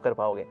दर्शन आप कर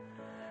पाओगे।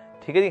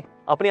 ठीक है जी।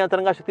 अपनी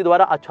अंतरंगा शक्ति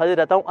द्वारा आच्छादित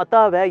रहता हूं,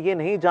 अतः वह ये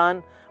नहीं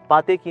जान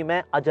पाते कि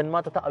मैं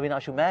अजन्मा तथा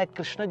अविनाशी हूं। मैं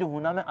कृष्ण जो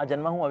हूं ना, मैं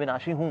अजन्मा हूं,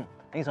 अविनाशी हूं,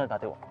 नहीं समझ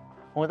पाते। वो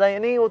होता है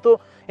नहीं, वो तो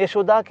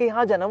यशोदा के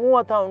यहाँ जन्म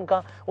हुआ था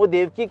उनका, वो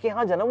देवकी के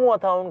यहाँ जन्म हुआ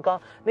था उनका,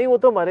 नहीं वो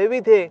तो मरे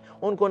भी थे,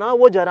 उनको ना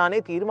वो जरा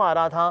ने तीर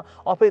मारा था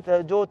और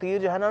फिर जो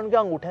तीर जो है ना उनके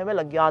अंगूठे में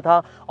लग गया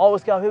था और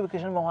उसके बाद फिर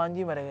कृष्ण भगवान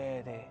जी मर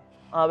गए थे।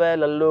 अबे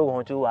लल्लू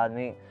घोंचू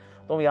आदमी,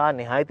 तुम यार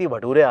निहायती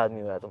भटूरे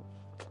आदमी हो तुम।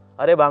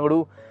 अरे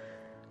बांगड़ू,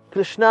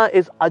 कृष्णा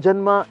इज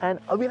अजन्मा एंड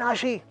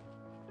अविनाशी।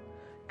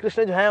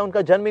 कृष्ण जो है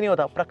उनका जन्म ही नहीं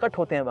होता, प्रकट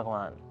होते हैं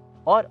भगवान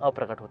और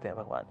अप्रकट होते हैं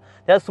भगवान।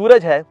 जैसे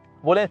सूरज है,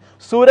 बोले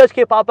सूरज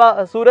के पापा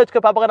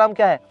का नाम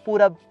क्या है?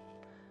 पूरब।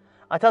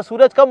 अच्छा,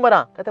 सूरज कब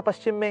मरा? कहते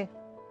पश्चिम में।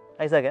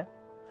 ऐसा क्या?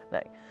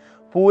 नहीं,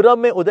 पूरब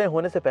में उदय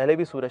होने से पहले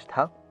भी सूरज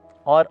था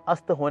और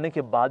अस्त होने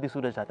के बाद भी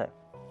सूरज आता है।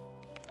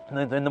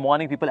 In the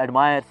morning people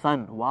admire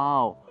sun,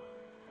 wow,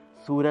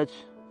 सूरज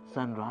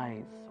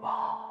सनराइज,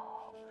 वाओ,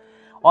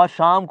 और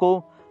शाम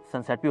को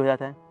सनसेट भी हो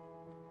जाता है।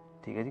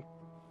 ठीक है जी।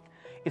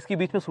 इसके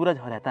बीच में सूरज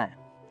रहता है,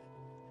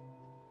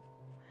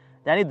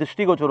 यानी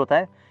दृष्टिगोचर होता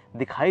है,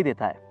 दिखाई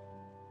देता है।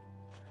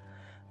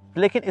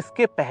 लेकिन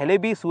इसके पहले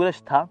भी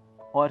सूरज था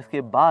और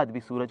इसके बाद भी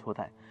सूरज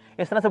होता है।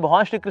 इस तरह से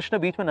भगवान श्री कृष्ण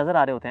बीच में नजर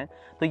आ रहे होते हैं,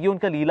 तो ये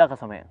उनका लीला का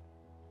समय है।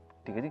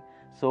 ठीक है जी।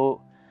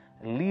 सो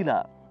लीला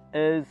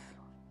इज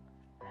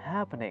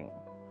हैपनिंग।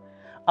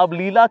 अब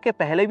लीला के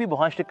पहले भी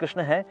भगवान श्री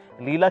कृष्ण है,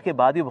 लीला के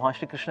बाद भी भगवान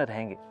श्री कृष्ण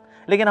रहेंगे,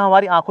 लेकिन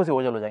हमारी आंखों से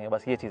ओझल हो जाएंगे,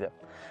 बस ये चीज है।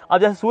 अब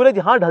जैसे सूरज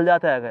यहां ढल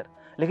जाता है अगर,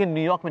 लेकिन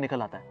न्यूयॉर्क में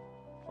निकल आता है,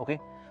 ओके,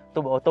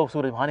 तो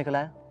सूरज वहां निकला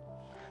है,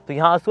 तो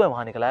यहाँ अस्तु है,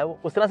 वहां निकला है वो।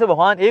 उस तरह से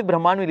भगवान एक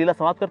ब्रह्मांड में लीला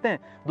समाप्त करते हैं,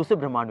 दूसरे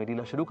ब्रह्मांड में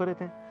लीला शुरू कर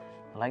देते हैं,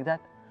 लाइक दैट।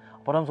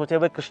 और हम सोचे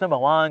भाई कृष्ण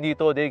भगवान जी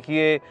तो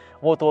देखिए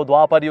वो तो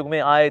द्वापर युग में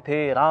आए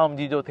थे, राम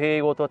जी जो थे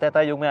वो तो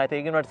त्रेता युग में आए थे।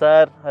 इग्नोर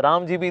सर,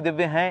 राम जी भी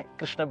दिव्य हैं,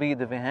 कृष्ण भी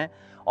दिव्य हैं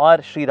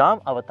और श्री राम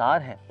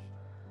अवतार हैं।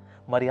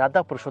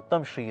 मर्यादा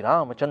पुरुषोत्तम श्री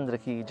रामचंद्र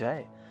की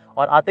जय।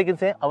 और आते किन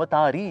से?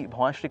 अवतारी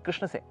भगवान श्री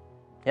कृष्ण से।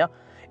 या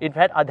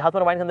इनफैक्ट अध्यात्म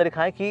रामायण के अंदर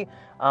लिखा है कि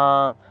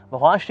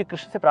भगवान श्री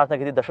कृष्ण से प्रार्थना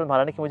की थी दशरथ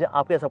महाराज ने कि मुझे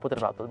आपके ऐसा पुत्र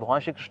प्राप्त हो। भगवान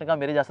श्री कृष्ण का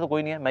मेरे जैसा तो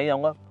कोई नहीं है, मैं ही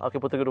आऊंगा आपके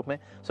पुत्र के रूप में।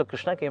 सो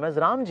कृष्णा केम एज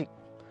राम जी।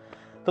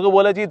 तो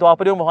बोला जी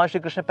द्वापर युग भगवान श्री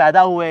कृष्ण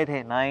पैदा हुए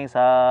थे। नहीं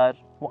सर,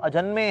 वो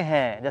अजन्मे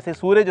हैं। जैसे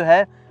सूर्य जो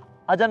है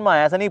अजन्मा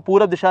है, ऐसा नहीं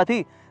पूर्व दिशा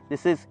थी,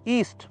 दिस इज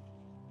ईस्ट।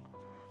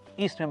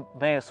 ईस्ट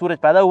में सूरज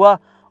पैदा हुआ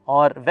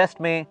और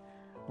वेस्ट में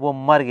वो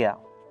मर गया।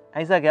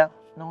 ऐसा क्या?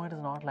 No, it is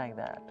not like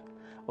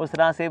that. उस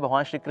तरह से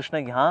भगवान श्री कृष्ण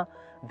यहाँ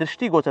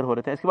दृष्टिगोचर हो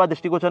रहे थे। इसके बाद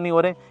दृष्टिगोचर नहीं हो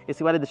रहे,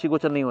 इसके बाद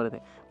दृष्टिगोचर नहीं हो रहे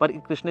थे, पर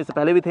कृष्ण इससे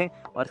पहले भी थे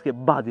और इसके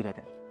बाद भी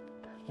रहते हैं।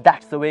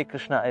 That's the way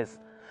Krishna is.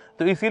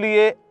 तो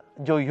इसीलिए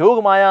जो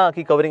योग माया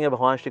की कवरिंग है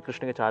भगवान श्री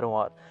कृष्ण के चारों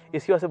ओर,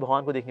 इसकी वजह से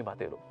भगवान को देख नहीं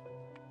पाते लोग।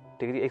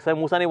 ठीक है जी। एक समय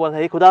मूसा ने बोला था,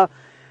 हे खुदा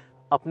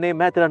अपने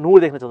मैं तेरा नूर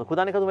देखना चाहता हूँ।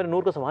 खुदा ने कहा तो मेरे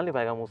नूर को संभाल नहीं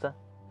पाएगा मूसा।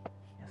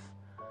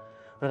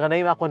 उन्होंने कहा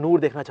नहीं, मैं आपका नूर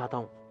देखना चाहता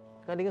हूँ।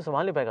 कहा लेकिन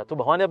संभाल नहीं पाएगा। तो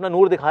भगवान ने अपना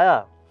नूर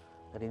दिखाया,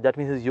 that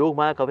means his Yog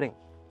Maya covering.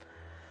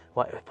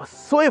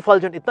 So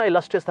effulgent, इतना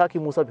इलस्ट्रियस था कि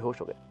मूसा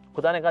बेहोश हो गए।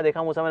 खुदा ने कहा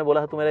देखा मूसा, मैंने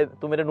बोला था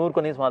तू मेरे नूर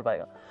को नहीं संभाल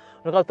पाएगा।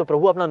 उन्होंने कहा तो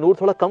प्रभु अपना नूर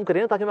थोड़ा कम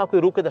करिए ना, ताकि मैं आपके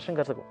रूप के दर्शन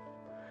कर सकूं,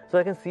 so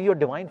I can see your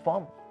divine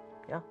form.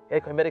 या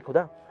मेरे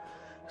खुदा।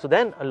 So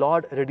then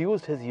lord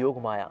reduced his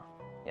Yog Maya,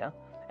 या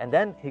and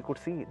then he could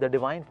see the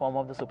divine form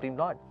of the supreme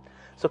lord.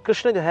 So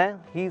Krishna जो है,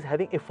 he is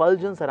having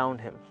effulgence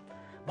around him.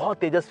 बहुत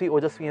तेजस्वी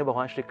ओजस्वी है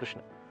भगवान श्री कृष्ण,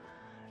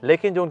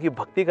 लेकिन जो उनकी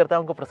भक्ति करता है,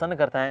 उनको प्रसन्न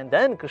करता है,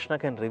 then Krishna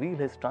can reveal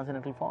his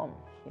transcendental form.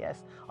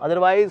 Yes,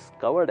 otherwise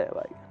covered है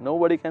भाई,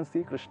 nobody can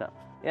see Krishna.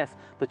 Yes,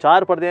 तो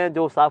चार पर्दे हैं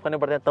जो साफ करने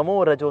पड़ते हैं,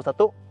 तमो रजो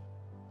सतो,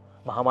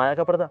 महामाया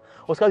का पर्दा,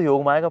 उसका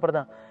योग माया का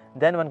पर्दा।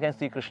 Then one can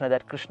see Krishna,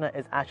 that Krishna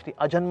is actually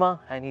अजन्मा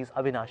एंड ही इज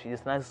अविनाशी।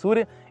 जिस तरह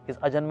सूर्य इज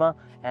अजन्मा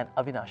एंड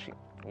अविनाशी।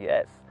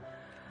 यस,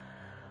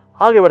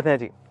 आगे बढ़ते हैं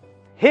जी।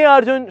 हे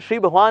अर्जुन, श्री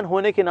भगवान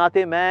होने के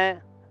नाते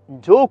मैं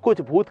जो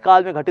कुछ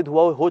भूतकाल में घटित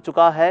हुआ हो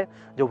चुका है,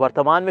 जो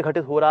वर्तमान में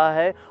घटित हो रहा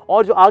है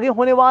और जो आगे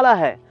होने वाला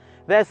है,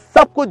 वह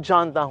सब कुछ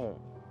जानता हूं।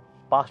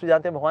 पास्ट भी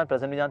जानते हैं भगवान,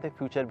 प्रेजेंट भी जानते हैं,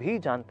 फ्यूचर भी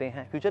जानते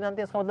हैं। फ्यूचर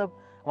जानते हैं, इसका मतलब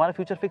हमारा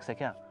फ्यूचर फिक्स है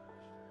क्या?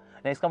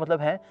 नहीं, इसका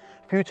मतलब है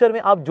फ्यूचर में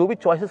आप जो भी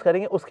चॉइसेस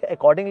करेंगे उसके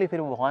अकॉर्डिंगली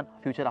फिर भगवान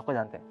फ्यूचर आपको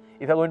जानते हैं।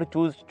 If you are going to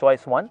choose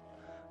choice 1,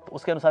 तो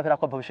उसके अनुसार फिर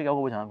आपका भविष्य क्या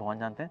होगा वो भगवान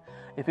जानते हैं।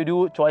 इफ यू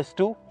डू चॉइस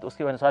 2, तो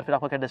उसके अनुसार फिर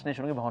आपका क्या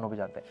डेस्टिनेशन होगी भगवान वो भी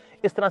जानते हैं।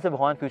 इस तरह से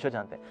भगवान फ्यूचर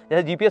जानते हैं।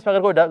 जैसे जीपीएस में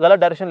अगर कोई गलत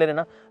डायरेक्शन ले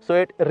लेना, so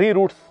it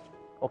reroutes,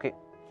 okay,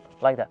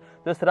 like that.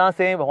 तो इस तरह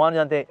से भगवान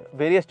जानते हैं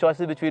various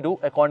choices which we do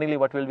accordingly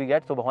what will we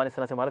get. तो भगवान इस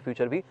तरह से हमारा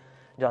फ्यूचर भी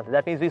जानते हैं।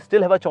 That means we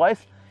still have a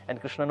choice and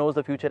Krishna knows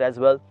the future as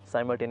well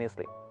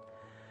simultaneously.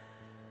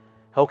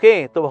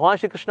 Okay, तो भगवान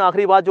श्री कृष्ण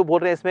आखिरी बात जो बोल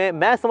रहे हैं इसमें,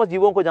 मैं समस्त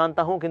जीवों को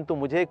जानता हूं किंतु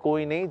मुझे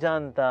कोई नहीं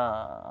जानता।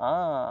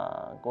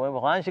 कोई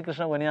भगवान श्री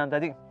कृष्ण को नहीं जानता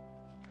जी।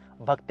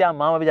 भक्त्या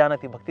माम भी जाना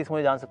थी, भक्ति से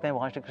मुझे जान सकते हैं,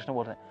 भगवान श्री कृष्ण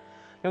बोल रहे हैं,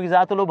 क्योंकि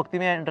ज्यादातर लोग भक्ति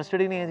में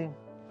इंटरेस्टेड ही नहीं है जी।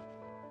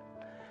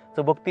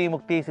 तो भक्ति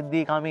मुक्ति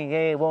सिद्धि कामी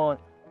ये वो,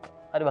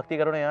 अरे भक्ति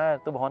करो ना यार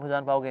तो भगवान को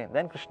जान पाओगे,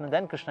 then Krishna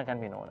can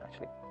be known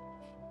actually.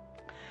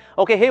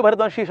 Okay, हे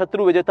भरतवंशी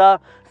शत्रु विजेता,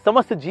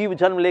 समस्त जीव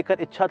जन्म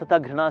लेकर इच्छा तथा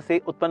घृणा से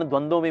उत्पन्न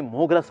द्वंद्वों में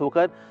मोहग्रस्त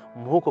होकर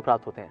मोह को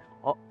प्राप्त होते हैं।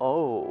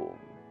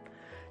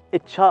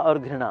 इच्छा और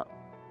घृणा,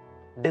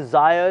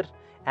 डिजायर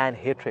एंड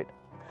हेट्रेड।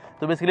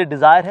 तो बेसिकली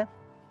डिजायर है,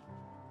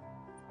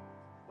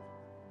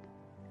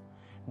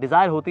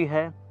 डिजायर होती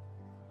है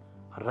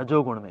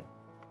रजोगुण में,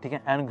 ठीक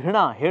है, एंड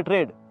घृणा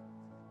हेट्रेड,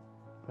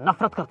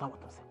 नफरत करता हूं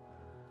तुमसे,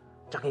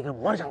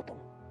 जाके मर जाओ तुम,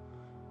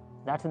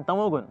 दैट्स इन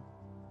तमोगुण।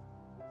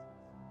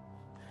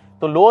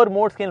 तो लोअर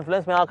मोड्स के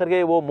इन्फ्लुएंस में आकर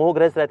के वो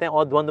मोहग्रस्त रहते हैं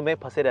और द्वंद्व में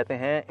फंसे रहते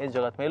हैं इस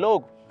जगत में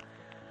लोग।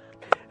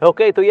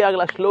 ओके, तो ये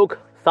अगला श्लोक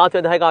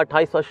 7वें अध्याय का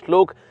 28वां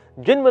श्लोक।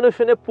 जिन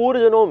मनुष्य ने पूर्व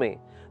जन्मों में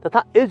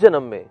तथा इस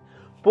जन्म में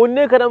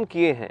पुण्य कर्म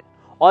किए हैं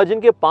और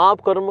जिनके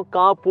पाप कर्म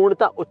का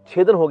पूर्णता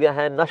उच्छेदन हो गया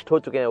है, नष्ट हो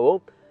चुके हैं, वो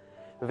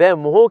वह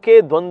मोह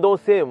के द्वंद्वों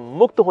से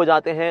मुक्त हो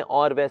जाते हैं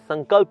और वह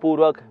संकल्प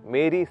पूर्वक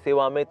मेरी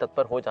सेवा में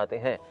तत्पर हो जाते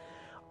हैं।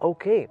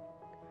 ओके,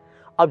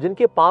 अब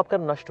जिनके पाप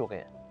कर्म नष्ट हो गए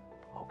हैं,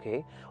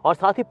 ओके, और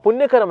साथ ही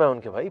पुण्य कर्म है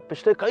उनके, भाई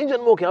पिछले कई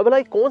जन्मों के, अब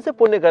भाई कौन से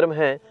पुण्य कर्म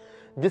हैं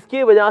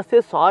जिसकी वजह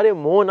से सारे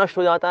मोह नष्ट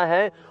हो जाता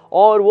है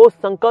और वो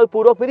संकल्प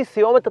पूर्वक मेरी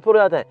सेवा में तत्पर हो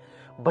जाता है।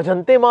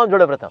 भजन्ते माम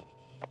जड़ व्रतम।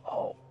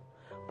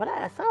 पर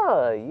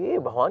ऐसा ये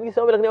भगवान की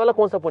सेवा में लगने वाला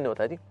कौन सा पुण्य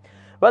होता है जी?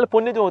 वेल,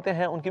 पुण्य जो होते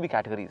हैं उनकी भी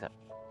कैटेगरीज है।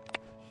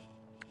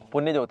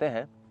 पुण्य जो होते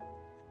हैं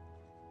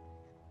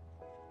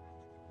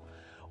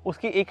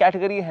उसकी एक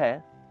कैटेगरी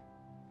है,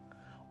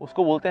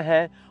 उसको बोलते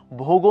हैं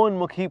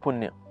भोगोन्मुखी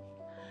पुण्य,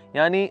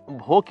 यानी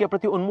भोग के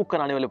प्रति उन्मुख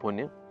कराने वाले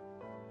पुण्य।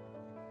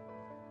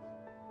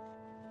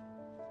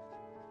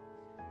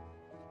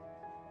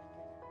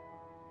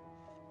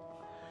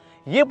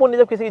 ये पुण्य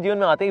जब किसी के जीवन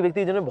में आते हैं, व्यक्ति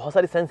के जीवन में बहुत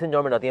सारी सेंस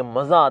एंजॉयमेंट आती है,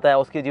 मजा आता है,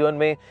 उसके जीवन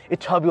में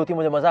इच्छा भी होती है,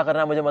 मुझे मजा करना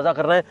है, मुझे मजा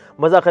करना है,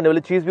 मजा करने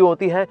वाली चीज भी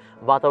होती है,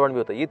 वातावरण भी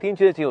होता है। ये तीन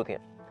चीजें चाहिए होती हैं,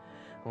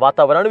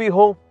 वातावरण भी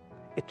हो,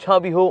 इच्छा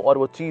भी हो और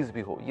वो चीज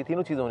भी हो, ये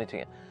तीनों चीजें होनी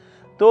चाहिए।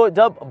 तो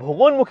जब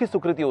भोगोन्मुखी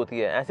सुकृति होती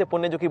है, ऐसे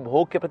पुण्य जो कि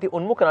भोग के प्रति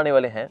उन्मुख कराने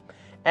वाले हैं,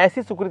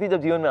 ऐसी सुकृति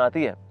जब जीवन में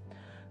आती है,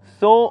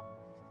 सो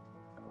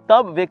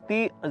तब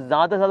व्यक्ति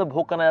ज्यादा से ज्यादा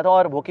भोग करना चाहता है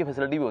और भोग की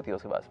फैसिलिटी भी होती है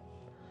उसके पास,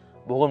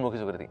 भोगोन्मुखी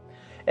सुकृति।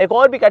 एक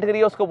और भी कैटेगरी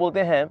है, उसको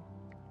बोलते हैं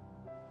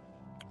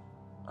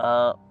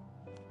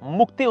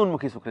मुक्ति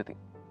उन्मुखी सुकृति,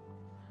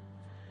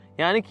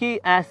 यानी कि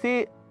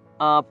ऐसे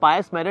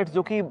पायस मेरिट्स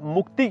जो कि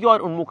मुक्ति की ओर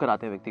उन्मुख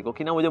कराते हैं व्यक्ति को,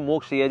 कि ना मुझे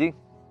मोक्ष चाहिए जी।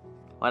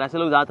 और ऐसे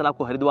लोग ज्यादातर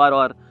आपको हरिद्वार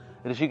और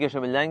ऋषिकेश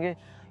में मिल जाएंगे,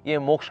 ये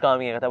मोक्ष काम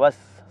ही है, कहता है बस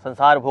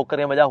संसार भोग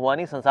करके मजा हुआ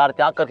नहीं, संसार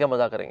त्याग करके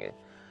मजा करेंगे।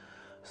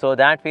 सो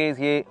दैट फेज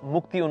ये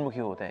मुक्ति उन्मुखी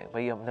होते हैं।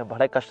 भाई हमने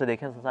बड़े कष्ट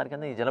देखे हैं संसार के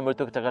अंदर, जन्म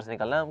मृत्यु के चक्कर से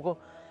निकलना है हमको,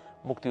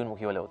 मुक्ति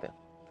उन्मुखी वाले होते हैं।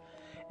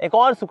 एक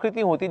और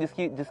सुकृति होती है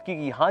जिसकी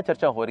यहाँ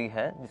चर्चा हो रही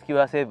है, जिसकी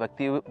वजह से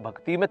व्यक्ति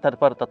भक्ति में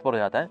तत्पर हो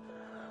जाता है,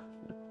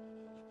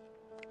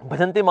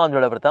 भजन्ते माम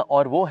जड़ व्रता,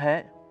 और वो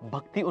है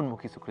भक्ति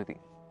उन्मुखी सुकृति।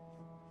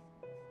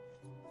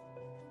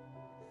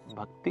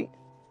 भक्ति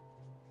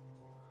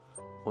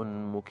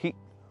उन्मुखी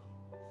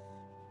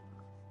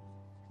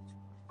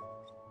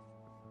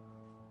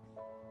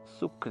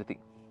सुकृति,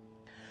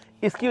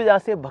 इसकी वजह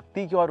से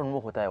भक्ति की ओर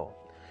उन्मुख होता है वो।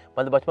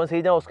 मतलब बचपन से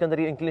ही जहाँ उसके अंदर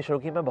ये इंक्लिनेशन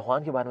होगी, मैं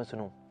भगवान के बारे में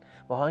सुनूं,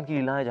 भगवान की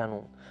लीलाएं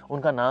जानूं,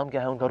 उनका नाम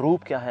क्या है, उनका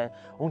रूप क्या है,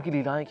 उनकी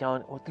लीलाएं क्या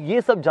हैं, तो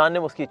ये सब जानने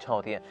में उसकी इच्छा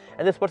होती है।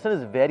 And this person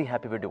is very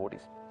happy with devotees.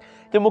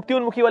 जो मुक्ति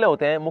उन्मुखी वाले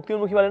होते हैं, मुक्ति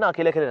उन्मुखी वाले ना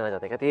अकेले अकेले रहना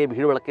चाहते हैं, कहते हैं ये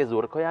भीड़ भड़क के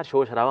जोर रखो यार,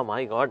 शोर शराबा,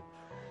 माय गॉड।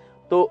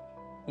 तो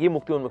ये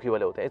मुक्ति उन्मुखी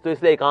वाले होते हैं, तो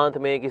इसलिए एकांत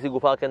में, किसी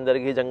गुफा के अंदर,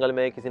 किसी जंगल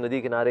में, किसी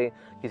नदी किनारे,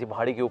 किसी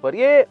पहाड़ी के ऊपर,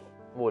 ये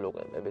वो लोग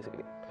हैं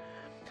बेसिकली।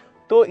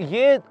 तो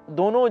ये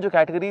दोनों जो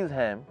कैटेगरीज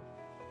हैं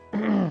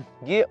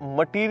ये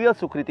मटीरियल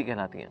सुकृति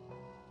कहलाती हैं,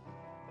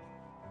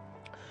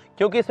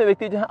 क्योंकि इसमें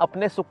व्यक्ति जो है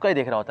अपने सुख का ही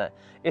देख रहा होता है,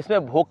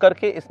 इसमें भोग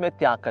करके, इसमें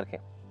त्याग करके,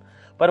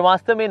 पर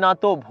वास्तव में ना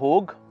तो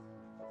भोग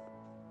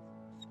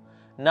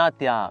ना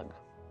त्याग,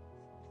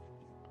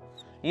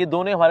 ये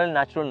दोनों हमारे लिए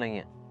नेचुरल नहीं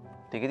है।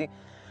 ठीक है जी,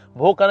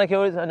 भोग करना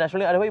क्यों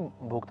नेचुरली? अरे भाई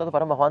भोगता तो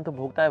परम भगवान तो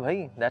भोगता है भाई,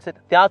 दैट्स इट।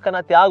 त्याग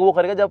करना, त्याग वो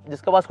करेगा जब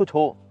जिसके पास कुछ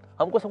हो,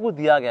 हमको सब कुछ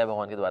दिया गया है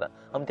भगवान के द्वारा,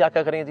 हम त्याग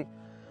क्या करेंगे जी?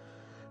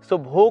 सो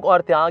भोग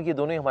और त्याग ये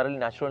दोनों हमारे लिए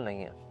नेचुरल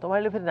नहीं है। तो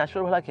हमारे लिए फिर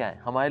नेचुरल भला क्या है?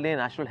 हमारे लिए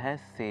नेचुरल है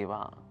सेवा,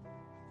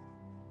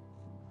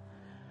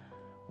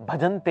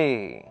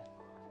 भजनते।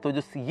 तो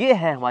जो ये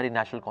है हमारी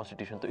नेचुरल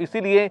कॉन्स्टिट्यूशन, तो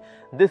इसीलिए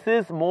दिस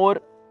इज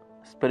मोर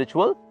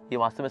स्पिरिचुअल, ये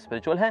वास्तव में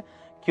स्पिरिचुअल है।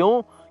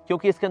 क्यों?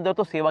 क्योंकि इसके अंदर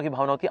तो सेवा की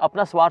भावना होती है,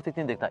 अपना स्वार्थ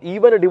इतनी देखता।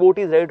 Even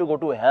devotee is ready to go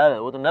to hell,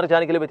 वो तो नरक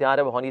जाने के लिए भी तैयार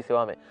है भगवान की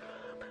सेवा में,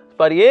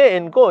 पर ये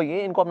इनको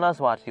अपना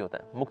स्वार्थ ही होता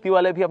है। मुक्ति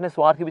वाले भी अपने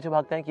स्वार्थ के पीछे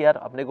भागते हैं कि यार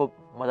अपने को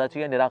मजा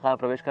चाहिए, निराकार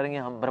प्रवेश करेंगे,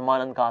 हम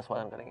ब्रह्मानंद का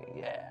आस्वादन करेंगे,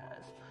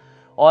 यस।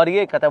 और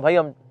ये कहता है भाई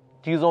हम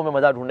चीजों में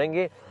मजा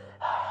ढूंढेंगे,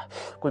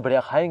 कुछ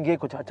बढ़िया खाएंगे,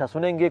 कुछ अच्छा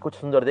सुनेंगे, कुछ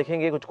सुंदर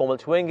देखेंगे, कुछ कोमल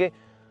छुएंगे,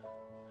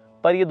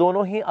 पर ये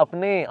दोनों ही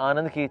अपने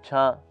आनंद की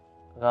इच्छा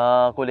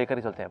को लेकर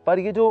ही चलते हैं। पर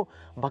ये जो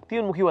भक्ति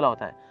उन्मुखी वाला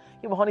होता है,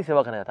 ये भगवान की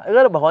सेवा करना चाहता है।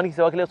 अगर भगवान की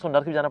सेवा के लिए उसको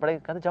नरक भी जाना पड़ेगा,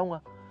 कहते जाऊंगा,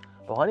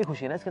 भगवान की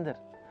खुशी है ना इसके अंदर,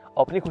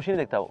 अपनी खुशी नहीं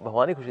देखता, वो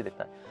भगवान की खुशी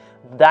देखता है।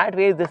 That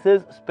way this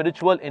is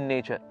spiritual in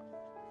nature.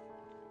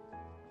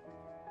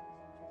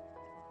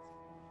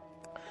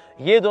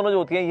 ये दोनों जो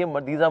होती है ये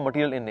these are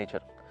material in nature.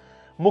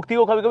 मुक्ति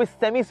को कभी कभी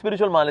सेमी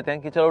स्पिरिचुअल मान लेते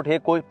हैं कि चलो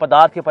ठीक, कोई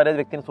पदार्थ के परे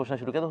व्यक्ति ने सोचना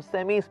शुरू किया तो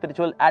semi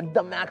spiritual at the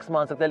max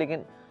मान सकते हैं,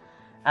 लेकिन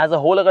एज अ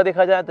होल अगर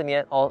देखा जाए तो नहीं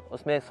है, और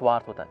उसमें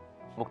स्वार्थ होता है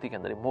मुक्ति के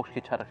अंदर, मोक्ष की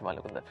इच्छा रखने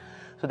वालों के अंदर।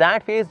 सो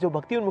दैट फेज जो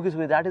भक्ति उन्मुखी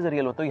दैट इज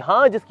रियल। तो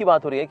यहाँ जिसकी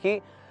बात हो रही है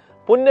कि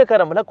पुण्य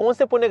कर्म, मतलब कौन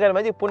से पुण्य कर्म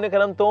है जी? पुण्य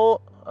कर्म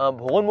तो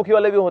भोगोन्मुखी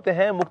वाले भी होते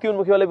हैं, मुक्ति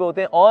उन्मुखी वाले भी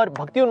होते हैं और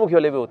भक्ति उन्मुखी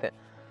वाले भी होते हैं।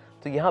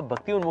 तो यहाँ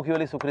भक्ति उन्मुखी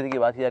वाली सुकृति की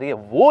बात की जा रही है।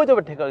 वो जब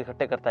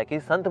इकट्ठे करता है,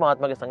 किसी संत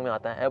महात्मा के संग में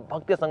आता है,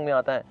 भक्त के संग में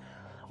आता है,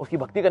 उसकी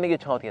भक्ति करने की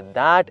इच्छा होती है,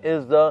 that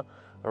is the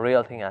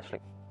real thing actually.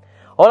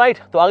 Alright,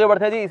 तो आगे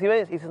बढ़ते हैं जी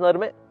इसी संदर्भ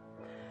में।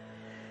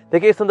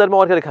 देखिए इस संदर्भ में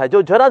और क्या लिखा है,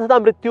 जो जरा तथा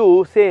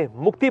मृत्यु से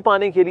मुक्ति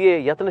पाने के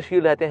लिए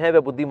यत्नशील रहते हैं वे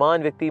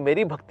बुद्धिमान व्यक्ति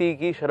मेरी भक्ति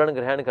की शरण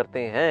ग्रहण करते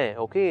हैं।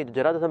 ओके,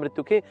 जरा तथा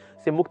मृत्यु के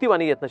से मुक्ति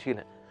पाने के यत्नशील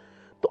है,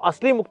 तो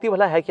असली मुक्ति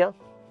भला है क्या?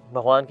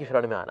 भगवान की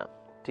शरण में आना।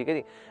 ठीक है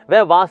जी,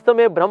 वह वास्तव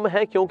में ब्रह्म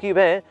है क्योंकि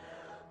वह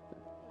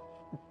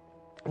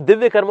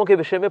दिव्य कर्मों के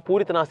विषय में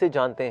पूरी तरह से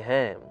जानते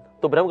हैं।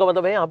 तो ब्रह्म का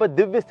मतलब है यहाँ पर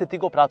दिव्य स्थिति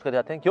को प्राप्त कर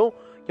जाते हैं। क्यों?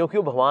 क्योंकि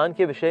वो भगवान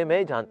के विषय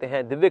में जानते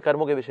हैं, दिव्य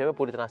कर्मों के विषय में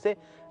पूरी तरह से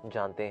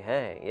जानते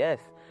हैं। Yes,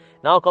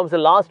 now comes the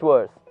last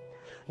verse,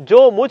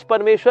 जो मुझ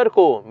परमेश्वर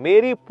को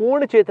मेरी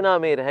पूर्ण चेतना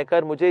में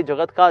रहकर मुझे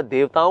जगत का,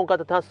 देवताओं का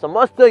तथा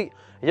समस्त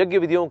यज्ञ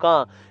विधियों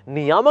का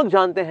नियामक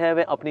जानते हैं,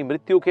 वे अपनी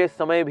मृत्यु के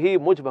समय भी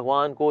मुझ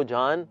भगवान को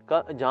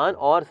जान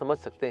और समझ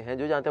सकते हैं।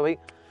 जो जानते हैं भाई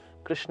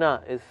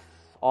Krishna is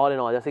all in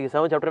all, जैसे कि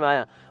 7वें चैप्टर में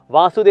आया,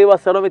 वासुदेव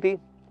सर्वमिति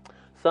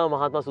स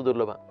महात्मा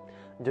सुदुर्लभ।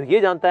 जो ये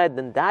जानता है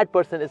then that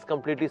person is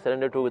completely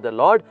surrendered to the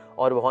Lord,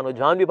 और भगवान को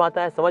जान भी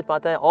पाता है, समझ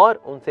पाता है और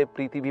उनसे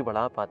प्रीति भी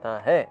बढ़ा पाता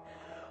है।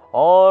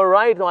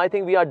 Alright, now I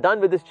think we are done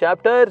with this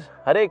chapter.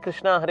 Hare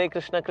Krishna,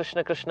 Krishna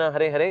Krishna,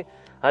 Hare Hare,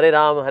 Hare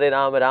Ram,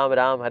 Ram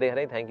Ram, Hare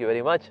Hare. Thank you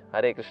very much.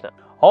 Hare Krishna.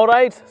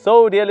 Alright,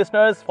 so dear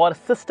listeners, for a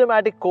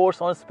systematic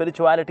course on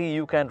spirituality,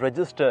 you can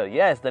register.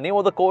 Yes, the name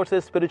of the course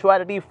is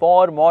Spirituality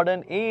for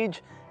Modern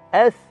Age,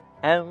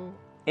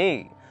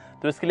 SMA.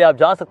 तो इसके लिए आप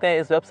जा सकते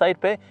हैं इस website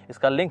पे,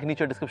 इसका लिंक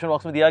नीचे डिस्क्रिप्शन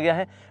बॉक्स में दिया गया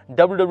है,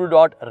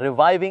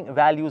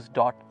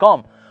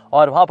 www.revivingvalues.com,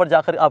 और वहां पर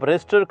जाकर आप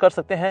रजिस्टर कर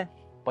सकते हैं।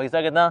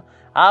 पैसा कितना?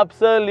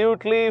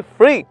 Absolutely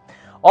free.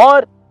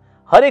 और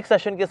हर एक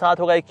सेशन के साथ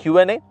होगा एक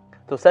Q&A,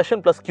 तो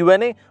सेशन प्लस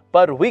Q&A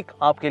पर वीक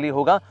आपके लिए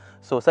होगा।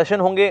 सो सेशन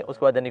होंगे,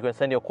 उसके बाद then you can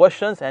send your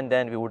questions and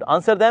then we would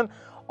answer them,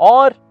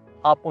 और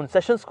आप उन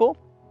सेशंस को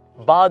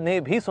बाद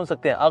में भी सुन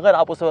सकते हैं। अगर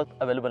आप उस वक्त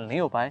अवेलेबल नहीं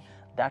हो पाए,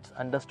 that's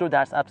understood,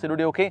 that's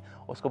absolutely okay,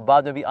 उसको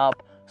बाद में भी आप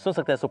सुन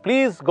सकते हैं। So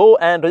please go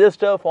and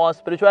register for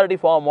Spirituality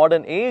for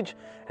Modern Age,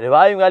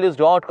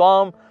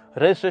 revivingvalues.com.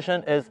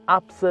 Registration is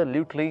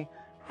absolutely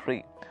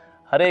free.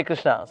 Hare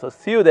Krishna. So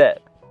see you there.